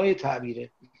تنگنای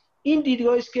تعبیره. این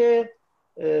دیدگاهی است که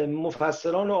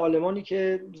مفسران و عالمانی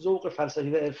که ذوق فلسفی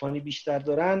و عرفانی بیشتر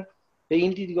دارن به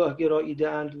این دیدگاه گراییده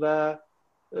اند و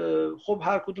خب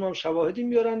هر کدوم هم شواهدی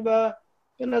میارن و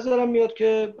به نظرم میاد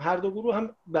که هر دو گروه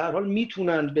هم به هر حال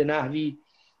میتونن به نحوی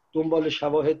دنبال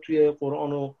شواهد توی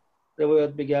قرآن و روایات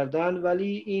بگردن،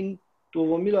 ولی این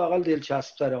دومی لااقل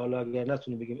دلچسب‌تره. حالا اگر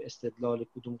نتونیم بگیم استدلال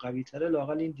کدوم قوی‌تره،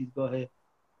 لااقل این دیدگاه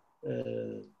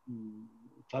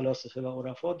فلاسفه و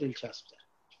عرفا دلچسب‌تره.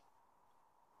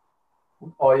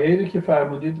 آیه‌ای که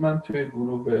فرمودید من توی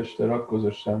گروه به اشتراک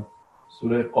گذاشتم،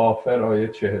 سوره غافر آیه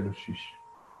 46.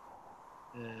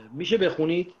 میشه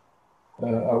بخونید؟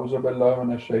 اعوذ بالله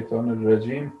من الشیطان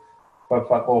الرجیم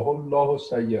فوقاه الله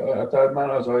سیئات. من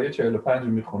از آیه 45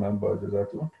 میخونم با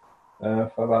اجازهتون.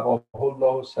 فوقاه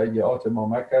الله سیئات ما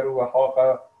مکروا و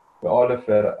حاق بآل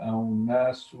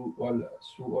فرعون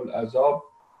سوء العذاب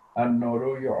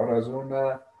النار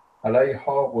یعرضون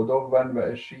علیها غدوا و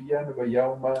عشیا و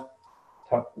یوم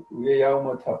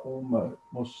تقوم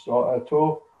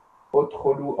الساعة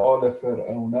ادخلوا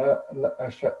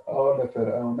آل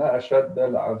فرعون اشد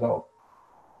العذاب.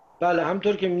 بله،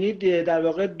 همطور که می‌بینید در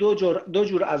واقع دو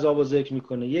جور عذاب رو ذکر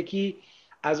میکنه. یکی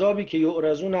عذابی که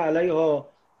یعرضون علیها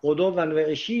غدوا و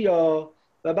عشیا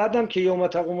و بعدم که یوم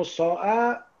تقوم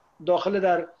الساعه داخل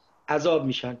در عذاب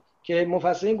میشن، که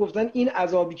مفسرین گفتن این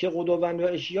عذابی که غدوا و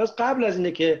عشیاست قبل از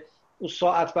اینه که اون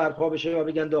ساعت برپا بشه و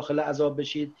بگن داخل عذاب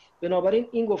بشید. بنابراین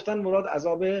این گفتن مراد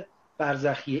عذاب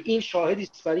برزخیه. این شاهدی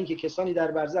است بر این که کسانی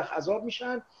در برزخ عذاب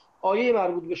میشن. آیه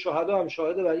مربوط به شهدا هم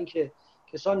شاهده بر این که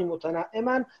کسانی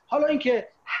متنعمن. حالا اینکه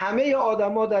همه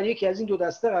آدما در یکی از این دو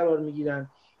دسته قرار میگیرن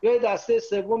یا دسته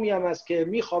سومی هم هست که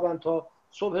میخوابن تا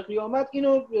صبح قیامت،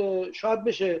 اینو شاید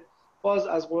بشه باز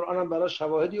از قرآن هم برای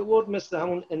شواهدی آورد، مثل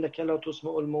همون انک لا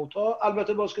تسمع الموتی.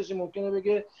 البته باز کسی ممکنه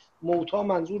بگه موتی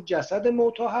منظور جسد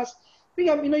موتی هست.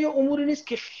 میگم اینا یه اموری نیست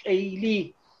که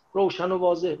خیلی روشن و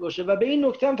واضح باشه و به این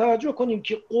نکته هم توجه کنیم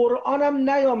که قرآن هم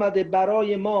نیامده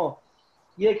برای ما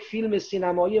یک فیلم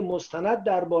سینمایی مستند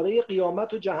درباره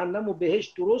قیامت و جهنم و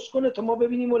بهشت درست کنه تا ما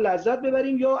ببینیم و لذت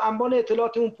ببریم یا انبان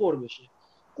اطلاعاتمون پر بشه.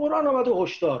 قرآن آمده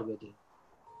هشدار بده،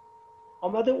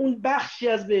 آمده اون بخشی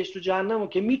از بهشت و جهنم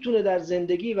که میتونه در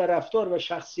زندگی و رفتار و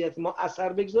شخصیت ما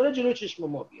اثر بگذاره جلو چشم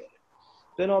ما بیاره.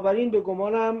 بنابراین به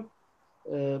گمانم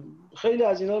خیلی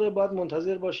از اینا رو باید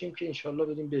منتظر باشیم که انشالله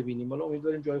بریم ببینیم. حالا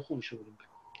امیدواریم جای خوبی رو بریم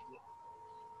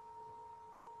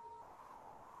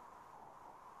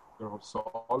ببینیم.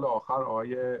 سوال آخر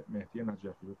آقای مهدی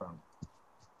نجفی بفرمایید.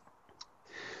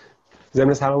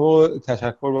 ضمن سلام و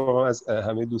تشکر واقعا از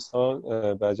همه دوستان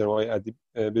و جناب آقای ادیب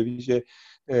به ویژه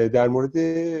در مورد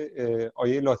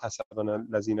آیه لا تحسبن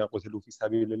الذین قتلوا فی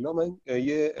سبیل الله. من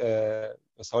یه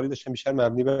سوالی داشتم بیشتر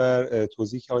مبنی بر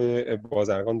توضیحی که آقای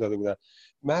بازرگان داده بودن.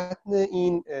 متن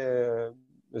این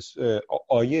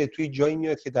آیه توی جایی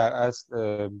میاد که در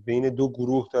اصل بین دو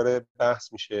گروه داره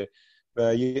بحث میشه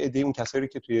و یه عده اون کسایی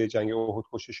که توی جنگ احد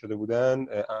کشته شده بودن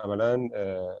عملاً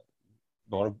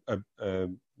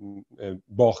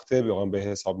باخته به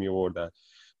حساب می آوردن.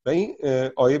 و این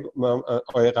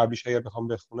آیه قبلیش اگر بخوام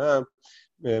بخونم،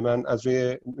 من از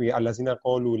روی الذین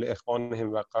قالوا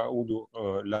لاخوانهم و قعودوا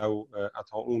لو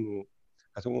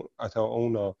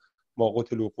اطاعونا ما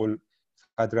قتلوا قل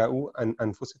فادرؤوا عن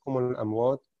انفسکم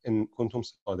الاموات ان کنتم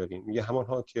صادقین. میگه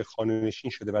همانها که خانه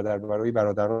نشین شده و در برای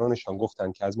برادرانشان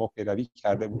گفتند که از ما پیروی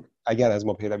کرده بود، اگر از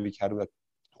ما پیروی کرده بود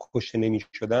کشته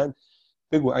نمی‌شدند،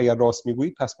 بگو اگر راست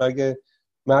میگویید پس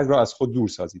مرگ را از خود دور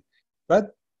سازید.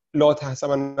 بعد لا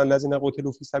تحسبن الذین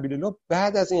قتلوا فی سبیل الله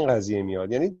بعد از این قضیه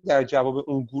میاد، یعنی در جواب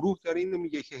اون گروه داره اینو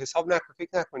میگه که حساب فکر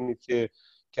نکنید که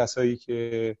کسایی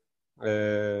که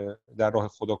در راه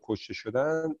خدا کشته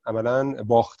شدن عملاً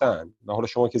باختن و حالا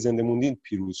شما که زنده موندین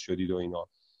پیروز شدید و اینا.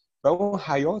 و اون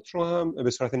حیات رو هم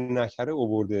به صورت نکره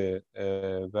آورده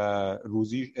و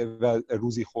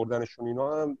روزی خوردنشون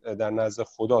اینا هم در نزد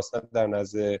خداست، نه در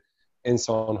نزد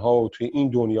انسان ها و توی این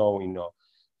دنیا و اینا.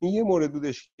 این یه مورد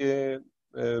بودش که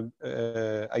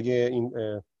اگه این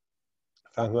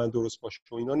فهم من درست باشه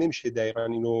و اینا نمیشه دقیقاً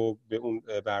اینو به اون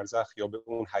برزخ یا به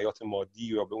اون حیات مادی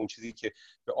یا به اون چیزی که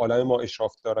به عالم ما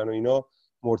اشراف دارن و اینا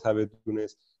مرتبط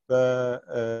دونست. و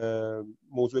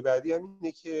موضوع بعدی هم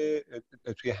اینه که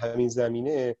توی همین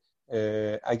زمینه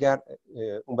اگر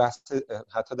اون بحث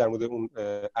حتی در مورد اون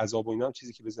عذاب و اینا هم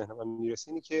چیزی که به ذهن من میرسه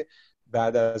اینه که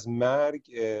بعد از مرگ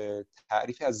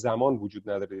تعریفی از زمان وجود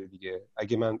نداره دیگه،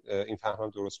 اگه من این فهمم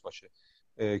درست باشه،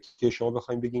 که شما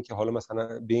بخواید بگین که حالا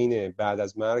مثلا بین بعد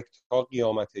از مرگ تا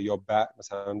قیامته یا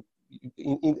مثلا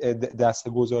این دسته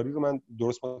گذاری رو من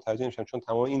درست متوجه نمیشم، چون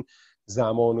تمام این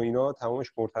زمان و اینا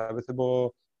تمامش مرتبط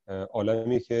با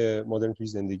عالمی که ما داریم توی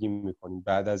زندگی میکنیم.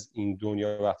 بعد از این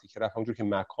دنیا وقتی که رفت، همونجور که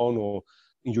مکان و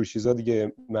اینجور چیزا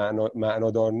دیگه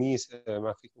معنادار نیست،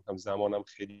 من فکر میکنم زمانم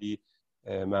خیلی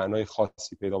معنای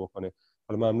خاصی پیدا بکنه.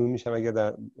 حالا ممنون میشم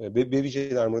اگر به ویژه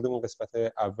در مورد اون قسمت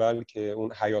اول که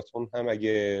اون حیاتون هم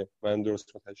اگه من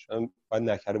درست متوجه شدم باید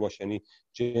نکره باشه، یعنی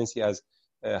جنسی از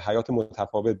حیات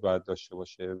متفاوت باید داشته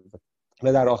باشه.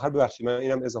 و در آخر ببخشید من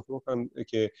اینم اضافه بکنم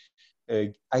که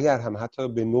اگر هم حتی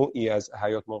به نوعی از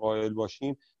حیات ما قائل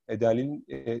باشیم،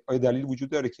 دلیل وجود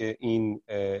داره که این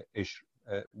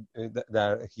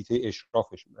در حیطه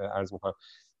اشرافش عرض میکنم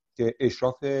که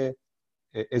اشراف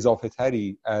اضافه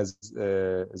تری از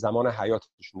زمان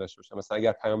حیاتشون داشته باشه. مثلا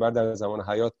اگر پیامبر در زمان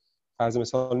حیات فرض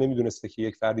مثال نمیدونسته که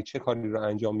یک فردی چه کاری رو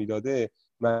انجام میداده،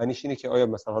 معنیش اینه که آیا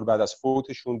مثلا حالا بعد از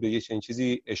فوتشون به یه چنین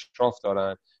چیزی اشراف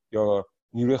دارن یا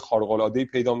نیروی خارق العاده‌ای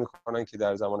پیدا میکنن که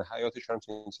در زمان حیاتشون هم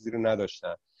چنین چیزی رو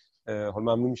نداشتن. حالا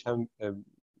ممنون میشم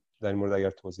در این مورد اگر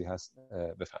توضیح هست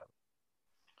بفرمایید.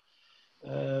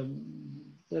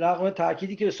 رغم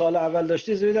تأکیدی که سال اول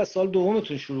داشته، زمین از سال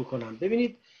دومتون شروع کنم.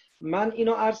 ببینید من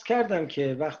اینو عرض کردم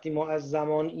که وقتی ما از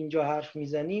زمان اینجا حرف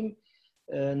میزنیم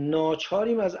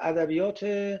ناچاریم از ادبیات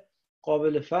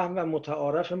قابل فهم و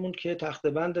متعارفمون که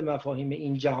تخته‌بند مفاهیم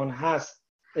این جهان هست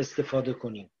استفاده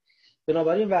کنیم.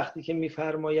 بنابراین وقتی که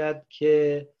میفرماید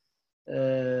که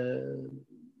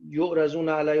یعرضون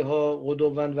علیها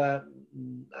غدوا و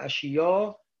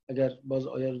عشیا، اگر باز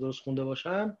آیه رو درست خونده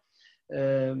باشم،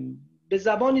 به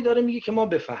زبانی داره میگه که ما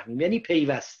بفهمیم، یعنی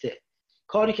پیوسته.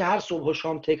 کاری که هر صبح و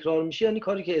شام تکرار میشه یعنی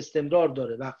کاری که استمرار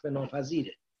داره، وقف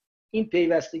ناپذیره. این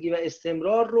پیوستگی و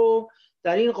استمرار رو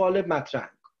در این قالب مطرح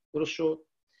میکنه. درست شد؟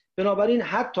 بنابراین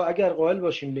حتی اگر قائل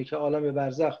باشیم به که عالم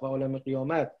برزخ و عالم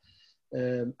قیامت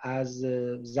از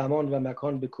زمان و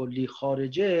مکان به کلی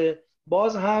خارجه،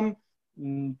 باز هم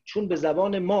چون به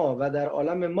زبان ما و در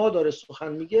عالم ما داره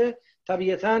سخن میگه،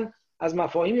 طبیعتاً از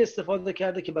مفاهیم استفاده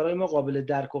کرده که برای ما قابل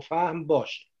درک و فهم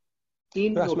باشه.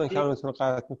 این بخش من کلامتون رو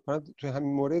قطع میکنم توی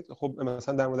همین مورد. خب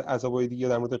مثلا در مورد عذابای دیگه،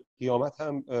 در مورد قیامت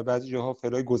هم بعضی جاها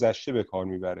فعلای گذشته به کار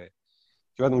میبره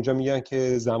که بعد اونجا میگن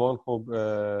که زمان خب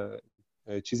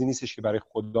چیزی نیستش که برای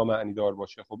خدا معنی دار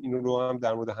باشه. خب این رو هم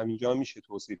در مورد همینجا میشه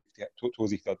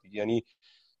توضیح داد. یعنی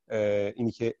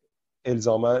اینی که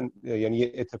الزاماً یعنی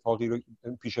یه اتفاقی رو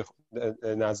پیش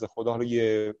نزد خدا، حالا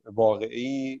یه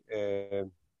واقعی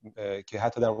که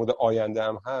حتی در مورد آینده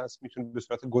هم هست، میتونه به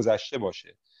صورت گذشته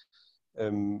باشه.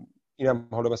 اینم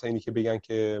حالا مثلا اینی که بگن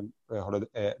که حالا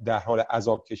در حال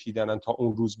عذاب کشیدنن تا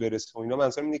اون روز برسه و اینا،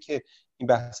 منظورم اینه که این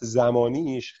بحث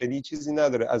زمانیش خیلی چیزی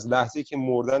نداره. از لحظه‌ای که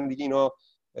مردن دیگه اینا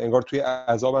انگار توی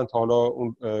عذابن تا حالا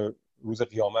اون روز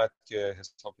قیامت که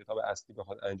حساب کتاب اصلی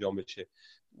بخواد انجام بشه.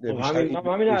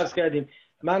 همین عرض کردیم.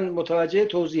 من متوجه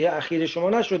توضیح اخیر شما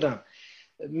نشدم.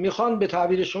 میخوان به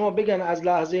تعبیر شما بگن از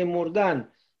لحظه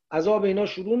مردن عذاب اینا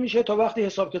شروع میشه تا وقتی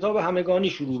حساب کتاب همگانی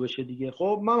شروع بشه دیگه.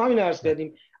 خب ما همین عرض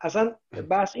کردیم. اصلا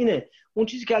بحث اینه. اون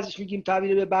چیزی که ازش میگیم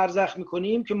تعبیر به برزخ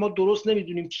میکنیم که ما درست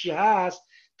نمیدونیم چی هست،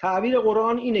 تعبیر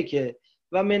قرآن اینه که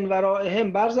و من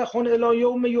ورائهم برزخون الی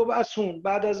یوم یبعثون،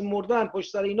 بعد از مردن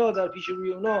پشت سر اینا در پیش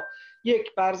روی اونا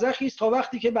یک برزخی است تا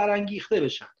وقتی که برانگیخته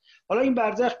بشن. حالا این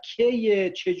برزخ کیه،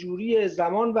 چجوری،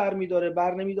 زمان برمیداره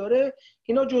بر نمیداره،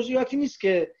 اینا جزئیاتی نیست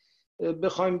که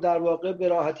بخوایم در واقع به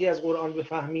راحتی از قرآن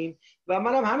بفهمیم. و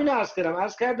منم همین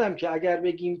عرض کردم که اگر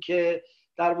بگیم که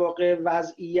در واقع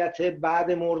وضعیت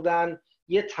بعد مردن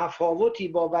یه تفاوتی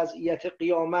با وضعیت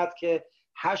قیامت که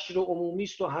حشر عمومی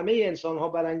است و همه انسان ها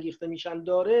برانگیخته میشن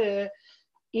داره،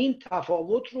 این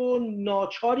تفاوت رو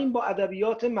ناچاریم با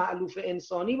ادبیات مألوف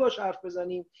انسانی باش حرف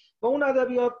بزنیم و اون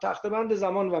ادبیات تخته‌بند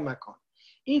زمان و مکان.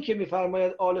 این که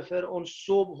میفرماید آل فرعون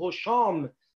صبح و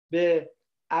شام به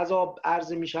عذاب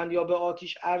عرضه میشن یا به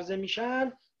آتش عرضه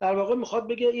میشن، در واقع میخواد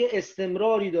بگه یه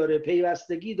استمراری داره،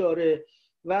 پیوستگی داره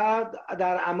و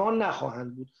در امان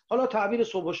نخواهند بود. حالا تعبیر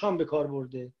صبح و شام به کار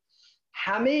برده.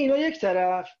 همه اینا یک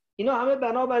طرف، اینا همه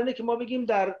بنابراینه که ما بگیم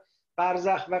در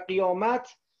برزخ و قیامت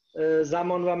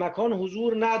زمان و مکان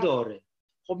حضور نداره.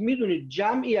 خب میدونید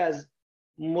جمعی از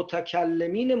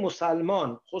متکلمین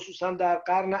مسلمان خصوصا در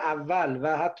قرن اول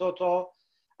و حتی تا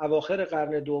اواخر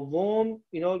قرن دوم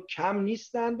اینا کم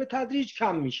نیستن، به تدریج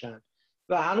کم میشن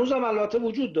و هنوزم البته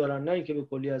وجود دارن، نه اینکه به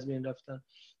کلی از بین رفتن.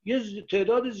 یه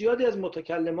تعداد زیادی از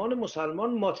متکلمان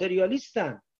مسلمان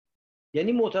ماتریالیستن،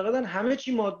 یعنی معتقدن همه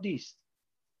چی مادی است،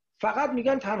 فقط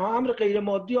میگن تنها امر غیر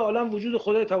مادی عالم وجود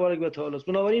خدای تبارک و تعالی است.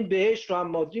 بنابراین بهشت رو هم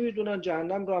مادی میدونن،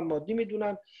 جهنم رو هم مادی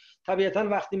میدونن. طبیعتا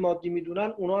وقتی مادی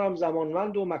میدونن اونا هم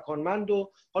زمانمند و مکانمند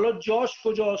و حالا جاش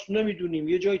کجاست نمیدونیم،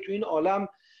 یه جایی تو این عالم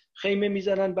خیمه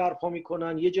میزنن، برپا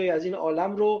میکنن، یه جای از این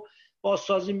عالم رو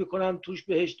بازسازی میکنن، توش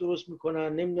بهشت درست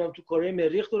میکنن، نمیدونم تو کره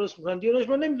مریخ درست میکنن، دیگرش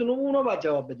من نمیدونم، اونا باید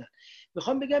جواب بدن.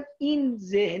 میخوام بگم این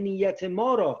ذهنیت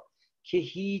ما را که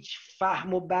هیچ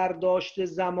فهم و برداشت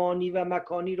زمانی و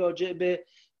مکانی راجع به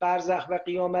برزخ و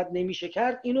قیامت نمیشه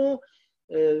کرد، اینو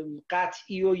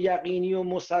قطعی و یقینی و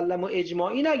مسلم و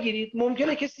اجماعی نگیرید.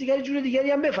 ممکنه کسی دیگری جور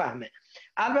دیگری هم بفهمه.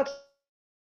 البته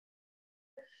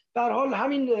در حال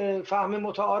همین فهم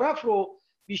متعارف رو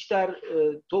بیشتر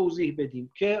توضیح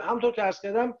بدیم که همطور که عرض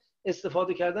کردم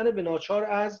استفاده کردن به ناچار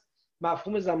از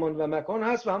مفهوم زمان و مکان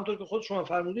هست و همطور که خود شما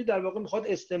فرمودید در واقع میخواد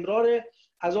استمرار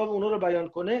عذاب اونا رو بیان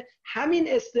کنه. همین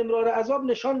استمرار عذاب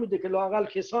نشان میده که لااقل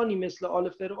کسانی مثل آل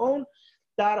فرعون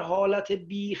در حالت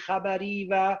بیخبری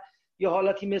و یا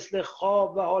حالتی مثل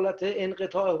خواب و حالت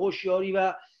انقطاع هوشیاری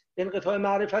و انقطاع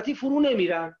معرفتی فرو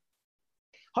نمیرن.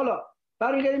 حالا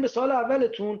برمیگردیم به سوال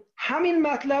اولتون، همین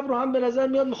مطلب رو هم به نظر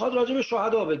میاد میخواد راجع به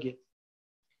شهدا بگه.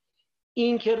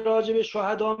 این که راجع به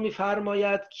شهدا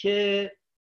میفرماید که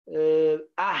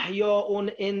احیاء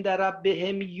عند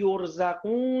ربهم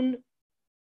یرزقون،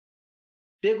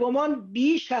 به گمان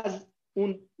بیش از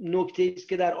اون نکته است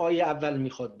که در آیه اول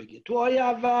میخواد بگه. تو آیه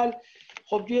اول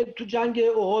خب تو جنگ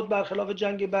احد برخلاف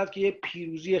جنگ بعد که یه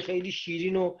پیروزی خیلی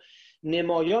شیرین و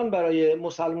نمایان برای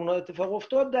مسلمان‌ها اتفاق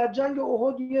افتاد، در جنگ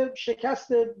احد یه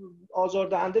شکست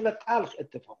آزاردهنده و تلخ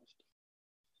اتفاق افتاد.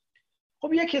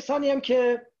 خب یه کسانی هم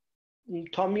که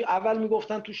تا اول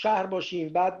میگفتن تو شهر باشیم،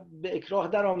 بعد به اکراه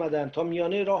در آمدن، تا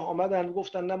میانه راه آمدن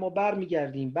گفتن نه ما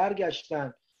برمیگردیم،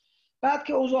 برگشتن، بعد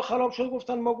که اوضاع خراب شد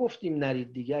گفتن ما گفتیم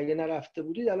نرید دیگه، اگه نرفته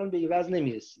بودید الان به این وضع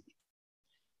نمیرسیدید.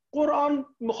 قرآن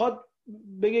میخواد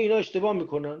بگه اینا اشتباه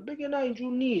میکنن، بگه نه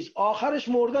اینجور نیست، آخرش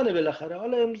مردنه بالاخره،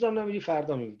 حالا امروز هم نمیدی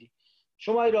فردا میدی،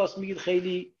 شما ای راست میگید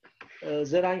خیلی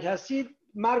زرنگ هستید،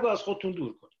 مرگ از خودتون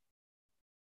دور کنید.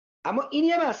 اما این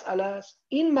یه مسئله است.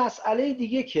 این مسئله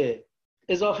دیگه که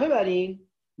اضافه بر این،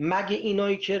 مگه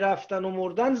اینایی که رفتن و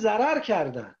مردن ضرر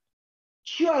کردن؟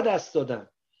 چی رو از دست دادن؟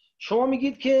 شما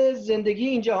میگید که زندگی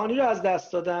این جهانی رو از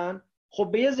دست دادن، خب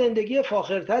به یه زندگی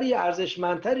فاخرتری،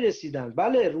 ارزشمندتری رسیدن.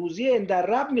 بله روزی اندر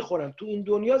رب میخورن، تو این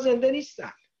دنیا زنده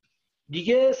نیستن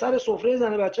دیگه، سر سفره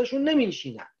زن بچه‌شون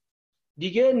نمیشینن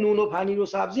دیگه، نون و پنیر و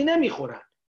سبزی نمیخورن،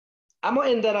 اما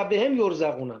اندر ربهم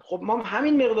یرزقونن. خب ما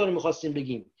همین مقدار میخواستیم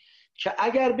بگیم که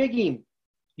اگر بگیم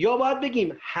یا باید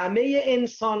بگیم همه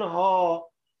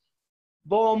انسان‌ها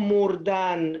با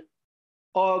مردن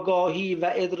آگاهی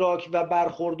و ادراک و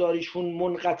برخورداریشون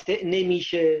منقطع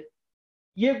نمیشه،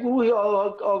 یه گروه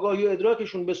آگاهی و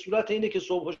ادراکشون به صورت اینه که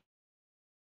صبح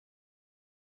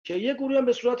که یه گروه هم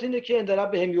به صورت اینه که اندر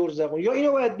ربهم یرزقون. یا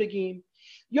اینو باید بگیم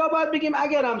یا باید بگیم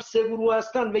اگر هم سه گروه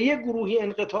هستن و یه گروهی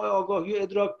انقطاع آگاهی و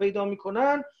ادراک پیدا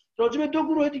میکنن، راجع به دو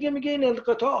گروه دیگه میگه این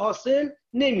انقطاع حاصل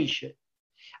نمیشه.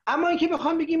 اما اینکه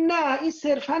بخوام بگیم نه این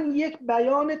صرفا یک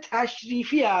بیان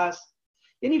تشریفی است،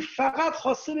 یعنی فقط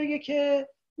خواسته بگه که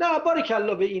نه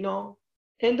بارکالله به اینا،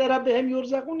 اندر ربهم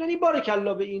یرزقون، یعنی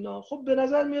بارکالله به اینا، خب به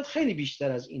نظر میاد خیلی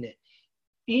بیشتر از اینه.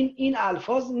 این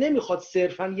الفاظ نمیخواد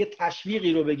صرفا یه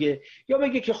تشویقی رو بگه یا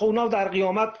بگه که خب اونا در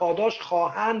قیامت پاداش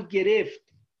خواهند گرفت.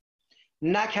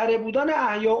 نکره بودن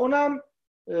احیاء اونم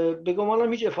به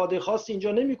گمانم هیچ افاده خاصی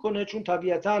اینجا نمیکنه، چون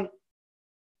طبیعتاً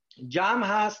جمع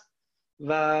هست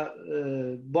و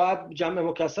باید جمع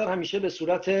مکسر همیشه به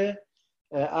صورت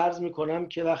عرض میکنم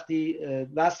که وقتی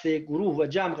وصف گروه و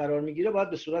جمع قرار میگیره باید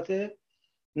به صورت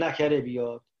نکره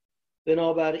بیاد.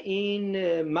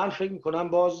 بنابراین من فکر میکنم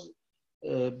باز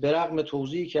به رغم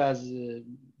توضیحی که از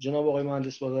جناب آقای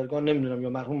مهندس بازرگان، نمیدونم یا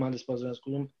مرحوم مهندس بازرگان از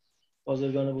کدوم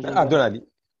بازرگان بزرگ، عبدالعلی،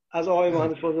 از آقای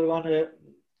مهندس بازرگان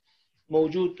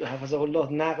موجود حفظه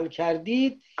الله نقل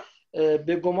کردید،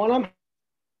 به گمانم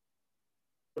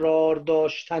قرار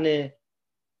داشتن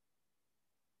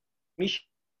میشه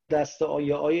دست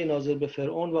آیه ناظر به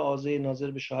فرعون و آیه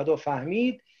ناظر به شهدا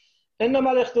فهمید. انما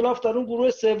الاختلاف در اون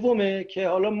گروه سومه که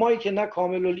حالا مایی که نه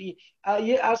کامل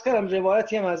عرض کردم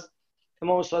روایتی هم از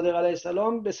امام صادق علیه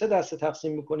السلام به سه دسته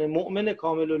تقسیم میکنه: مؤمن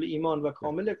کامل الایمان و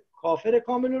کافر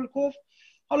کامل الکفر.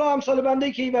 حالا امثال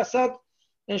بنده که این وسط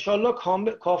انشالله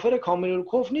کافر کامل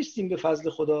الکفر نیستیم به فضل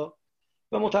خدا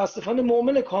و متاسفانه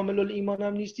مؤمن کامل الایمان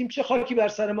هم نیستیم، چه خاکی بر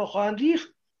سر ما خواهند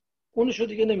ریخت اونشو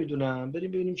دیگه نمیدونم،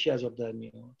 بریم ببینیم چی عذاب در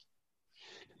میاد.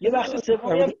 یه بخش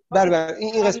سومی بله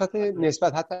این قسمت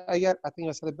نسبت، حتی این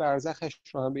قسمت برزخش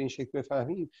رو هم به این شکل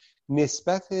بفهمیم،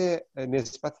 نسبت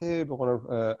به قول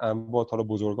انباط حالا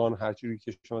بزرگان هر چیزی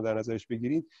که شما در نظرش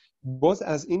بگیرید، باز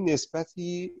از این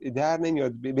نسبتی در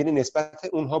نمیاد بین نسبت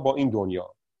اونها با این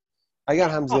دنیا، اگر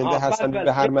هم زنده هستن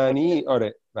به هر معنی.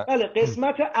 آره بله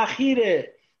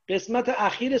قسمت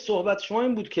اخیر صحبت شما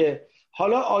این بود که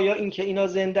حالا آیا این که اینا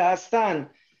زنده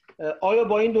هستن آیا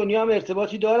با این دنیا هم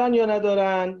ارتباطی دارن یا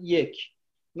ندارن؟ یک.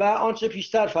 و آنچه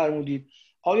پیشتر فرمودید،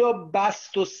 آیا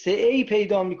بست و سعی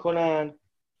پیدا میکنن؟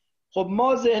 خب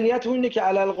ما ذهنیت اینه که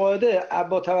علالقاعده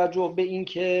با توجه به این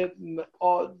که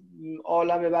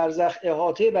عالم برزخ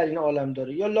احاطه بر این عالم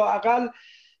داره یا لااقل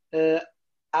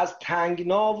از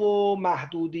تنگنا و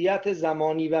محدودیت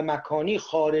زمانی و مکانی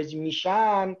خارج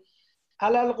میشن،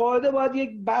 علالقاعده باید یک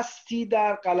بستی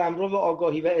در قلمرو و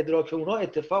آگاهی و ادراک اونها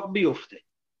اتفاق بیفته.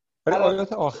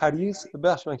 آیات آخری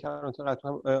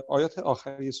آیات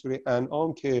آخری سوره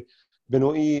انعام که به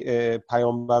نوعی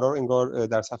پیامبرا رو انگار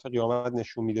در صف قیامت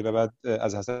نشون میده و بعد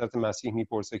از حضرت مسیح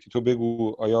میپرسه که تو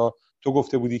بگو آیا تو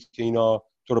گفته بودی که اینا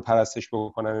تو رو پرستش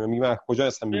بکنن؟ میگه من کجا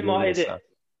هستم؟ میدونستم.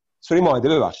 سوره مائده،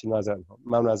 ببخشید معذرت میخوام،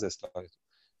 ممنون از اصلاحتون.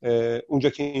 اونجا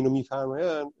که اینو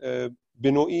میفرمایند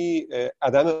به نوعی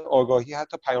عدم آگاهی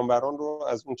حتی پیامبران رو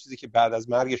از اون چیزی که بعد از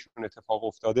مرگشون اتفاق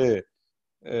افتاده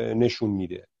نشون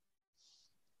میده.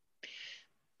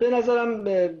 به نظرم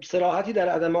صراحتی در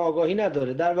عدم آگاهی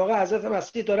نداره. در واقع حضرت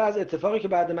مسیح داره از اتفاقی که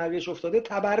بعد مرگش افتاده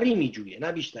تبری میجویه،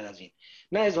 نه بیشتر از این.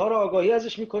 نه اظهار آگاهی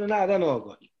ازش میکنه نه عدم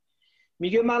آگاهی.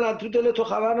 میگه من از تو دل تو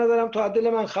خبر ندارم، تو از دل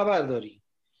من خبر داری.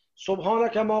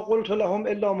 سبحانك ما قلت لهم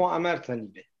الا ما امرتنی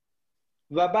به.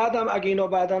 و بعدم اگه اینا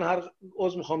بعداً هر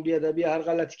عذر میخوام بیادبی هر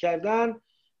غلطی کردن،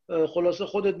 خلاصه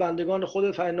خودت بندگان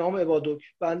خودت فانهم عبادک،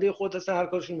 بنده خودت هستن، هر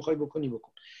کارشون میخوای بکنی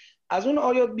بکن. از اون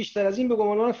آیات بیشتر از این به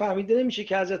گمان من فهمیده نمیشه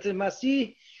که حضرت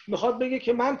مسیح میخواد بگه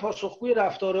که من پاسخگوی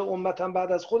رفتار امتم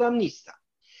بعد از خودم نیستم.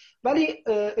 ولی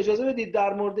اجازه بدید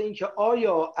در مورد این که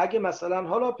آیا اگه مثلا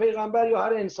حالا پیغمبر یا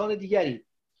هر انسان دیگری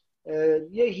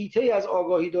یه هیته از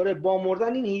آگاهی داره، با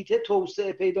مردن این هیته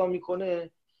توسعه پیدا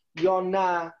میکنه یا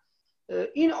نه،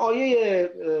 این آیه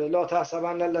لا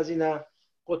تحسبن الذین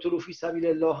قتلوا فی سبیل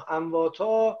الله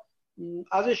امواتا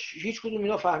ازش هیچ کدوم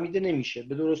اینا فهمیده نمیشه.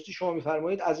 به درستی شما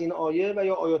میفرمایید از این آیه و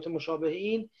یا آیات مشابه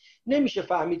این نمیشه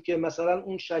فهمید که مثلا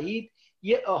اون شهید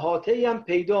یه احاطه‌ای هم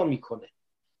پیدا میکنه.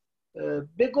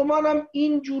 به گمانم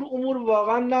این جور امور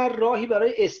واقعا نه راهی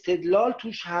برای استدلال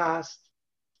توش هست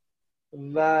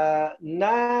و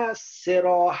نه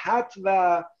صراحت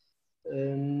و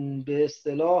به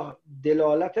اصطلاح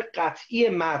دلالت قطعی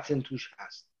متن توش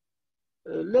هست.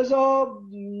 لذا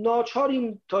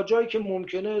ناچاریم تا جایی که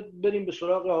ممکنه بریم به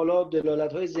سراغ حالا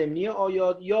دلالت‌های ضمنی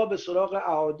آیات یا به سراغ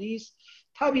احادیث.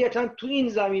 طبیعتاً تو این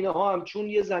زمینه‌ها هم چون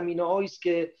یه زمینه‌هایی است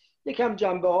که یکم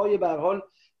جنبه‌های به هر حال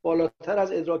بالاتر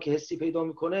از ادراک حسی پیدا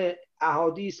می‌کنه،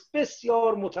 احادیث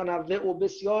بسیار متنوع و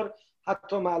بسیار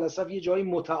حتی مع الاسف یه جایی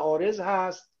متعارض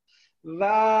هست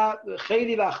و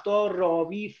خیلی وقتا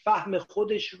راوی فهم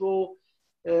خودش رو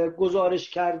گزارش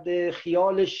کرده،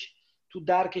 خیالش تو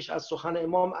درکش از سخن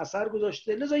امام اثر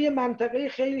گذاشته. لذا یه منطقه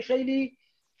خیلی خیلی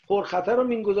پرخطر و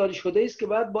مینگذاری شده است که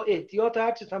باید با احتیاط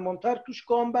هرچه تمامتر توش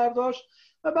گام برداشت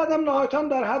و بعدم نهایتاً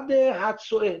در حد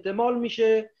حدس و احتمال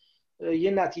میشه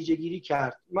یه نتیجه گیری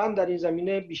کرد. من در این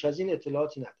زمینه بیش از این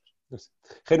اطلاعاتی ندارم.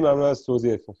 خیلی ممنون از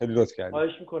توضیحتون، خیلی لطف کردید.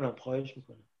 خواهش میکنم.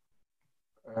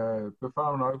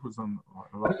 بفرمایید آقای کوزون.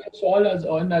 سوال از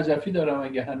آقای نجفی دارم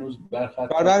اگه هنوز برخط.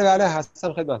 بله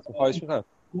هستم خدمتتون. خواهش میکنم.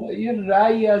 یه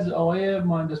رأی از آقای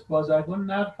مهندس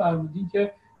بازرگان نقل فرمودین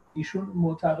که ایشون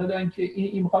معتقدن که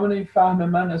این میخوام این فهم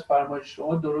من از فرمایش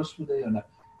شما درست بوده یا نه.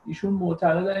 ایشون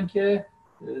معتقدن که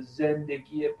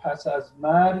زندگی پس از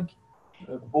مرگ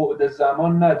بعد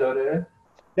زمان نداره.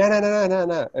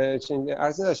 نه چنین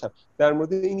عرض داشتم در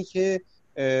مورد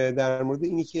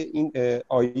اینی که این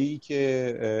آیه‌ای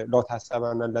که لا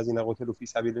تحسبن الذین قتلوا فی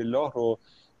سبیل الله رو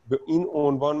به این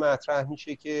عنوان مطرح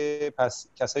میشه که پس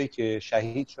کسایی که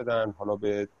شهید شدن، حالا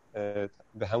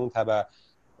به همون تبع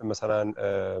مثلا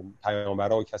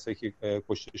پیامبرا و کسایی که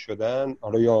کشته شدن،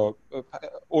 حالا یا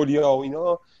اولیا و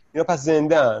اینا پس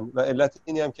زنده‌ان و علت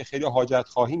اینی هم که خیلی حاجت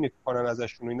خواهی میکنن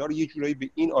ازشون و اینا رو یه جورایی به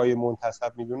این آیه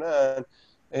منتسب میدونن،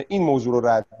 این موضوع رو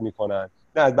رد میکنن.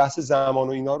 نه بحث زمان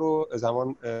و اینا رو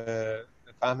زمان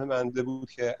فهم منده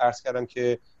بود که عرض کردم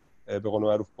که به قول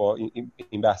معروف با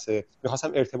این بحث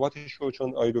میخواستم ارتباطش رو،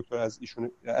 چون آیه دکتر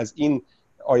از این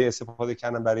آیه استفاده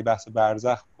کردن برای بحث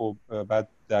برزخ و بعد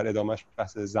در ادامهش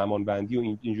بحث زمان بندی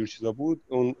و اینجور چیزا بود،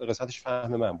 اون قسمتش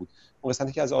فهم من بود. اون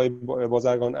قسمتی که از آیه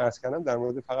بازرگان عرض کردم در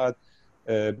مورد فقط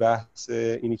بحث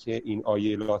اینی که این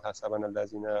آیه لا تحسبن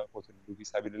الذین قتلوا فی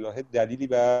سبیل الله دلیلی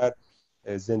بر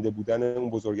زنده بودن اون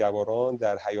بزرگواران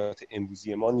در حیات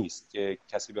امروزی ما نیست که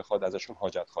کسی بخواد ازشون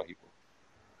حاجت خواهی کنه.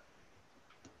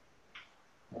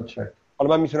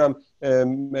 حالا من میتونم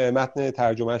متن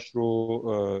ترجمهش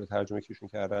رو ترجمه کشون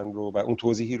کردن رو و اون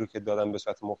توضیحی رو که دادم به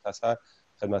صورت مختصر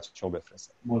خدمت شما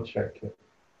بفرستم. متشکرم.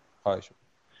 خواهش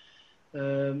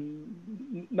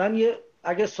من یه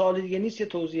اگه سوالی دیگه نیست یه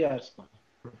توضیح عرض کنم.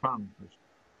 بفهم.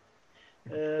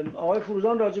 آقای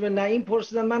فروزان راجع به نعیم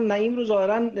پرسیدن. من نعیم رو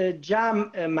ظاهرا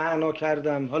جمع معنا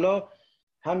کردم. حالا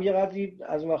هم یه قدری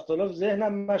از وقت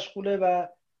ذهنم مشغوله و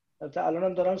البته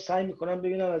الانم دارم سعی میکنم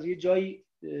ببینم از یه جایی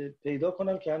پیدا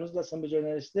کنم که هنوز دستم به جای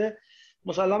نرسیده.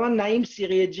 مسلما نعیم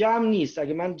صیغه جمع نیست.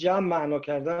 اگه من جمع معنا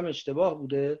کردم اشتباه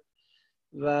بوده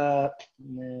و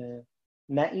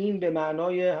نعیم به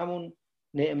معنای همون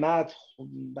نعمت،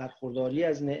 برخورداری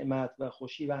از نعمت و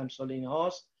خوشی و امثال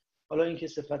اینهاست. حالا اینکه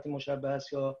صفت مشبه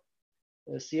است یا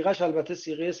صیغه‌اش البته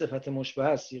صیغه صفت مشبه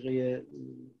است، صیغه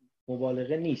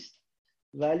مبالغه نیست،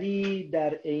 ولی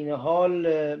در عین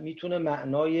حال میتونه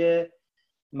معنای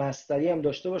مصدری هم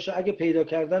داشته باشه. اگه پیدا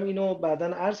کردم اینو بعداً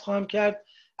عرض خواهم کرد.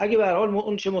 اگه به هر حال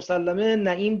اون چه مسلمه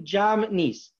نعیم جمع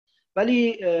نیست،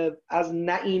 ولی از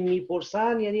نعیم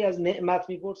میپرسن یعنی از نعمت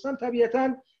میپرسن،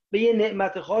 طبیعتاً به یه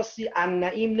نعمت خاصی ان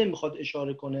نعیم نمیخواد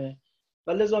اشاره کنه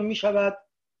و لذا میشود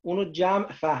اونو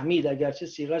جمع فهمید، اگرچه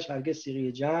صیغه‌اش هرگز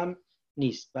صیغه جمع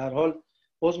نیست. به هر حال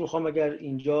عذر میخوام اگر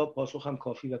اینجا پاسخم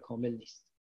کافی و کامل نیست.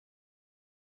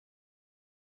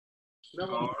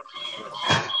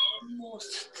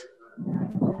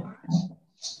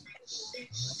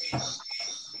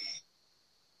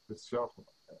 بسیار خوب.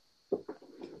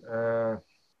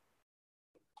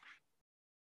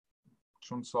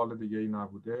 چون سال دیگه ای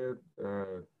نبوده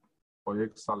با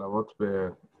یک صلوات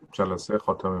به جلسه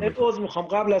خاتمه می‌کنم. عذر میخوام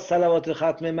قبل از صلوات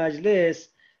ختم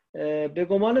مجلس، به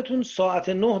گمانتون ساعت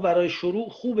 9 برای شروع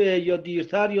خوبه یا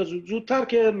دیرتر یا زودتر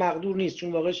که مقدور نیست،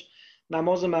 چون واقعش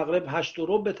نماز مغرب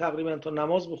 8:15 تقریبا تا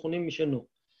نماز بخونیم میشه 9.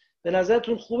 به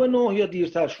نظرتون خوبه 9 یا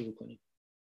دیرتر شروع کنیم؟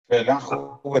 فعلا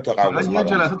خوبه تا قبل از یه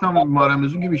جلسه تا ماه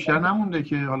رمضان که بیشتر نمونده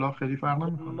که حالا خیلی فرق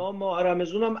نمیکنه. ما ماه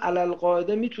رمضان هم علل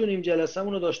قاعده میتونیم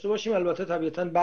جلسه‌مون رو داشته باشیم، البته طبیعتاً